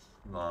head,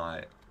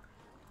 like.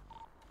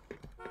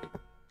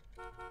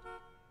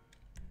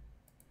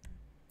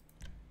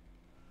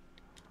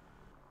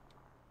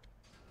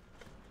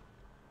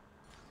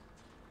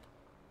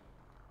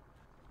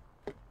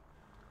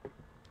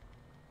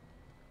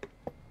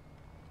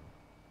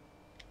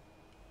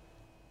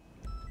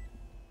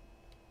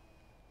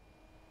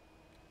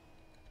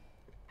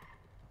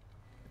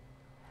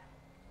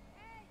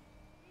 Hey,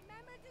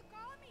 remember to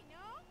call me,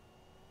 no?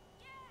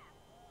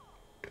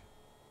 Yeah,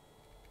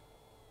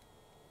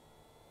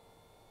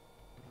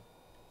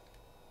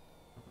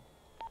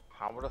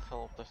 I'm gonna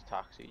fill up this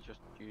taxi.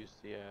 Just use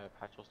the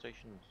petrol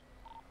stations.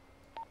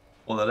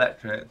 Or the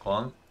electric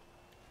one.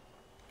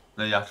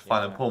 No, you have to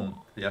find a Yeah.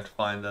 pump. You have to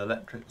find the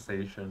electric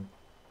station.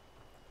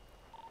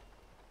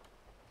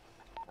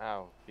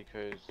 Oh,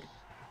 because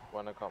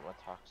when I got my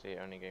taxi, it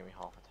only gave me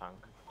half a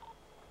tank.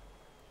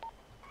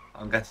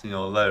 I'm guessing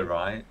you're low,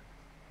 right?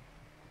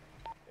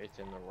 It's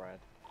in the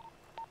red.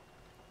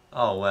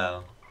 Oh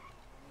well.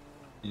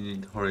 You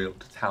need to hurry up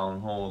to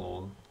town hall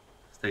or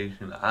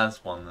station that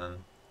has one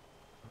then.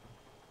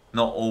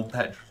 Not all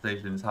petrol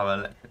stations have an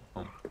electric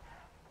pump. Yeah,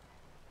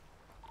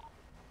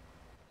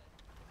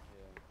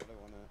 I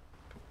don't wanna.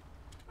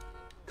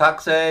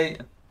 Taxi!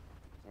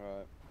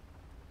 Alright.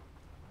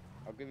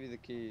 I'll give you the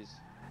keys.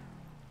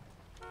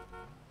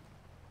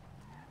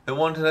 Who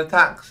wanted a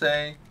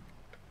taxi?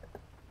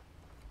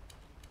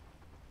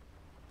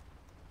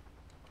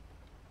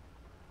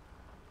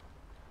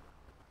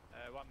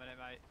 1 minute,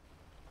 mate.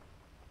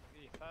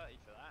 Give you 30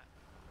 for that.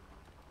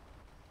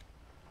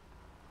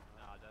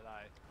 No, I don't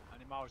know. How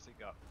many miles has it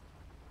got?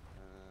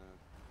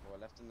 What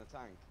left in the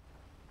tank?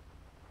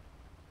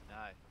 No.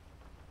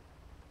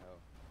 Oh.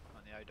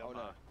 On the Oh no.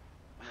 odometer.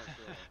 I'm not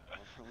sure.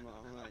 I'm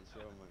not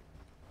sure, mate.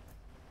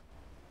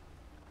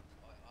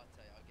 I'll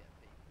tell you, I'll get a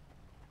peep.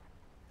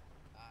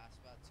 It's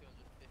about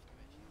 250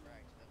 minutes. You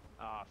bragged.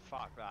 Ah,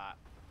 fuck that.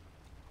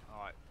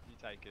 Alright, you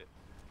take it.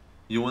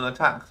 You want a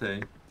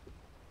taxi?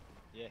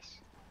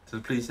 Yes. To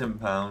the police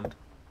impound?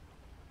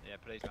 Yeah,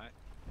 please, mate.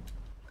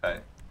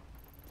 Okay.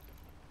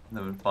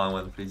 Never find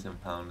where the police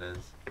impound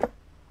is.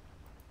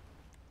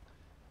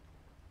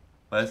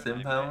 Where's the Your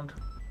name, impound?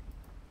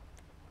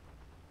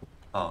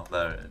 Oh,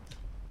 there it is.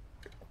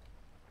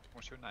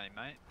 What's your name,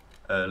 mate?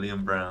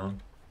 Liam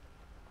Brown.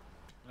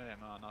 Liam,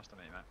 oh, nice to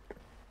meet you, mate.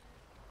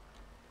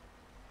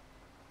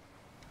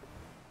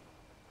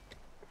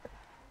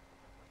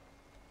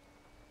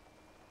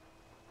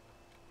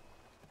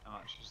 How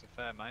much is the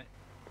fare, mate?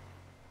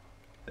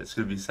 It's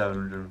gonna be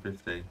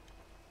 750.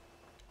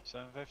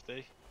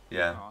 750?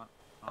 Yeah. Alright.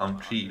 I'm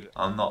cheap.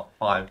 I'm not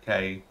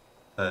 5k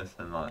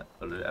person like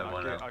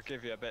everyone else. I'll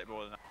give you a bit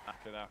more than that. I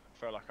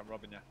feel like I'm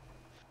robbing you.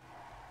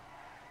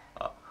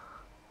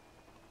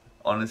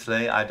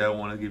 Honestly, I don't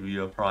want to give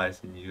you a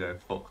price and you go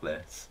fuck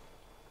this.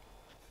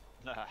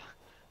 Nah,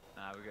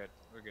 we're good.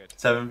 We're good.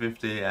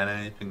 750 and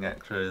anything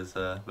extra is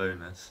a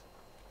bonus.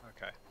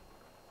 Okay.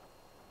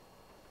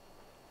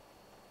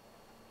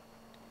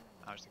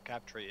 How's the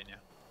cab treating you?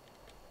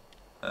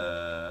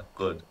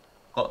 Good.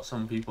 Got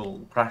some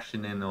people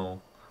crashing in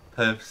or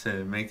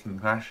purposely making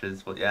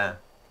crashes, but yeah.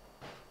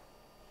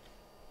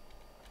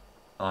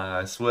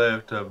 I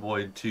swerved to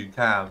avoid 2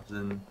 cabs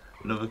and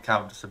another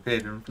cab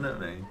disappeared in front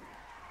of me.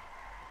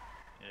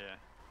 Yeah.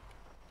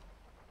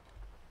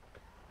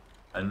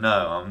 And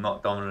no, I'm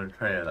not Dominic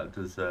Treyer that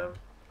does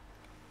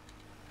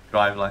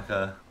drive like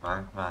a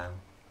man. Are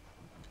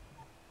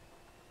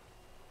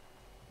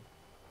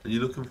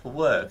you looking for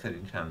work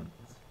any chance?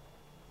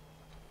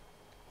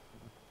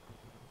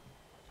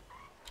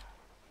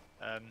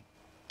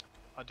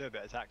 I do a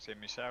bit of taxiing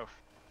myself.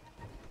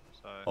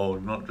 So. Oh,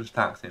 not just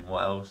taxing,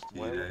 what else do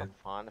you Where do? would I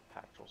find a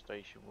petrol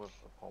station with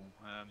a pump?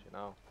 You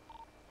know.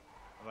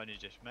 I've only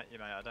just met you,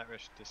 mate. I don't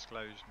wish to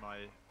disclose my,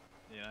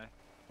 you know.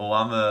 Well,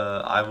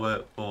 I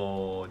work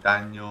for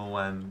Daniel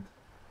and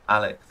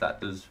Alex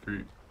that does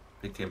fruit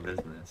picking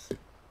business. So.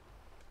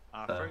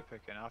 Fruit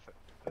picking. Are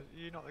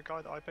you not the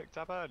guy that I picked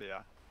up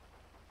earlier?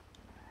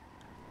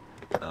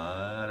 No,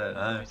 I don't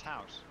know. His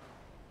house.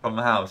 From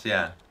the house,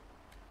 yeah.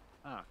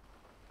 Oh.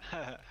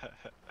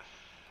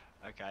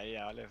 Okay,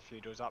 yeah, I live a few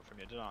doors up from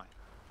you, don't I?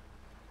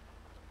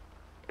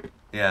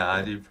 Yeah,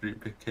 I do fruit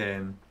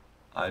picking.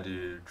 I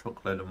do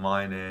truckload of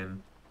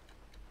mining.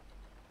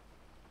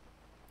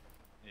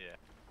 Yeah.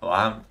 Well,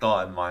 I haven't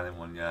started mining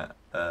one yet.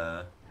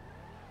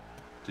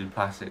 Do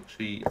plastic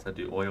sheets. I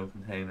do oil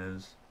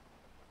containers.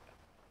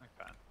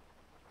 Okay.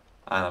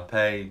 And I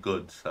pay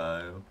good,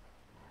 so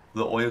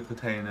the oil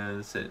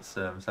containers it's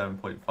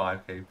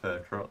 7.5k per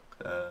truck.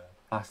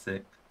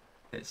 Plastic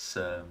it's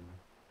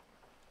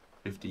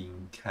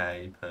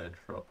 15k per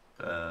truck.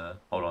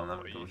 Hold on,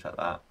 let me double check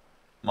that. Are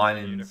you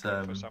Mining's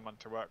looking for someone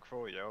to work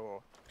for you,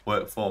 or?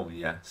 work for me,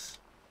 yes.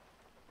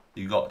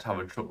 You got to have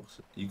a truck.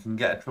 You can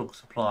get a truck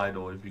supplied,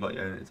 or if you got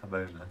your own, it's a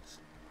bonus.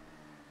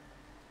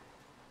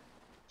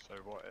 So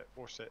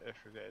what's it if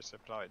we get it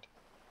supplied?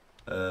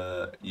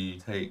 You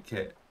take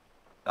it.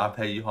 I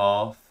pay you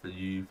half.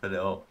 You fill it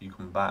up. You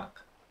come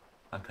back.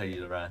 I pay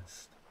you the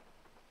rest.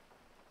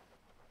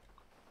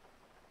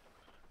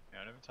 Yeah,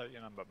 let me take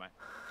your number, mate.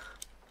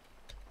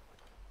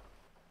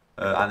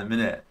 At the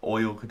minute,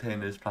 oil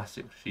containers,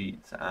 plastic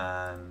sheets,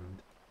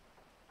 and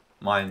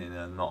mining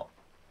are not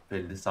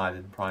been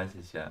decided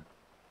prices yet.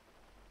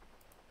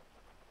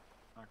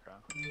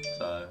 Okay.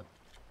 So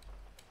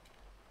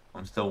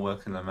I'm still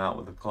working them out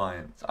with the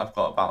clients. I've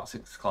got about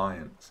 6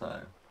 clients,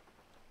 so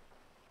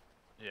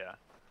Yeah.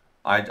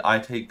 I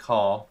take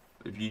half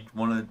if you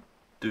want to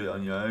do it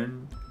on your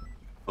own,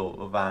 build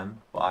a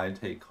van, but I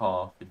take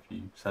half if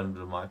you send it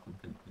to my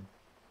company.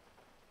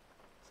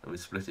 So we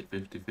split it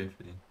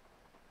 50-50.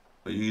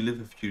 But you live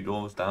a few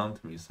doors down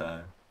to me,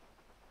 so...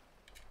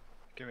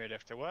 Give me a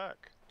lift to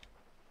work.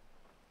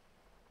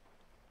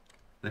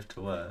 Lift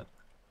to work?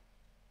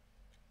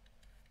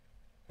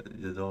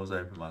 The door's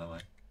open, by the way.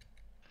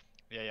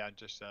 Yeah, I'm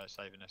just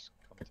saving this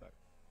contact.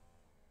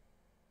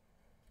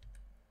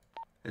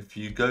 If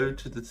you go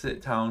to the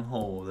town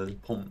hall, there's a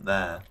pump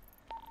there.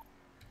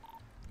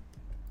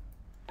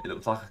 It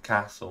looks like a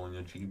castle on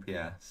your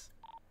GPS.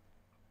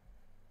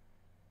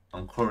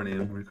 I'm currently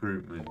in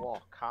recruitment.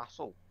 What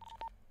castle?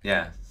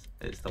 Yes,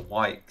 it's the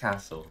White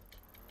Castle.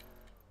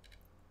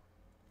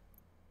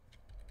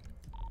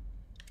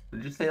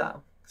 Did you say that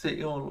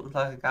city hall looks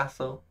like a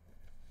castle?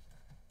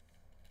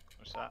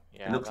 What's that?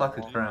 Yeah, It looks then like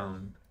a what?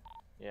 crown.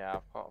 Yeah,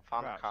 I've got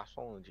found Right. a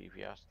castle on the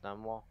GPS.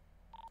 Then what?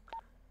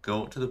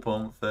 Go up to the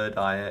pump, third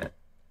diet,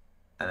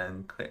 and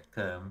then click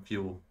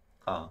fuel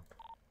car.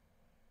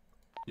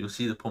 You'll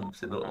see the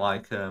pumps. It look Okay.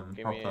 like Give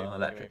me proper a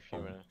electric few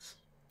pumps. minutes.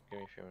 Give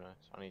me a few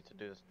minutes. I need to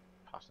do this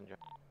passenger.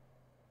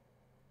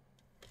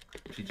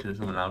 Teaching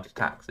someone how to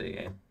taxi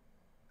again.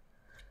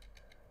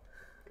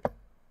 Okay,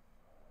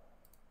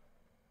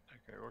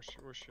 what's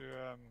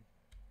your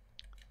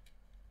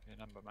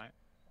number, mate?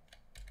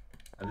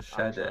 I just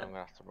shared Actually, it. I'm gonna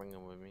have to bring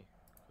them with me.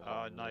 'cause Oh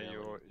I'm no, nearly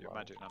your low.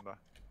 magic number.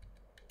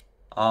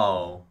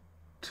 Oh,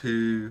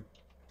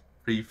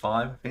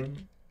 235, I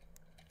think.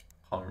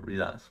 Can't read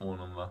that small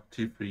number.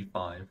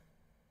 235.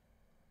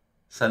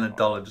 Send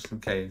 $1 just in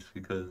case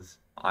because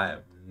I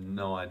have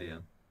no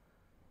idea.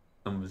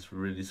 Number's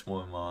really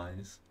small in my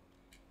eyes.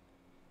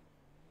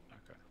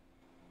 Okay.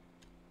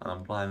 And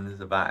I'm blind as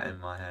a bat in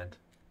my head.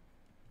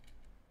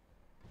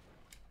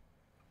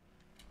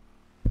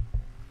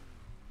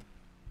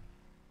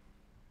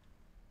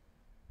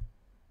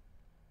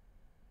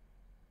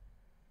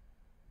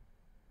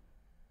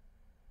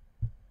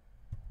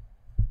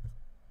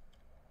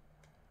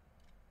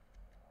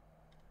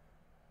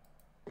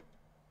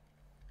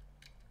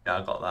 Yeah,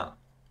 I got that.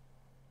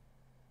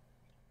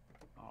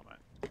 Oh mate,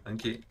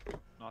 Thank you.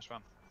 nice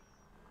one.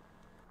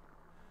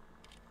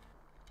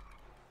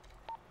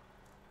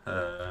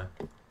 I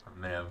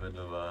may have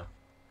another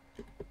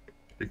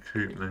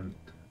recruitment.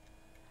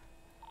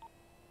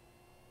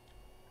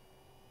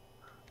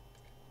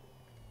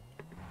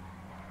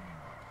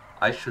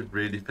 I should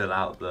really fill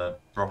out the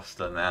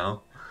roster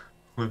now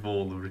with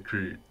all the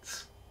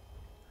recruits.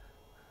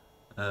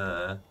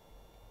 I've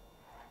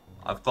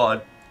got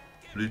a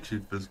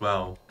Bluetooth as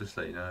well, just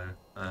so you know,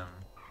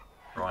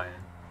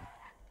 Ryan.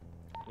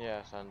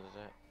 Yeah, send us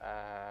it.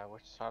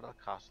 Which side of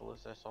the castle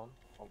is this on?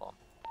 Hold on.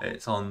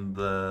 It's on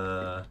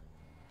one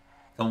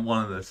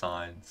of the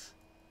sides.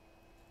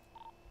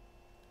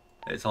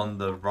 It's on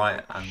the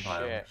right hand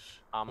side. Shit,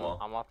 I'm Well,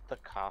 at the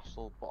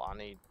castle, but I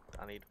need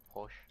a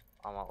push.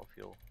 I'm out of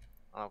fuel,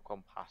 and I've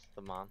gone past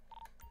the man.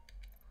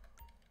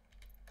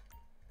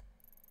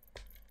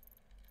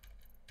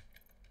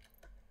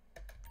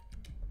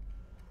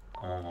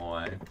 I'm on my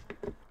way.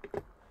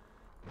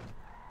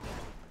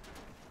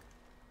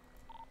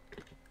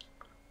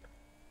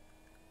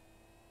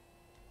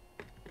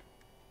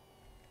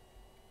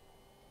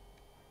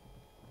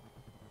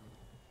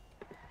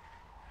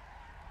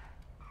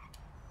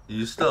 Are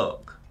you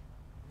stuck?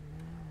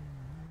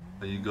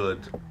 Are you good?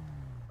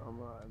 I'm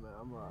alright, man.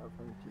 I'm alright,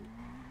 thank you.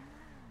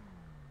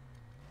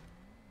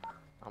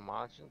 I'm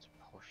managing to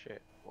push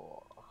it,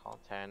 but I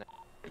can't turn it.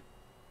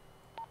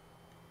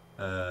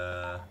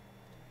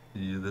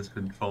 There's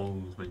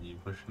controls when you're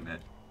pushing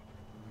it.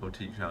 We'll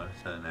teach you how to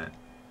turn it.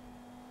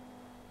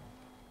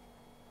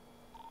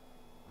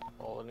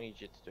 All I need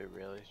you to do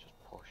really is just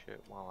push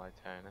it while I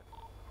turn it.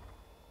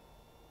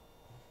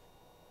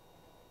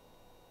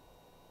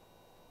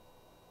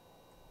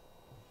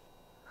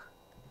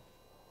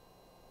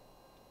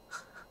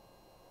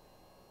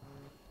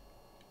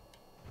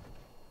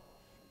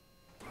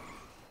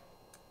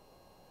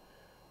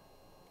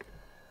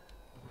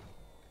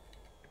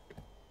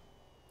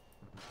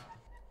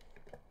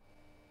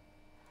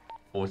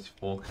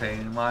 $44K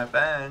in my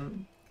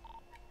bank.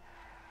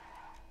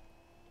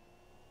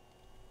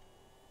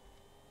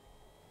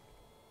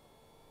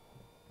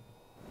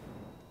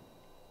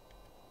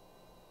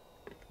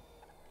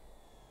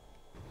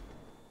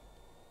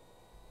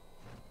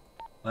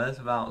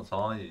 Whereabouts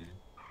are you?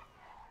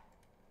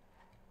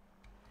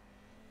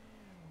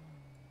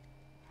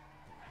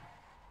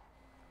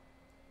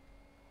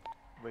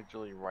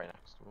 Literally right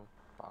next to him,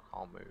 but I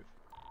can't move.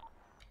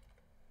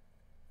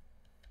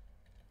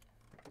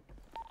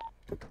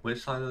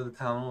 Which side of the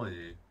town are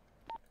you?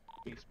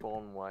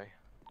 Eastbourne Way.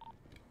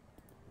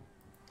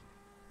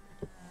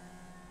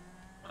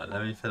 Right,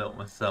 let me fill up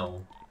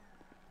myself.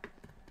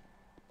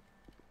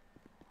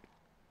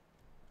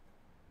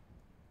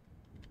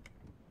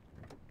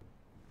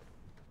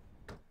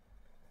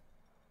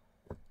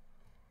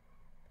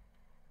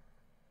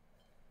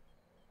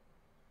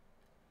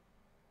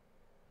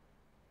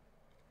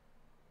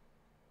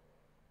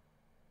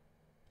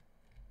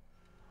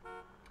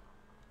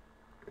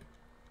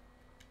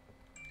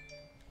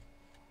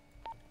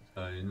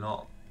 So you're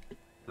not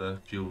the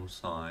fuel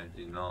side,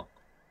 you're not.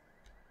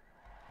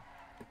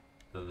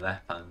 the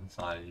left hand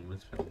side, you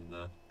must be on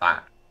the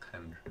back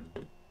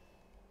entrance.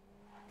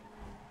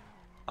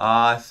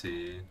 Ah, I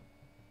see.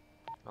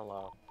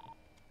 Hello.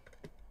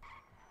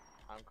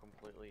 I'm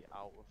completely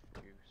out of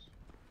juice.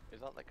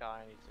 Is that the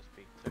guy I need to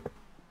speak to?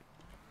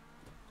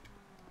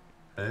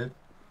 Who?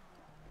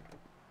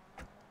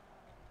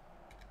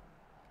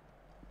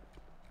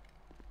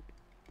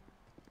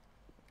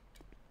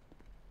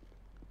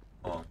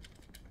 Oh,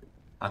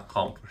 I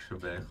can't push a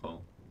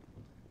vehicle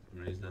for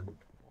some reason.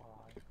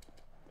 Why?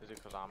 Is it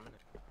because I'm in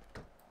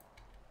it?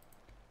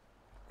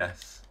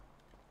 Yes.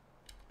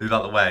 Move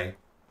out the way.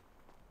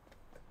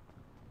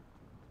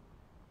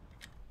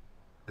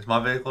 Is my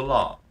vehicle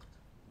locked?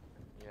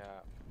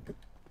 Yeah.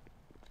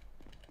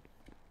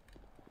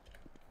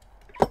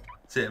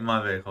 Sit in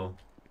my vehicle.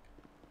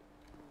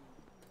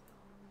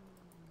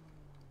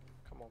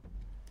 Come on.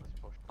 Let's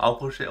push. I'll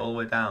push it all the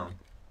way down.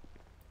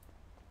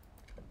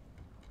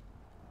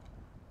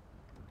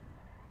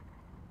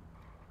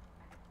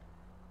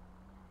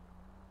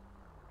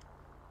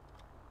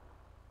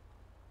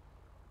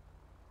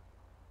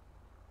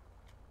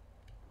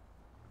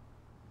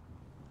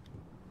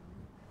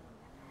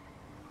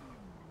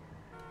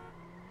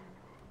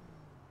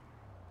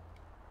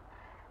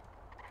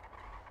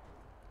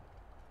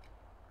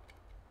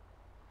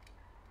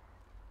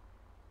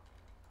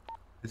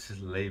 This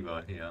is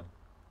Labour here.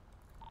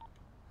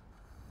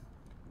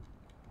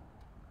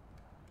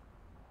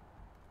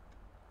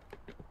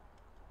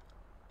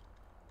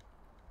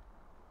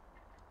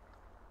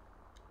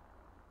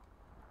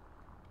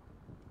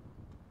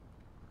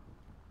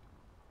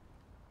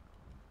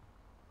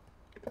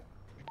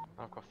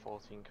 I've got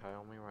 14k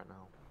on me right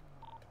now.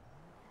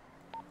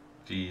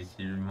 Jeez,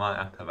 you might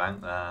have to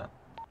bank that.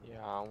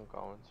 Yeah, I'm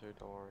going to,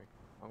 don't worry.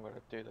 I'm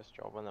gonna do this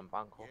job and then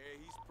bank up. Yeah,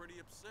 he's pretty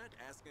upset,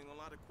 asking a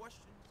lot of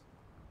questions.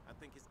 I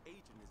think his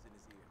agent is in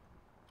his ear.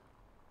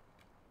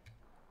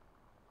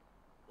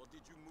 Well,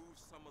 did you move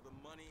some of the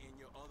money in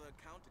your other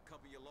account to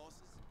cover your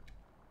losses?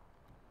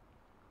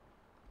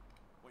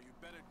 Well, you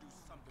better do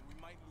something.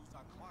 We might lose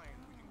our client.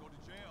 We can go to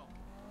jail.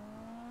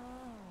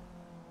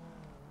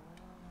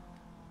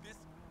 This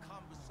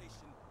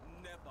conversation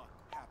never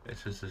happened.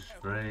 It's just a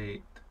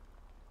straight.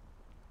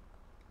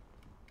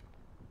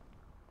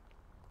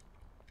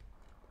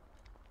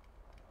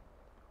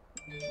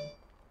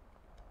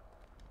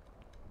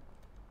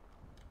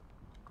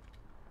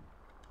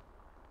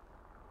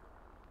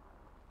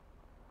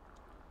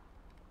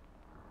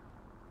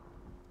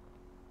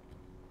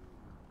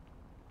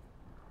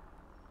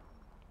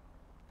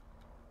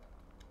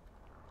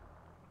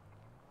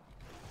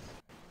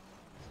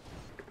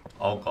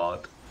 Oh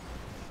god.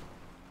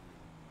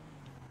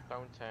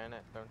 Don't turn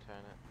it, don't turn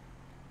it.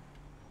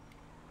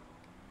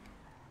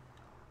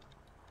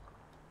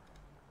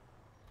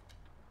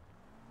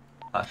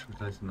 That should be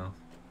close enough.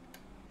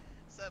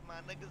 What's up, my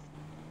niggas?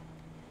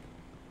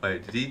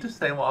 Wait, did he just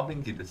say what I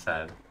think he just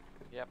said?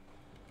 Yep.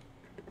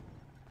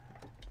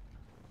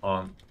 Hold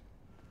on.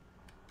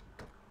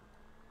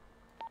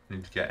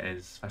 Need to get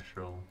his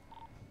special.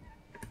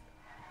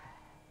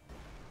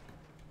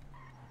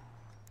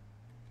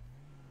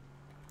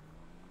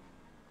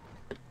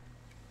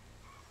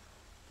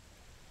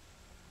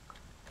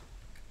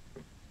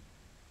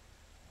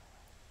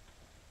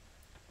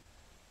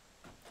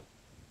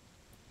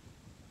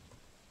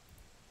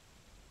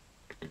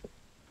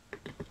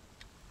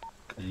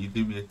 Can you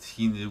do me a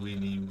teeny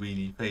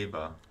weeny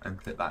favour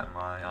and clip that in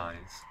my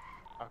eyes?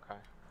 Okay.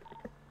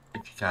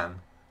 If you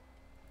can.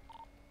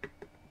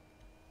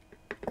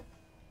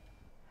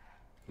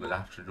 We'll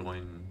have to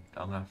join.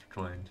 I'm gonna have to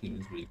join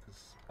TeamSpeak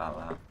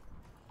about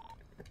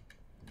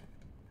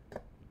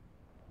that.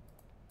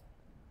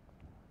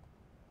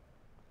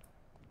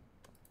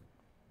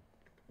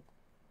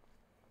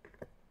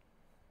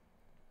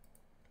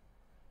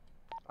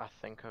 I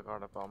think I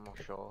got it, but I'm not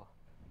sure.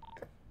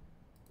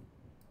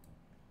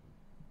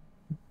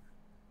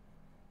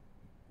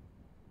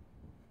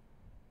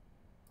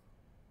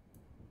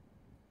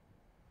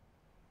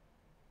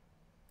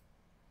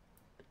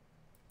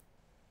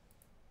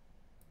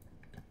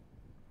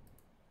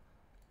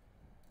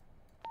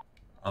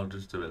 I'll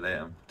just do it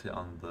later and put it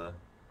on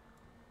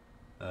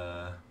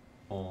the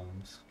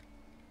forms.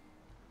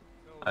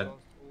 I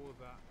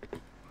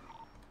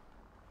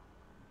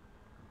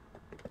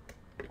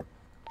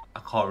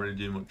can't really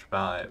do much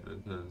about it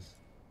because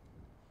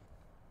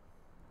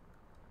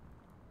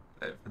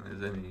I don't think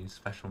there's any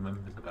special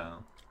members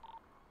about.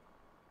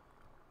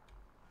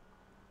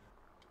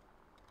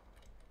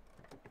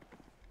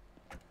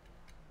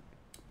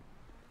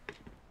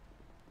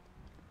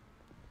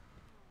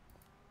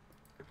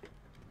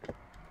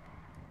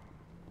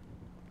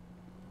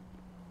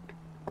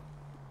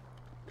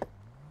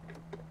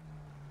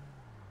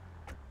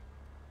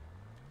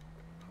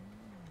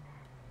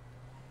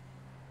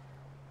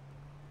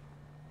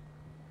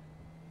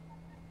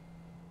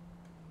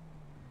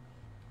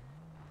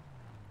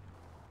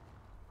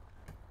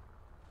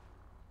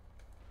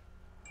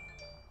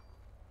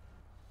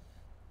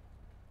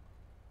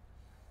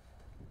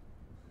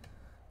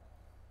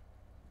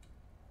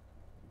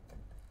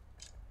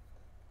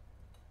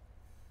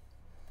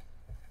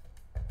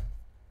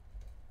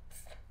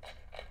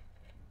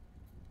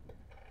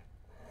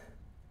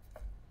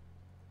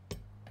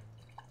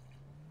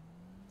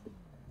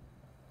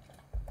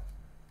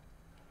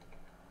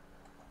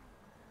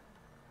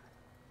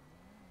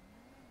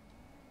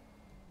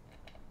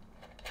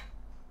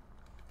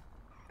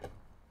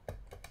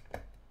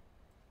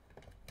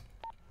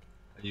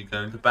 Are you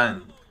going to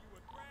bank?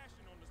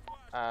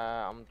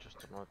 I'm just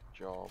on a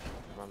job.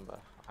 Remember,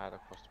 I had a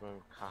customer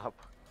cab.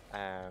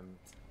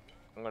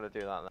 I'm gonna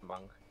do that in the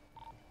bank.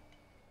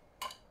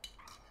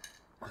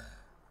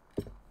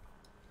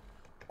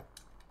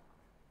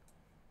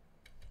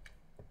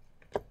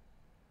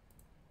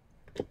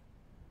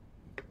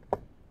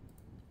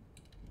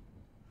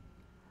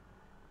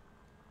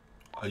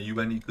 Are you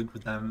any good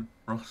with them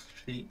rust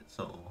sheets,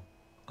 or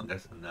I'm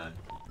guessing no?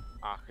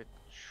 I could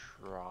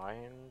try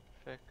and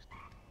fix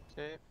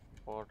it,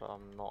 but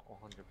I'm not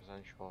 100%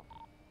 sure.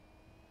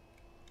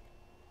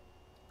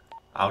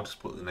 I'll just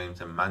put the names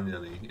in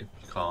manually if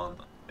you can't.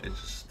 It's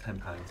just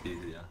 10 times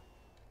easier.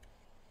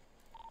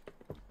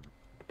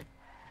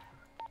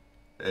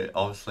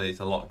 Obviously, it's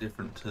a lot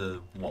different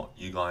to what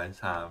you guys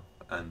have,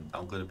 and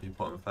I'm going to be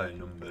putting phone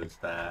numbers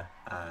there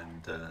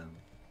and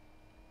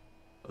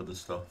other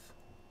stuff.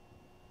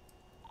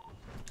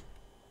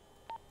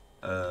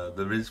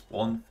 There is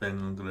one thing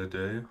I'm going to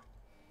do,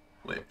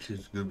 which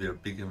is going to be a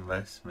big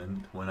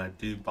investment when I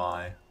do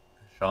buy a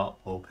shop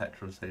or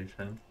petrol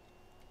station.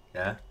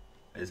 Yeah,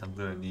 is I'm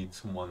going to need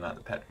someone at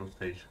the petrol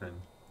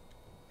station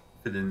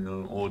filling in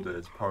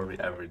orders probably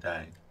every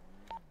day.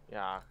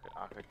 Yeah,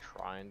 I could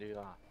try and do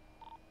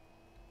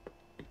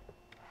that.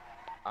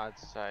 I'd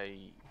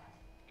say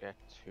get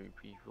 2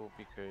 people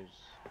because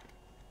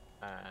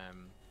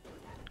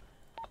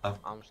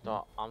I'm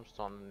starting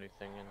a new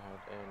thing in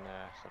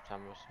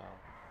September, so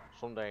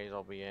some days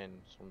I'll be in,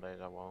 some days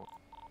I won't.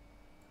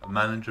 A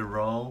manager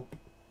role,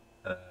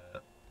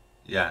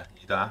 yeah,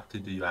 you don't have to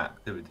do your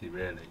activity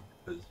really,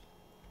 because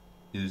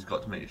you just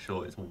got to make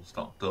sure it's all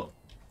stocked up.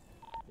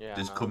 Yeah,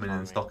 just come in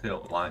and stock it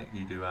up like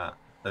you do at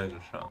Burger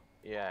Shop.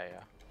 Yeah,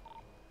 yeah.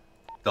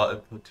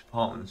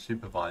 Department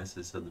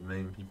supervisors are the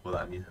main people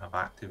that need to have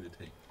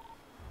activity.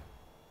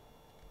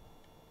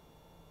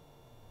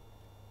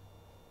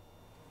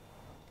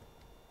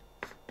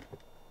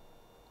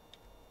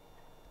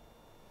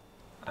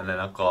 And then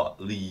I've got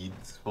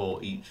leads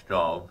for each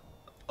job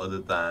other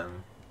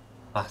than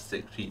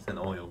plastic sheets and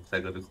oil, because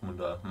they're going to come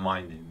under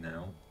mining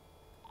now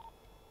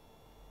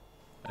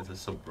as a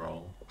sub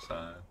role.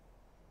 So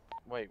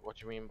wait, what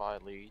do you mean by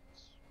leads?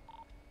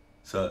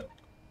 So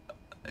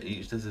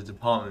there's a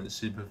department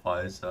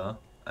supervisor,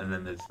 and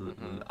then there's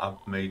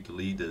I've made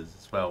leaders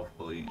as well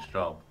for each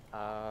job.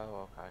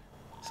 Oh, okay.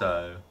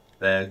 So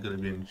they're going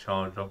to be in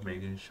charge of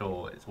making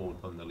sure it's all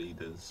done, the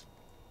leaders.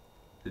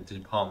 The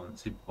department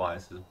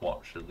supervisors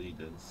watch the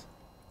leaders.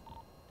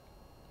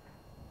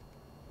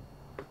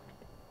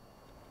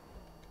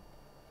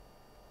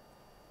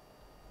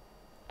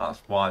 That's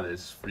why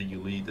there's 3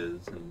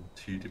 leaders and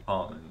 2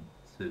 department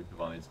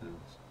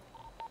supervisors.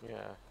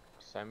 Yeah,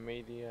 send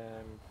me the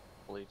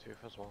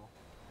Bluetooth as well.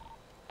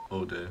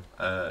 Will do.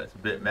 It's a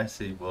bit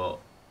messy, but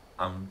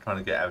I'm trying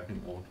to get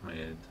everything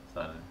automated,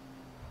 so.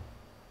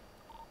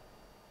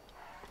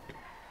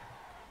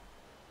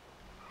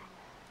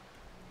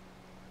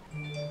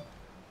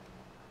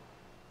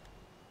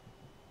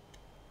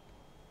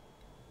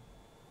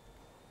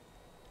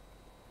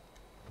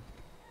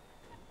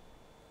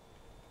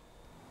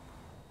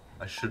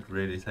 I should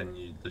really send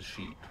you the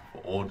sheet for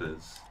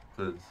orders,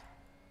 because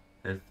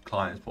if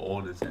clients put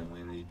orders in,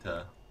 we need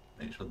to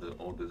make sure the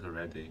orders are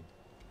ready.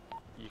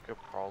 You could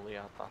probably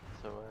add that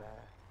to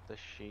the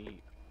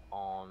sheet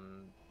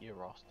on your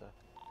roster.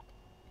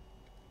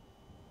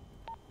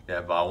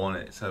 Yeah, but I want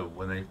it so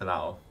when they fill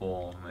out a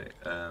form,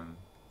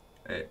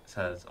 it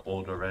says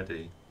order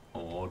ready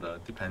or order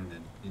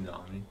dependent. You know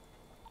what I mean?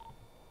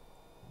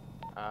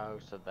 Oh,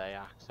 so they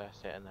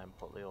access it and then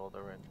put the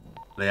order in.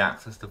 They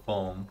access the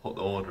form, put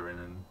the order in,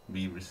 and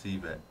we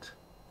receive it.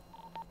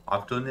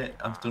 I've done it.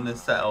 I've done a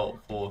setup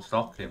for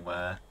stocking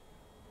where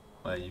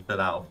you fill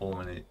out a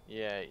form and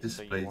it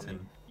displays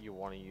in. You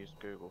want to use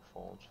Google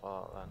Forms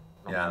for that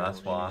then? Yeah,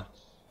 that's why.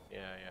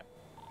 Yeah, yeah.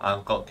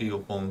 I've got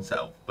Google Forms set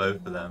up for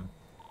both of them.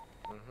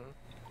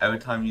 Every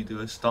time you do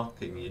a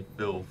stocking, you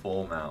fill a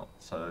form out,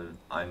 so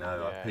I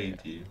know I paid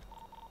you.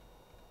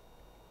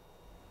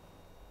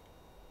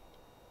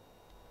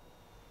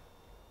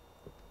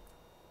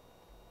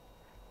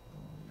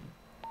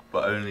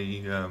 But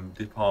only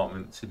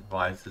department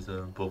supervisors and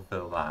above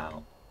fill that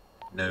out.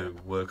 No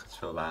workers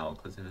fill that out,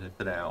 because if they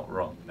fill it out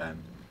wrong,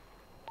 then.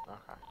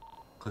 Okay.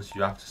 Because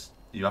you have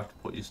to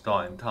put your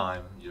starting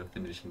time, your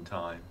finishing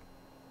time,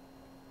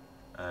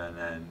 and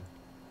then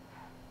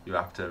you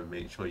have to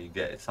make sure you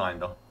get it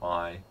signed off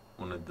by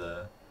one of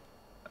the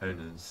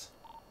owners.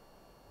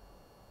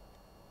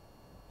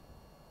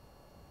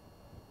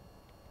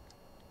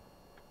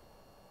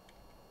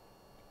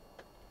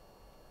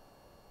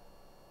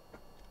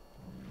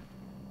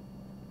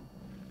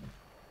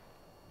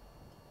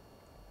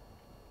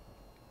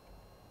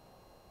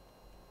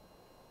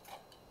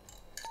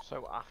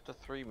 So after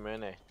 3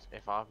 minutes,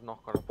 if I've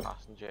not got a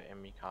passenger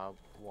in my cab,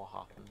 what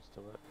happens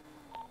to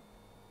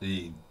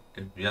it?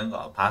 If you haven't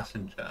got a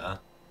passenger,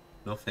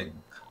 nothing.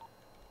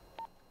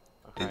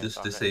 Okay, it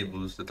just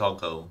disables the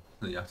toggle,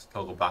 so you have to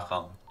toggle back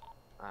on.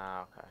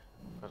 Ah, okay.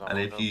 And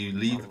if you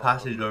leave the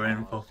passenger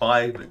in for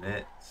 5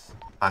 minutes,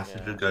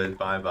 Passenger goes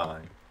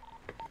bye-bye.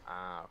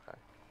 Ah, okay.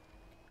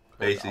 'Cause I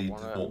Basically,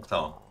 wanna- just walked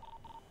off.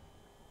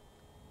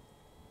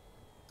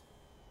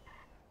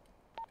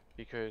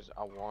 Because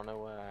I want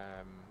to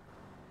have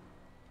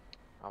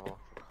a look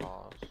for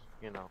cars,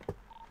 you know.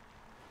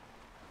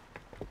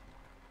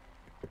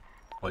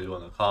 Well, you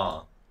want a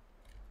car?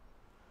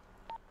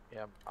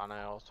 Yeah, and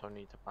I also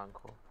need a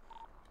Banco.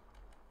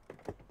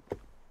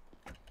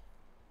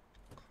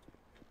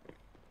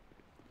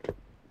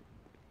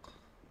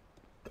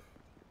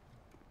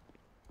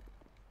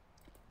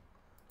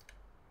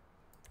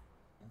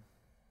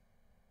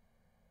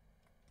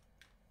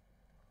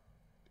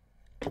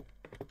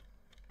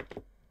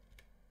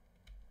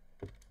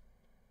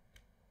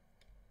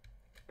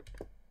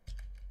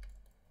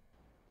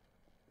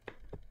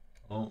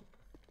 Oh,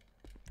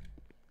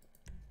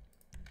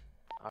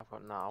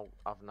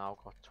 I've now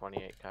got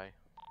 28k.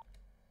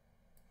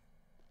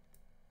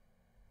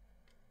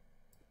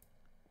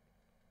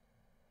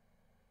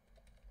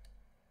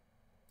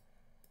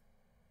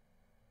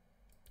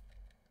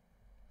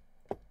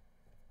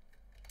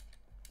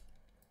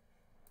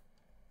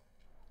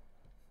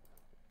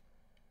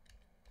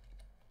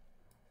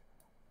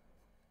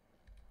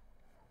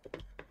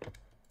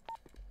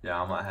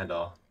 yeah, I might head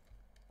off.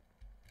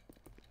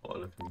 Got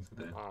other things to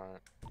do. Alright.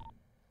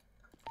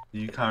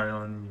 You carry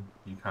on.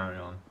 You carry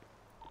on.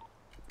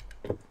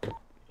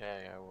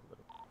 Yeah, we'll do.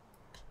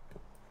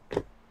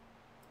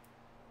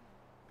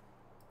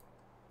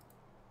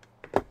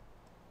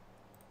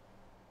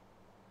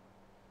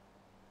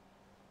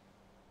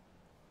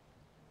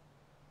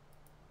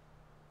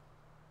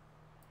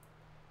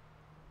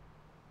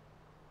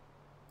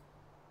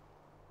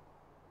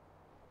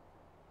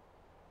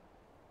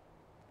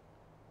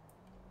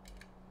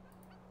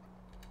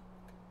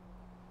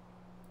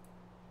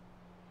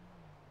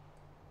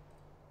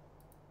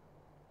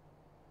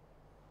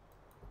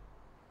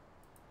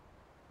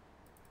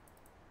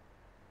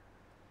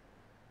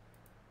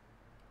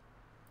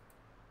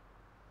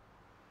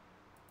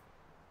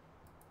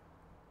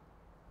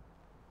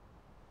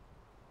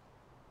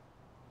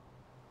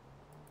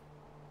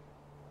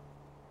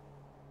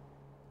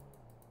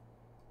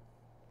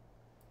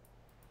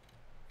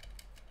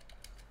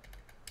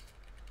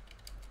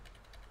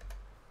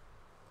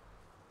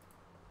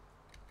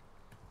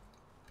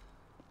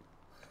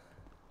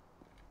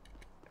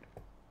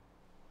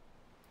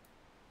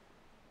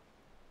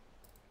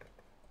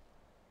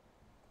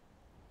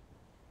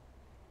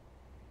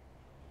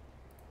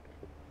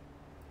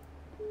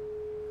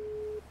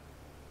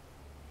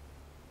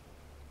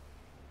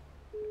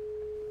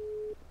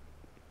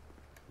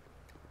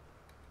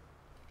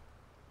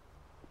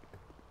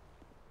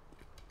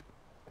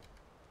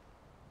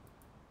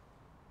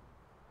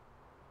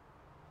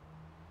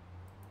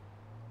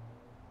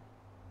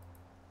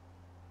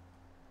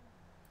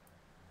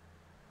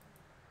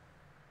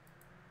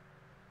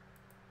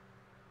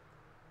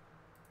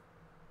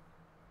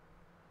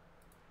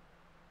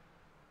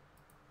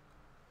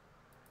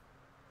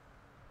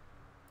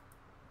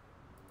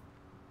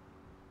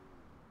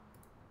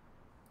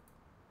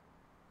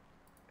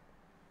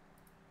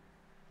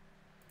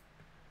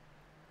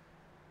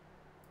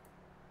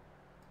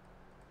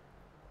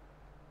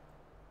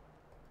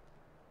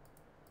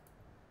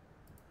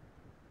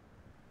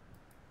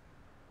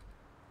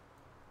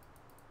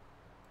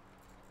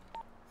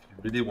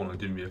 If you really want to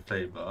do me a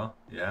favour,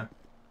 yeah,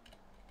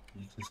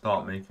 you can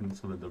start making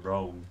some of the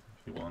rolls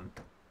if you want,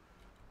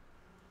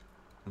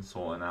 and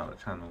sorting out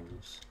the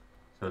channels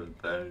so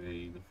that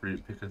only the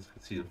fruit pickers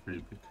can see the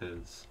fruit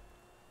pickers.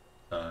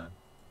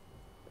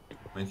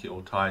 Make it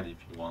all tidy if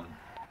you want.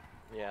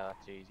 Yeah,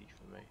 that's easy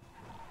for me.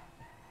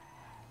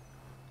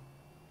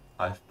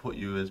 I've put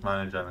you as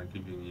manager and I'm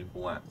giving you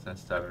full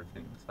access to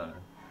everything, so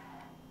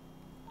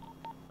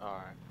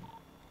Alright.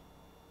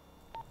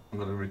 I'm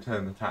going to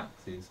return the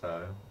taxi,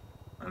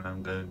 and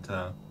I'm going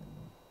to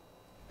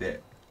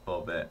dip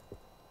for a bit.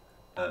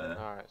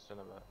 Alright, see you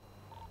in a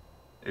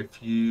bit.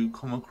 If you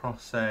come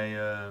across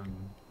a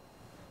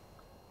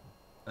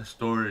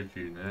storage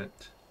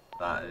unit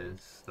that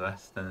is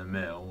less than a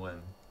mil,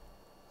 and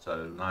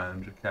so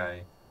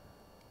 900k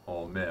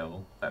or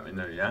mil, let me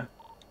know, yeah?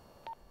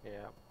 Yeah.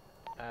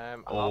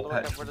 How Or do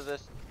I get petrol. rid of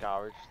this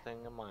garage thing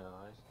in my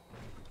eyes?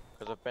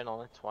 Because I've been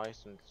on it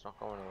twice and it's not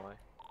going away.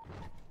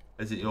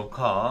 Is it your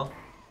car?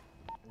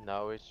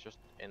 No, it's just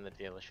in the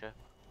dealership.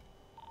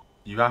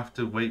 You have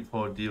to wait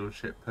for a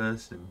dealership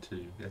person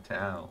to get it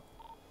out.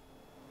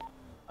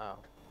 Oh.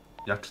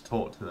 You have to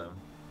talk to them.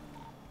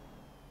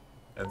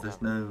 If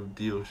there's no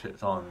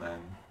dealerships on then,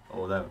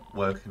 or they're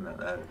working at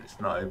there, it's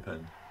not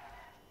open.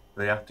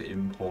 They have to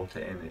import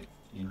it in.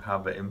 You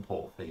have an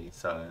import fee,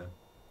 so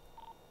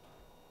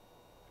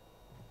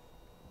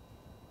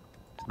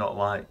it's not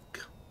like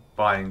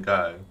buy and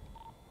go.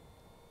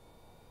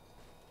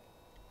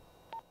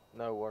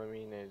 No, what I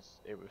mean is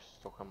it was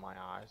stuck in my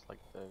eyes, like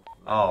the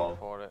Oh,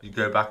 for it. you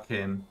go back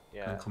in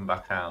Yeah. and come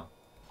back out.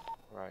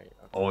 Right.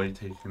 Okay. Or you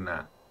take a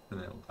nap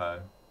and it'll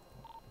go.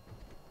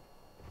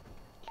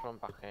 Just run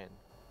back in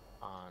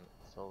and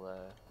still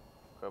there.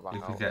 Go back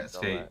You out. could get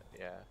still escape. there.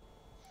 Yeah.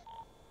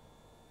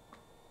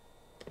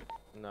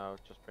 No,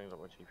 it just brings up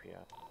my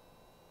GPS.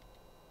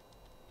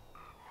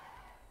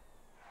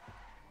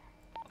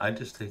 I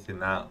just take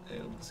it out.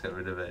 It'll just get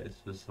rid of it.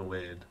 It's just a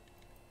weird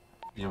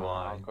UI.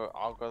 I'll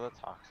go to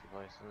the taxi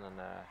place and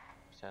then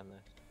send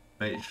this.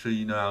 Make sure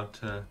you know how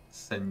to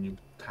send your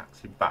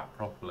taxi back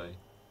properly.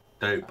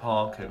 Don't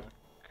park it.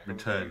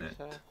 Return it.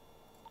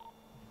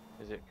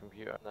 Is it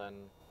computer? Then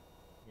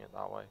yeah,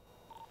 that way.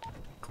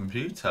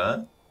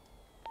 Computer?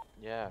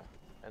 Yeah,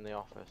 in the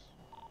office.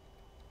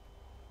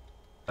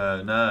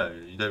 No,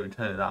 you don't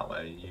return it that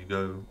way. You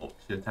go up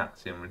to your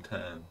taxi and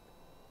return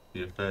to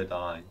your third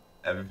eye.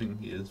 Everything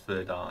here is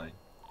third eye.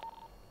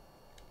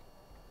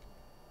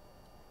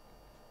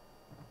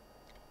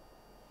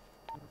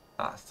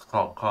 That's the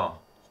car,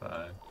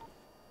 so...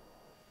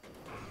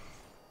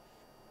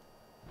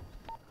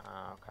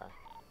 Ah, okay.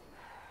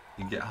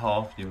 You get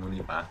half your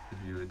money back if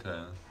you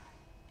return.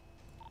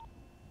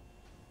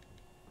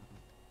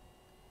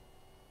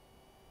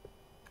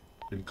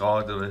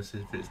 Regardless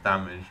if it's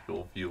damaged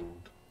or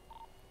fueled.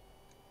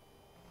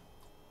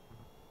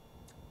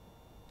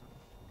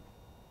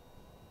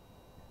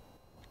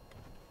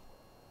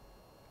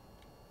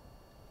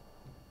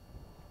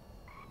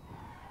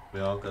 We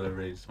are going to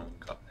raise some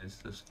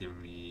guys. Just give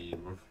me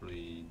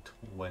roughly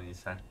 20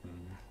 seconds.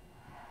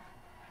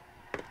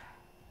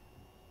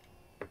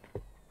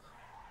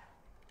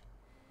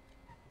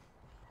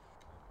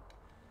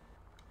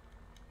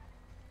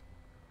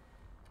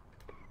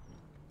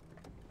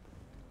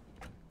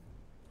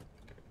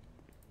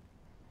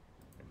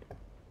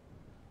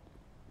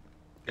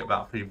 Get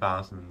about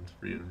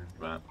 3,300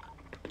 back.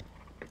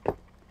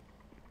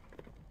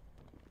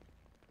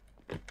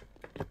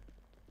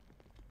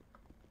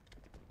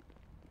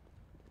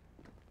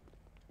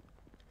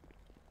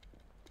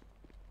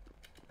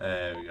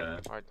 There we go.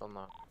 Alright, done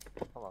that.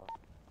 Hello.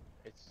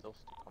 It's still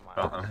stuck on my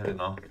Right, I'm heading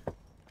off.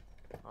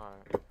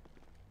 Alright. See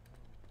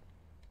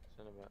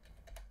you in a bit.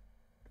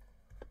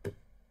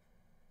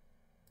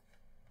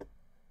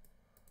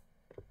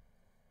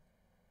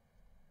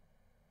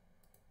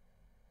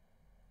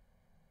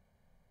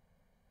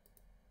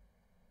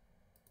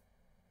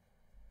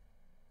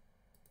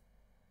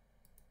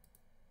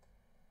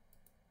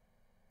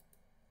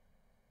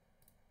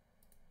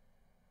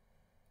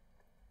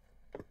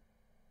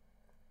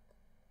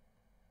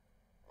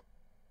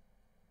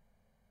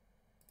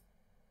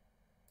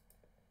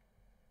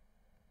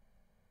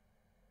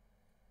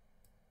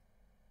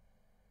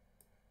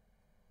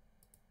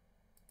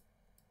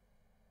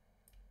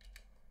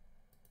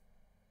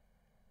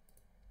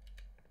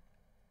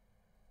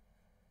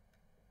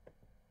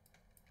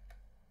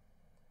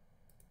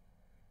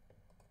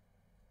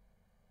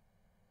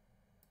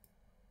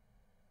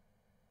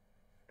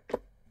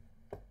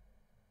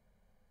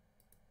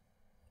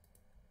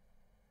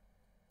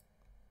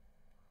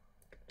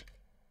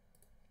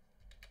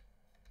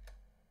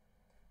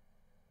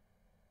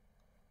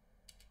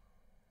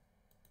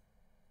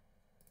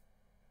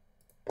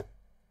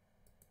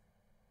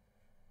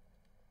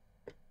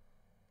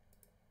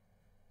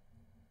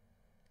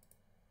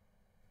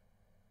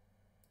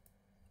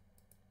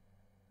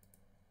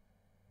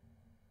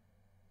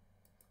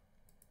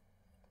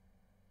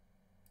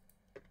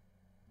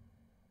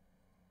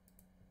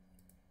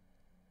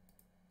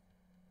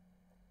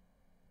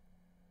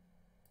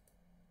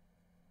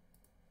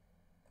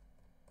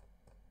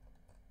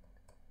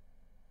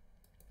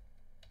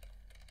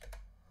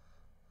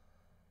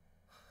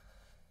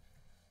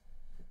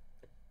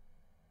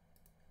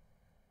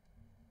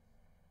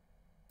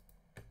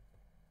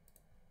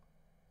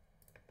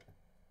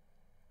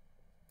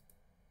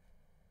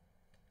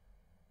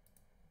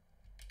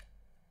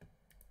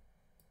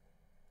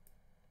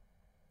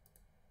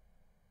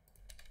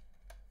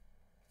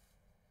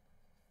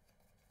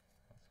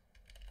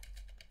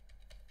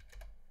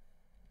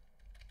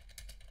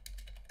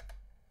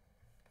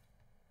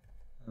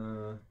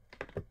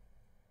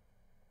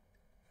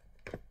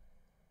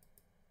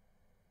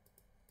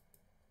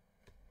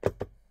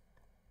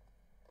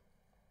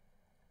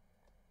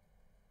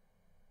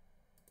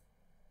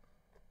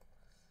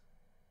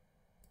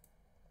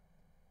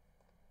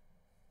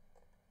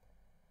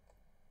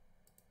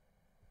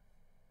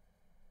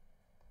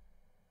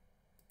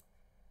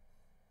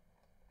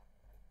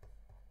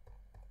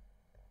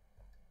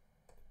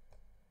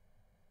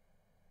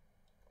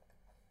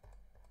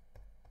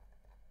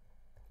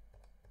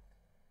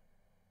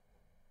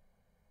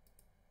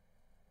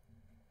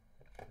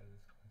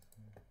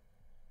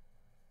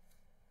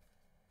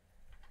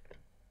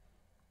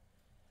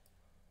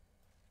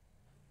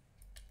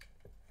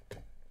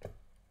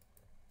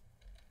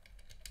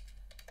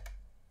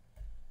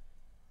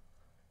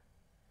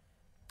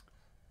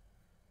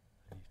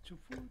 To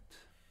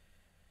foot.